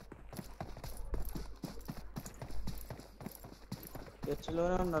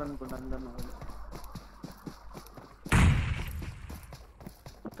 చర్చిలోనే ఉన్నారు అనుకుంటా అందరు.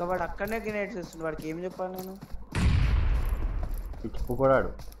 వాడు అక్కడనే గ్రెనేడ్స్ వేస్తుంది. వాడికి ఏం చెప్పాలి నేను? పిచ్చిపోడాడు.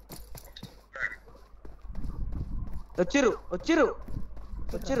 వచ్చిర్రు.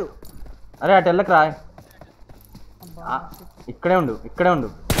 అరే అటు వెళ్ళకు రా. ఇక్కడే ఉండు.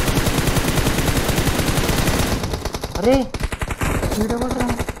 అరే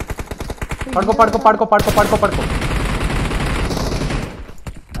పడుకో.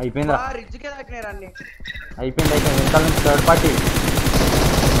 అయిపోయిందా? అయిపోయింది. వెనకాల నుంచి థర్డ్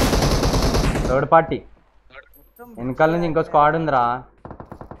పార్టీ వెనకాల నుంచి ఇంకో స్క్వాడ్ ఉందిరా.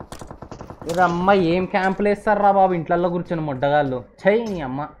 అమ్మ ఏం క్యాంపులు వేస్తారా బాబు ఇంట్లల్లో కూర్చొని మొడ్డగాళ్ళు. చెయ్యి నీ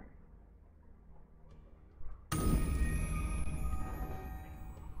అమ్మ.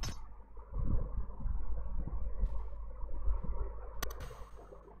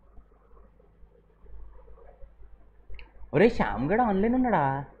 ఒరే శ్యామ్ గడ ఆన్లైన్ ఉన్నాడా?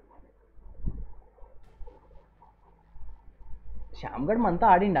 శ్యామ్ గడ్ మనతో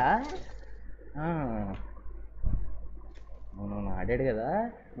ఆడిండా? ఆ. అవునవును ఆడాడు కదా,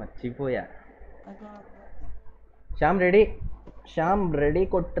 మర్చిపోయా. శ్యామ్ రెడీ, శ్యామ్ రెడీ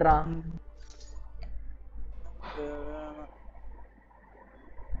కొట్రా.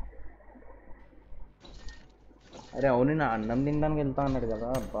 అరే అవును, నా అన్నం తినడానికి వెళ్తా అన్నాడు కదా.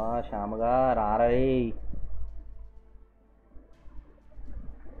 అబ్బా శ్యామగా రారై.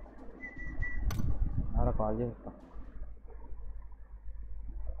 కాల్ చేస్తా.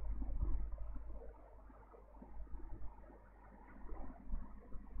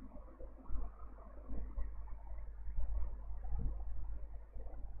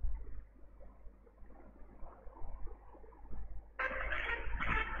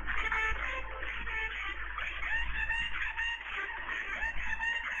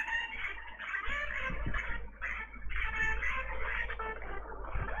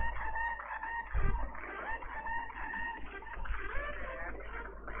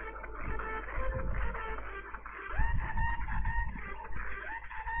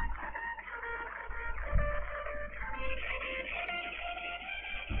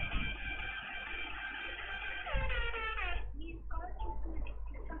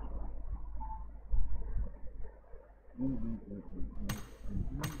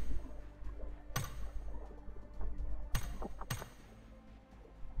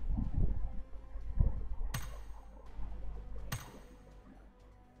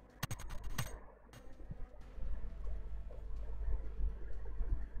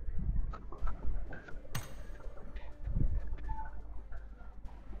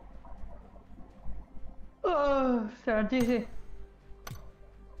 స్టార్ట్ చేసి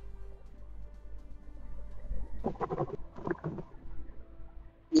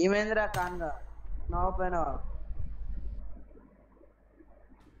ఏమైందిరా కాన్గా నవ్వు పైన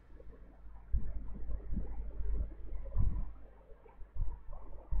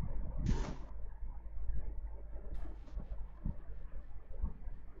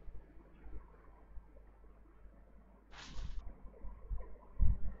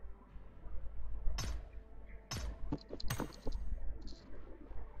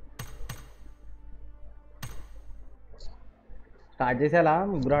స్టార్ట్ చేసేలా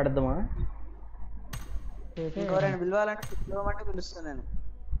ముగ్గురు ఆడద్దామా? ఇంకోరైనా పిలవాలంటే పిలవమంటే పిలుస్తాను నేను.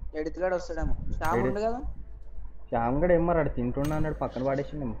 ఎడితిగాడు వస్తాడేమో. శ్యామ్ ఉంది కదా, శ్యామ్ గడ్ ఏమో ఆడు తింటున్నా అన్నాడు, పక్కన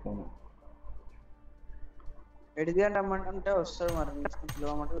పడేసిండు ఫోన్. ఎడితిగాడు రమ్మంటే వస్తాడు, మరి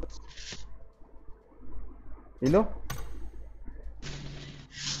పిలవమంటే ఇల్లు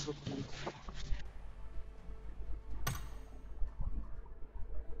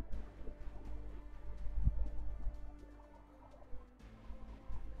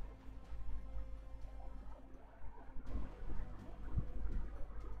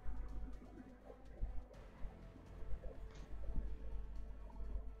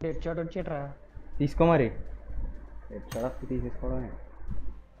డెడ్ షాట్ వచ్చేట్రా. తీసుకో మరి, ఎట్లా తీసేసుకోవడమే.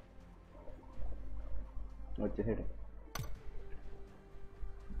 వచ్చేసాడు.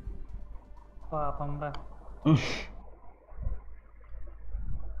 పాపం రా.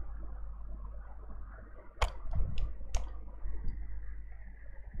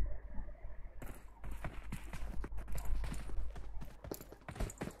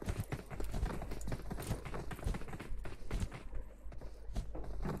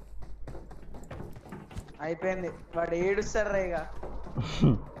 అయిపోయింది. వాడు ఏడుస్తారా ఇక.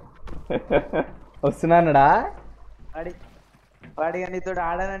 వస్తున్నాడా? వాడిగా నీతో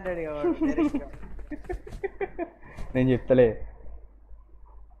ఆడానంటాడు ఇక వాడు direct గా. నేను చెప్తలే.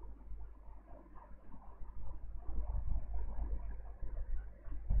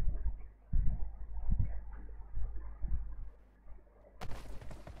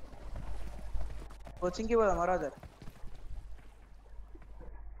 కోచింగ్కి పోదాం మరోదర్.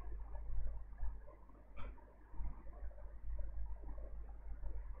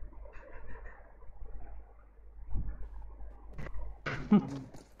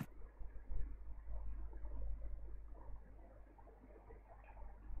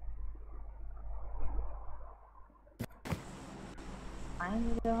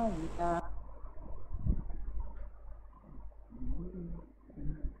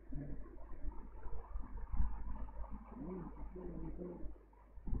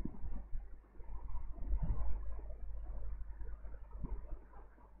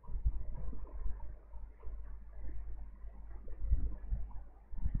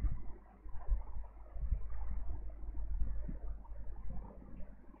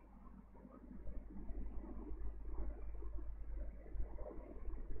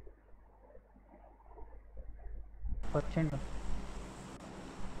 వచ్చిండు.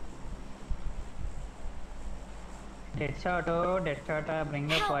 Dead shot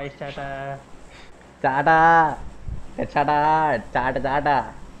bring up voice చాటా చాటా చాటా చాట చాట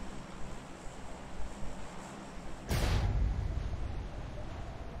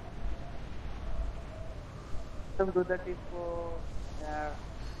మొత్తం 234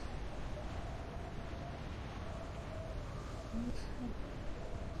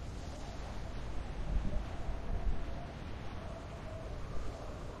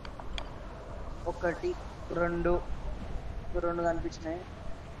 ఒకటి రెండు కనిపించినాయి.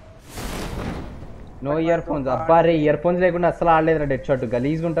 No ear phones. అబ్బా రే ఇయర్ ఫోన్స్ లేకుండా అసలు ఆడలేదురా డెడ్ షాట్.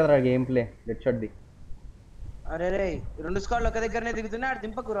 గలీజ్గా ఉంటుంది గేమ్ ప్లే డెడ్ షాట్ది. అరే రే 2 స్క్వాడ్లు ఒక దగ్గరనే దిగుతున్నా ఆడు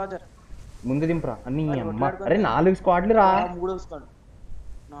దింపకు రాజర్. ముందు దింపరా అన్ని అమ్మ. అరే 4 స్క్వాడ్లు రా. 3వ స్క్వాడ్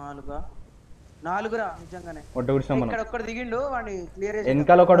 4 రా నిజంగానే. ఇక్కడ ఒక్కడు దిగిండు వాడిని క్లియర్ చేసి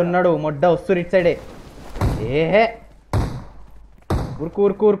వెనకాల ఒకడు ఉన్నాడు మొడ్డ వస్తు ఇట్ సైడే. ఏహే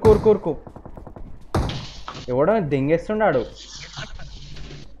ఊరుకు ఎవడో దెంగేస్తున్నాడు.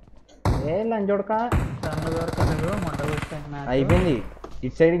 ఏ లంచోడక అయిపోయింది.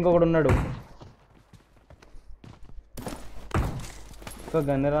 ఇట్ సైడ్ ఇంకొకడు ఉన్నాడు. ఒక్క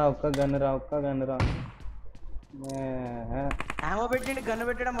గన్నురా ఆమో పెట్టిండి గన్ను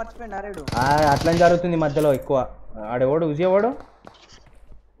పెట్టడం మర్చిపోయింది ఆరేడు. అట్లా జరుగుతుంది మధ్యలో ఎక్కువ. ఆడెవడు చూసేవాడు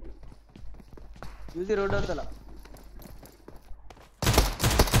చూసి రోడ్ అవతల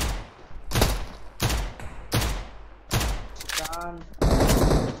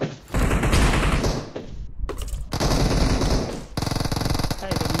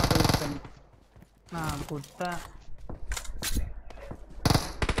కుర్తా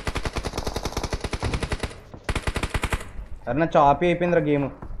అరే నా చాపీ అయిపోయిందిరా గేమ్.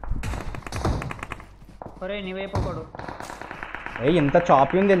 ఒరే నీ వైపు ఒకడు. ఎంత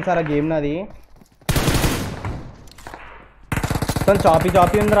చాపీ ఉంది తెలుసారా గేమ్ నాది. అసలు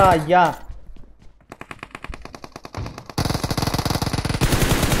చాపీ ఉందిరా అయ్యా.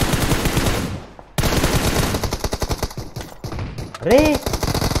 రే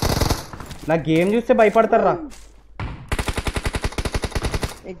నా గేమ్ చూస్తే భయపడతారా.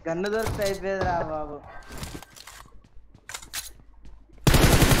 గన్ను దొరికితే అయిపోయేదిరా బాబు.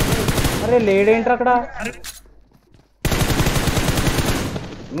 అరే లేడేంట్రా అక్కడ.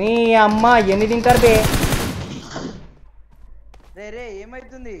 నీ అమ్మ ఎన్ని తింటారు బే. రే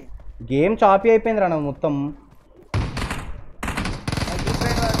ఏమైతుంది గేమ్ చాపీ అయిపోయిందిరా నా మొత్తం.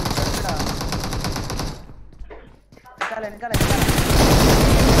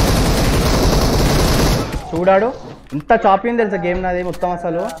 చూడాడు ఇంత చాపీ ఉంది తెలుసా గేమ్ నాది మొత్తం.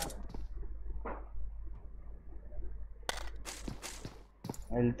 అసలు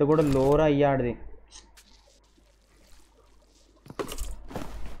హెల్త్ కూడా లోరా అయ్యాడిది.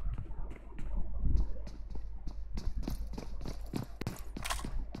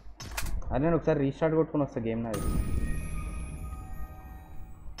 అరే నేను ఒకసారి రీస్టార్ట్ కొట్టుకుని వస్తా గేమ్ నాది.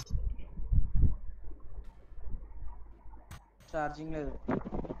 ఛార్జింగ్ లేదు.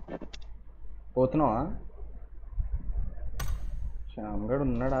 పోతున్నావా? శ్యామ్గడ్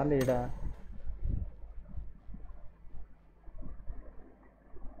ఉన్నాడా లేడా?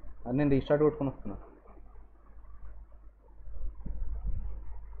 అది నేను రీస్టార్ట్ కొట్టుకుని వస్తున్నా.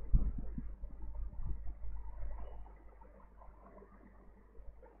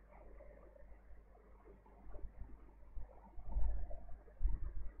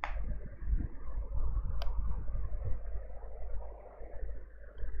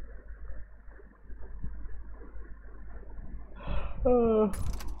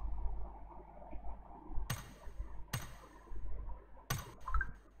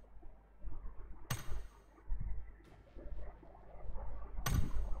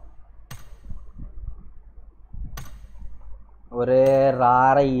 ఒరే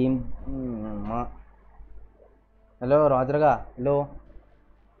రారా ఏం. హలో రాజురగా. హలో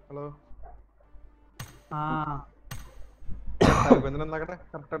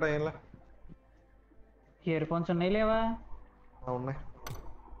కరెక్ట్ టైంలో ఇయర్ ఫోన్స్ ఉన్నాయి లేవా? ఉన్నాయి.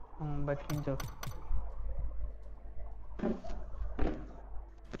 బతికించు.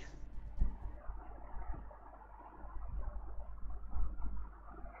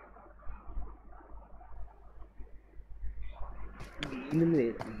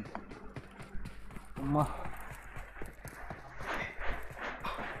 అమ్మా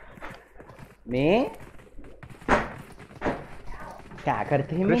మే క్యా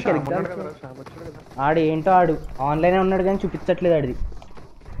కర్తే హై మే ఆడు ఏంటో ఆడు ఆన్లైన్ ఉన్నాడు కానీ చూపించట్లేదు ఆడిది.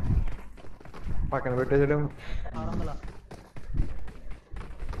 పక్కన పెట్టేయడం.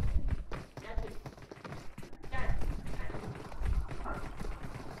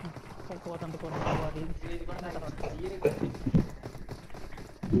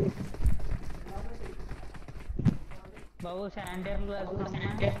 బాబు శానిటైజర్లు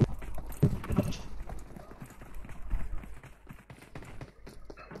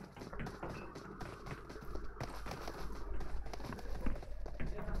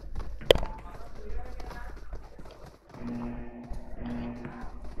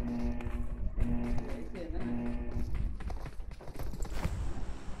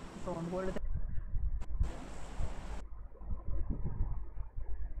సౌండ్ కూడా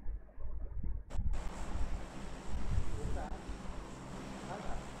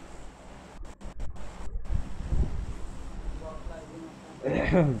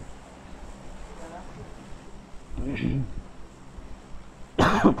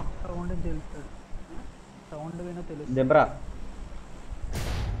సౌండ్ తెలుస్తుంది సౌండ్ వినో తెలుస్తుంది జబ్రా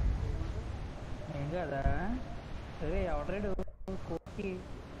ఏం కదా సరే ఎవడ్రేడు కోకి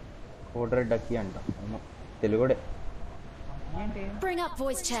కోడ్ రెడ్ అక్కి అంట అవును తెలుగుడే ఏంటి Bring up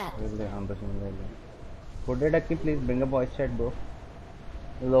voice chat. Code red Akki please bring up voice chat bro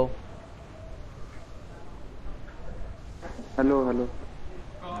hello hello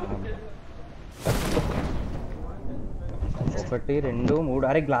ఒకటి రెండు మూడు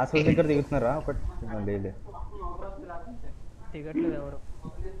అరే గ్లాస్ హౌస్ దగ్గర దిగుతున్నారా ఒకటి లేదు దిగట్లేదు ఎవరు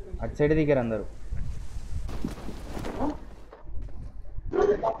అటు సైడ్ దిగారు అందరు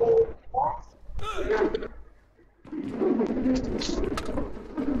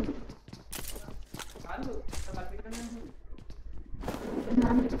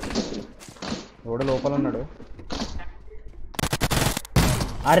రోడ్డు లోపల ఉన్నాడు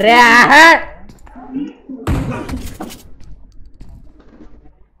అరే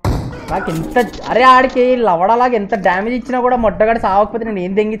నాకు ఎంత అరే ఆడికి లవడలాగా ఎంత డ్యామేజ్ ఇచ్చినా కూడా మొట్టగాడు సావకపోతే నేను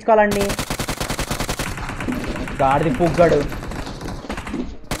ఏం తెంగించుకోవాలండి గాడిది పుగ్గాడు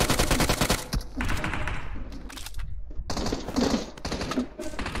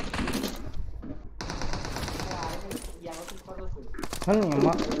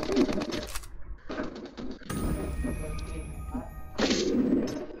అమ్మా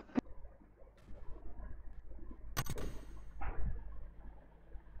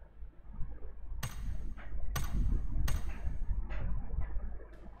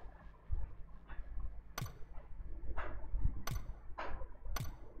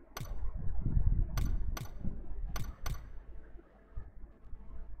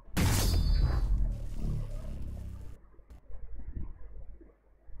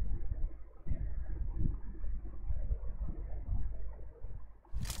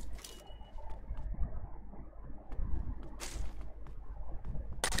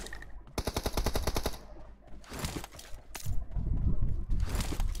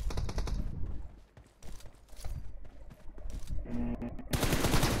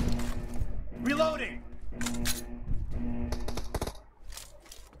Reloading.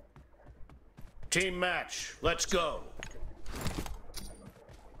 Team match. Let's go.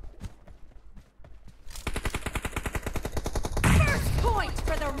 First point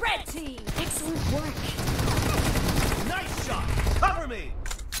for the red team. Excellent work. Nice shot. Cover me.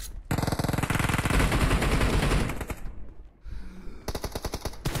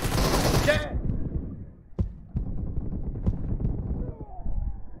 Get.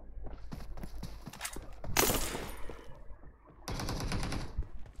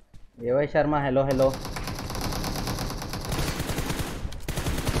 ఏవై Sharma hello hello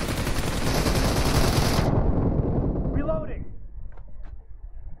Reloading.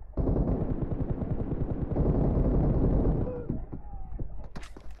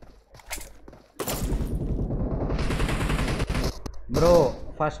 Bro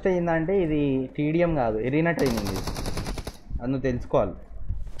first ఏంటంటే ఇది టీడీఎం కాదు ఎరీనా ట్రైనింగ్ ఇది అది నువ్వు తెలుసుకోవాలి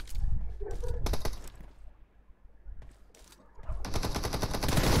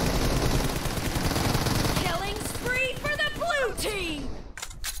Killing spree for the blue team.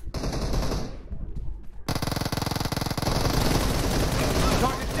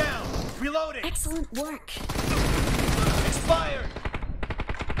 Target down. Reloading. Excellent work. Expired.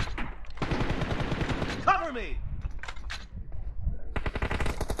 Cover me.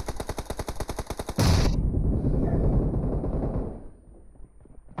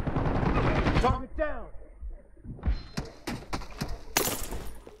 Target down.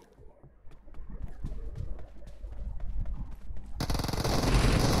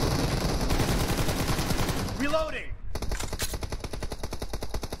 Reloading.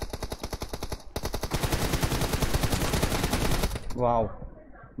 Wow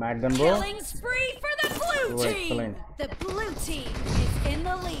mat gun bro Killing spree for the blue Oh, team. excellent. The blue team is in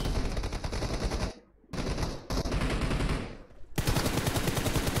the lead.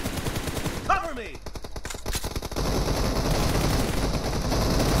 Cover me.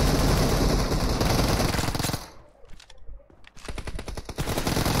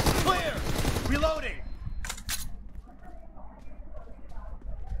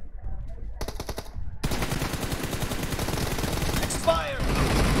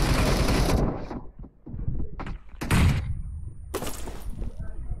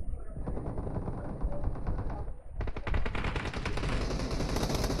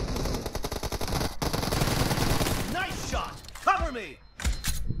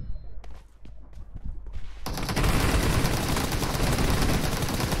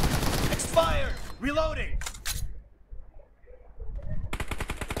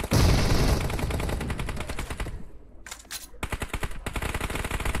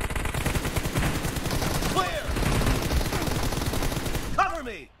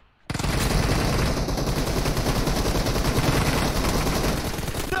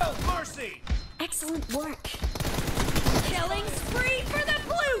 Mercy! Excellent work. Killing spree for the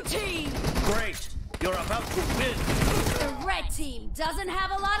blue team. Great! You're about to win! The red team doesn't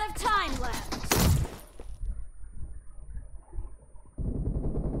have a lot of time left.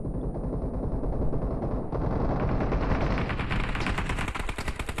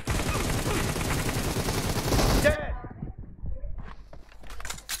 Dead!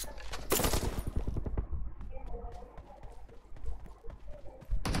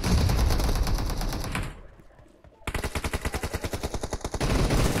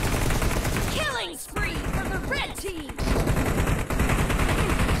 Killing spree for the red team.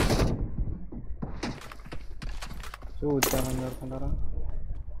 చూద్దామని అనుకుంటారా?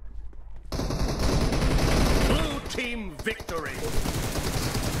 Blue team victory!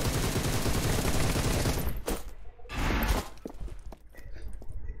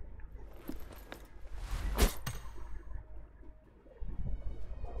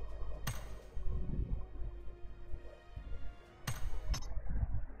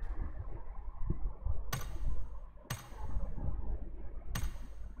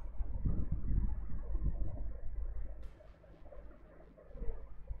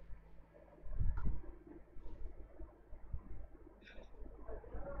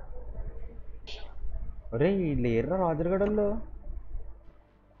 ఒరే లేర్రా రాజులగడల్లో.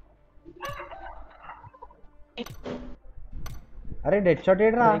 అరే dead shot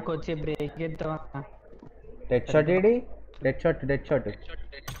ఏడ్రా? వచ్చి break ఇద్దాం. Dead shot AD? Dead shot dead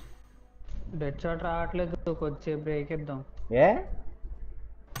shot రావట్లేదు, వచ్చి break ఇద్దాం. ఏ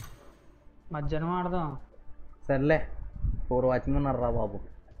మధ్యాహ్నం ఆడదాం. సర్లే 4 వాచింగ్ ఉన్నారా బాబు.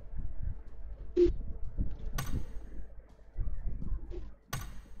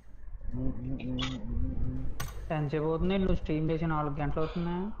 ఎంతసేపు అవుతుంది? నువ్వు స్ట్రీమ్ చేసి 4 గంటలు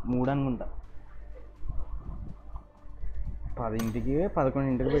అవుతున్నా? 3 అనుకుంటా. 10ంటికి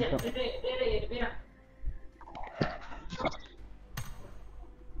 11ంటికి పెట్టాం.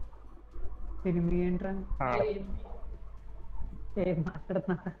 ఇది మీ ఏంట్రా ఏం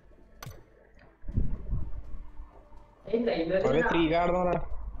మాట్లాడుతున్నా? 3గా ఆడదాం.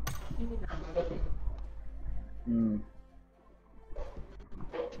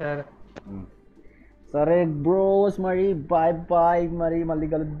 సరే సరే బ్రోస్, మరి బాయ్ బాయ్, మరి మళ్ళీ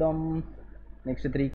కలుద్దాం నెక్స్ట్ 3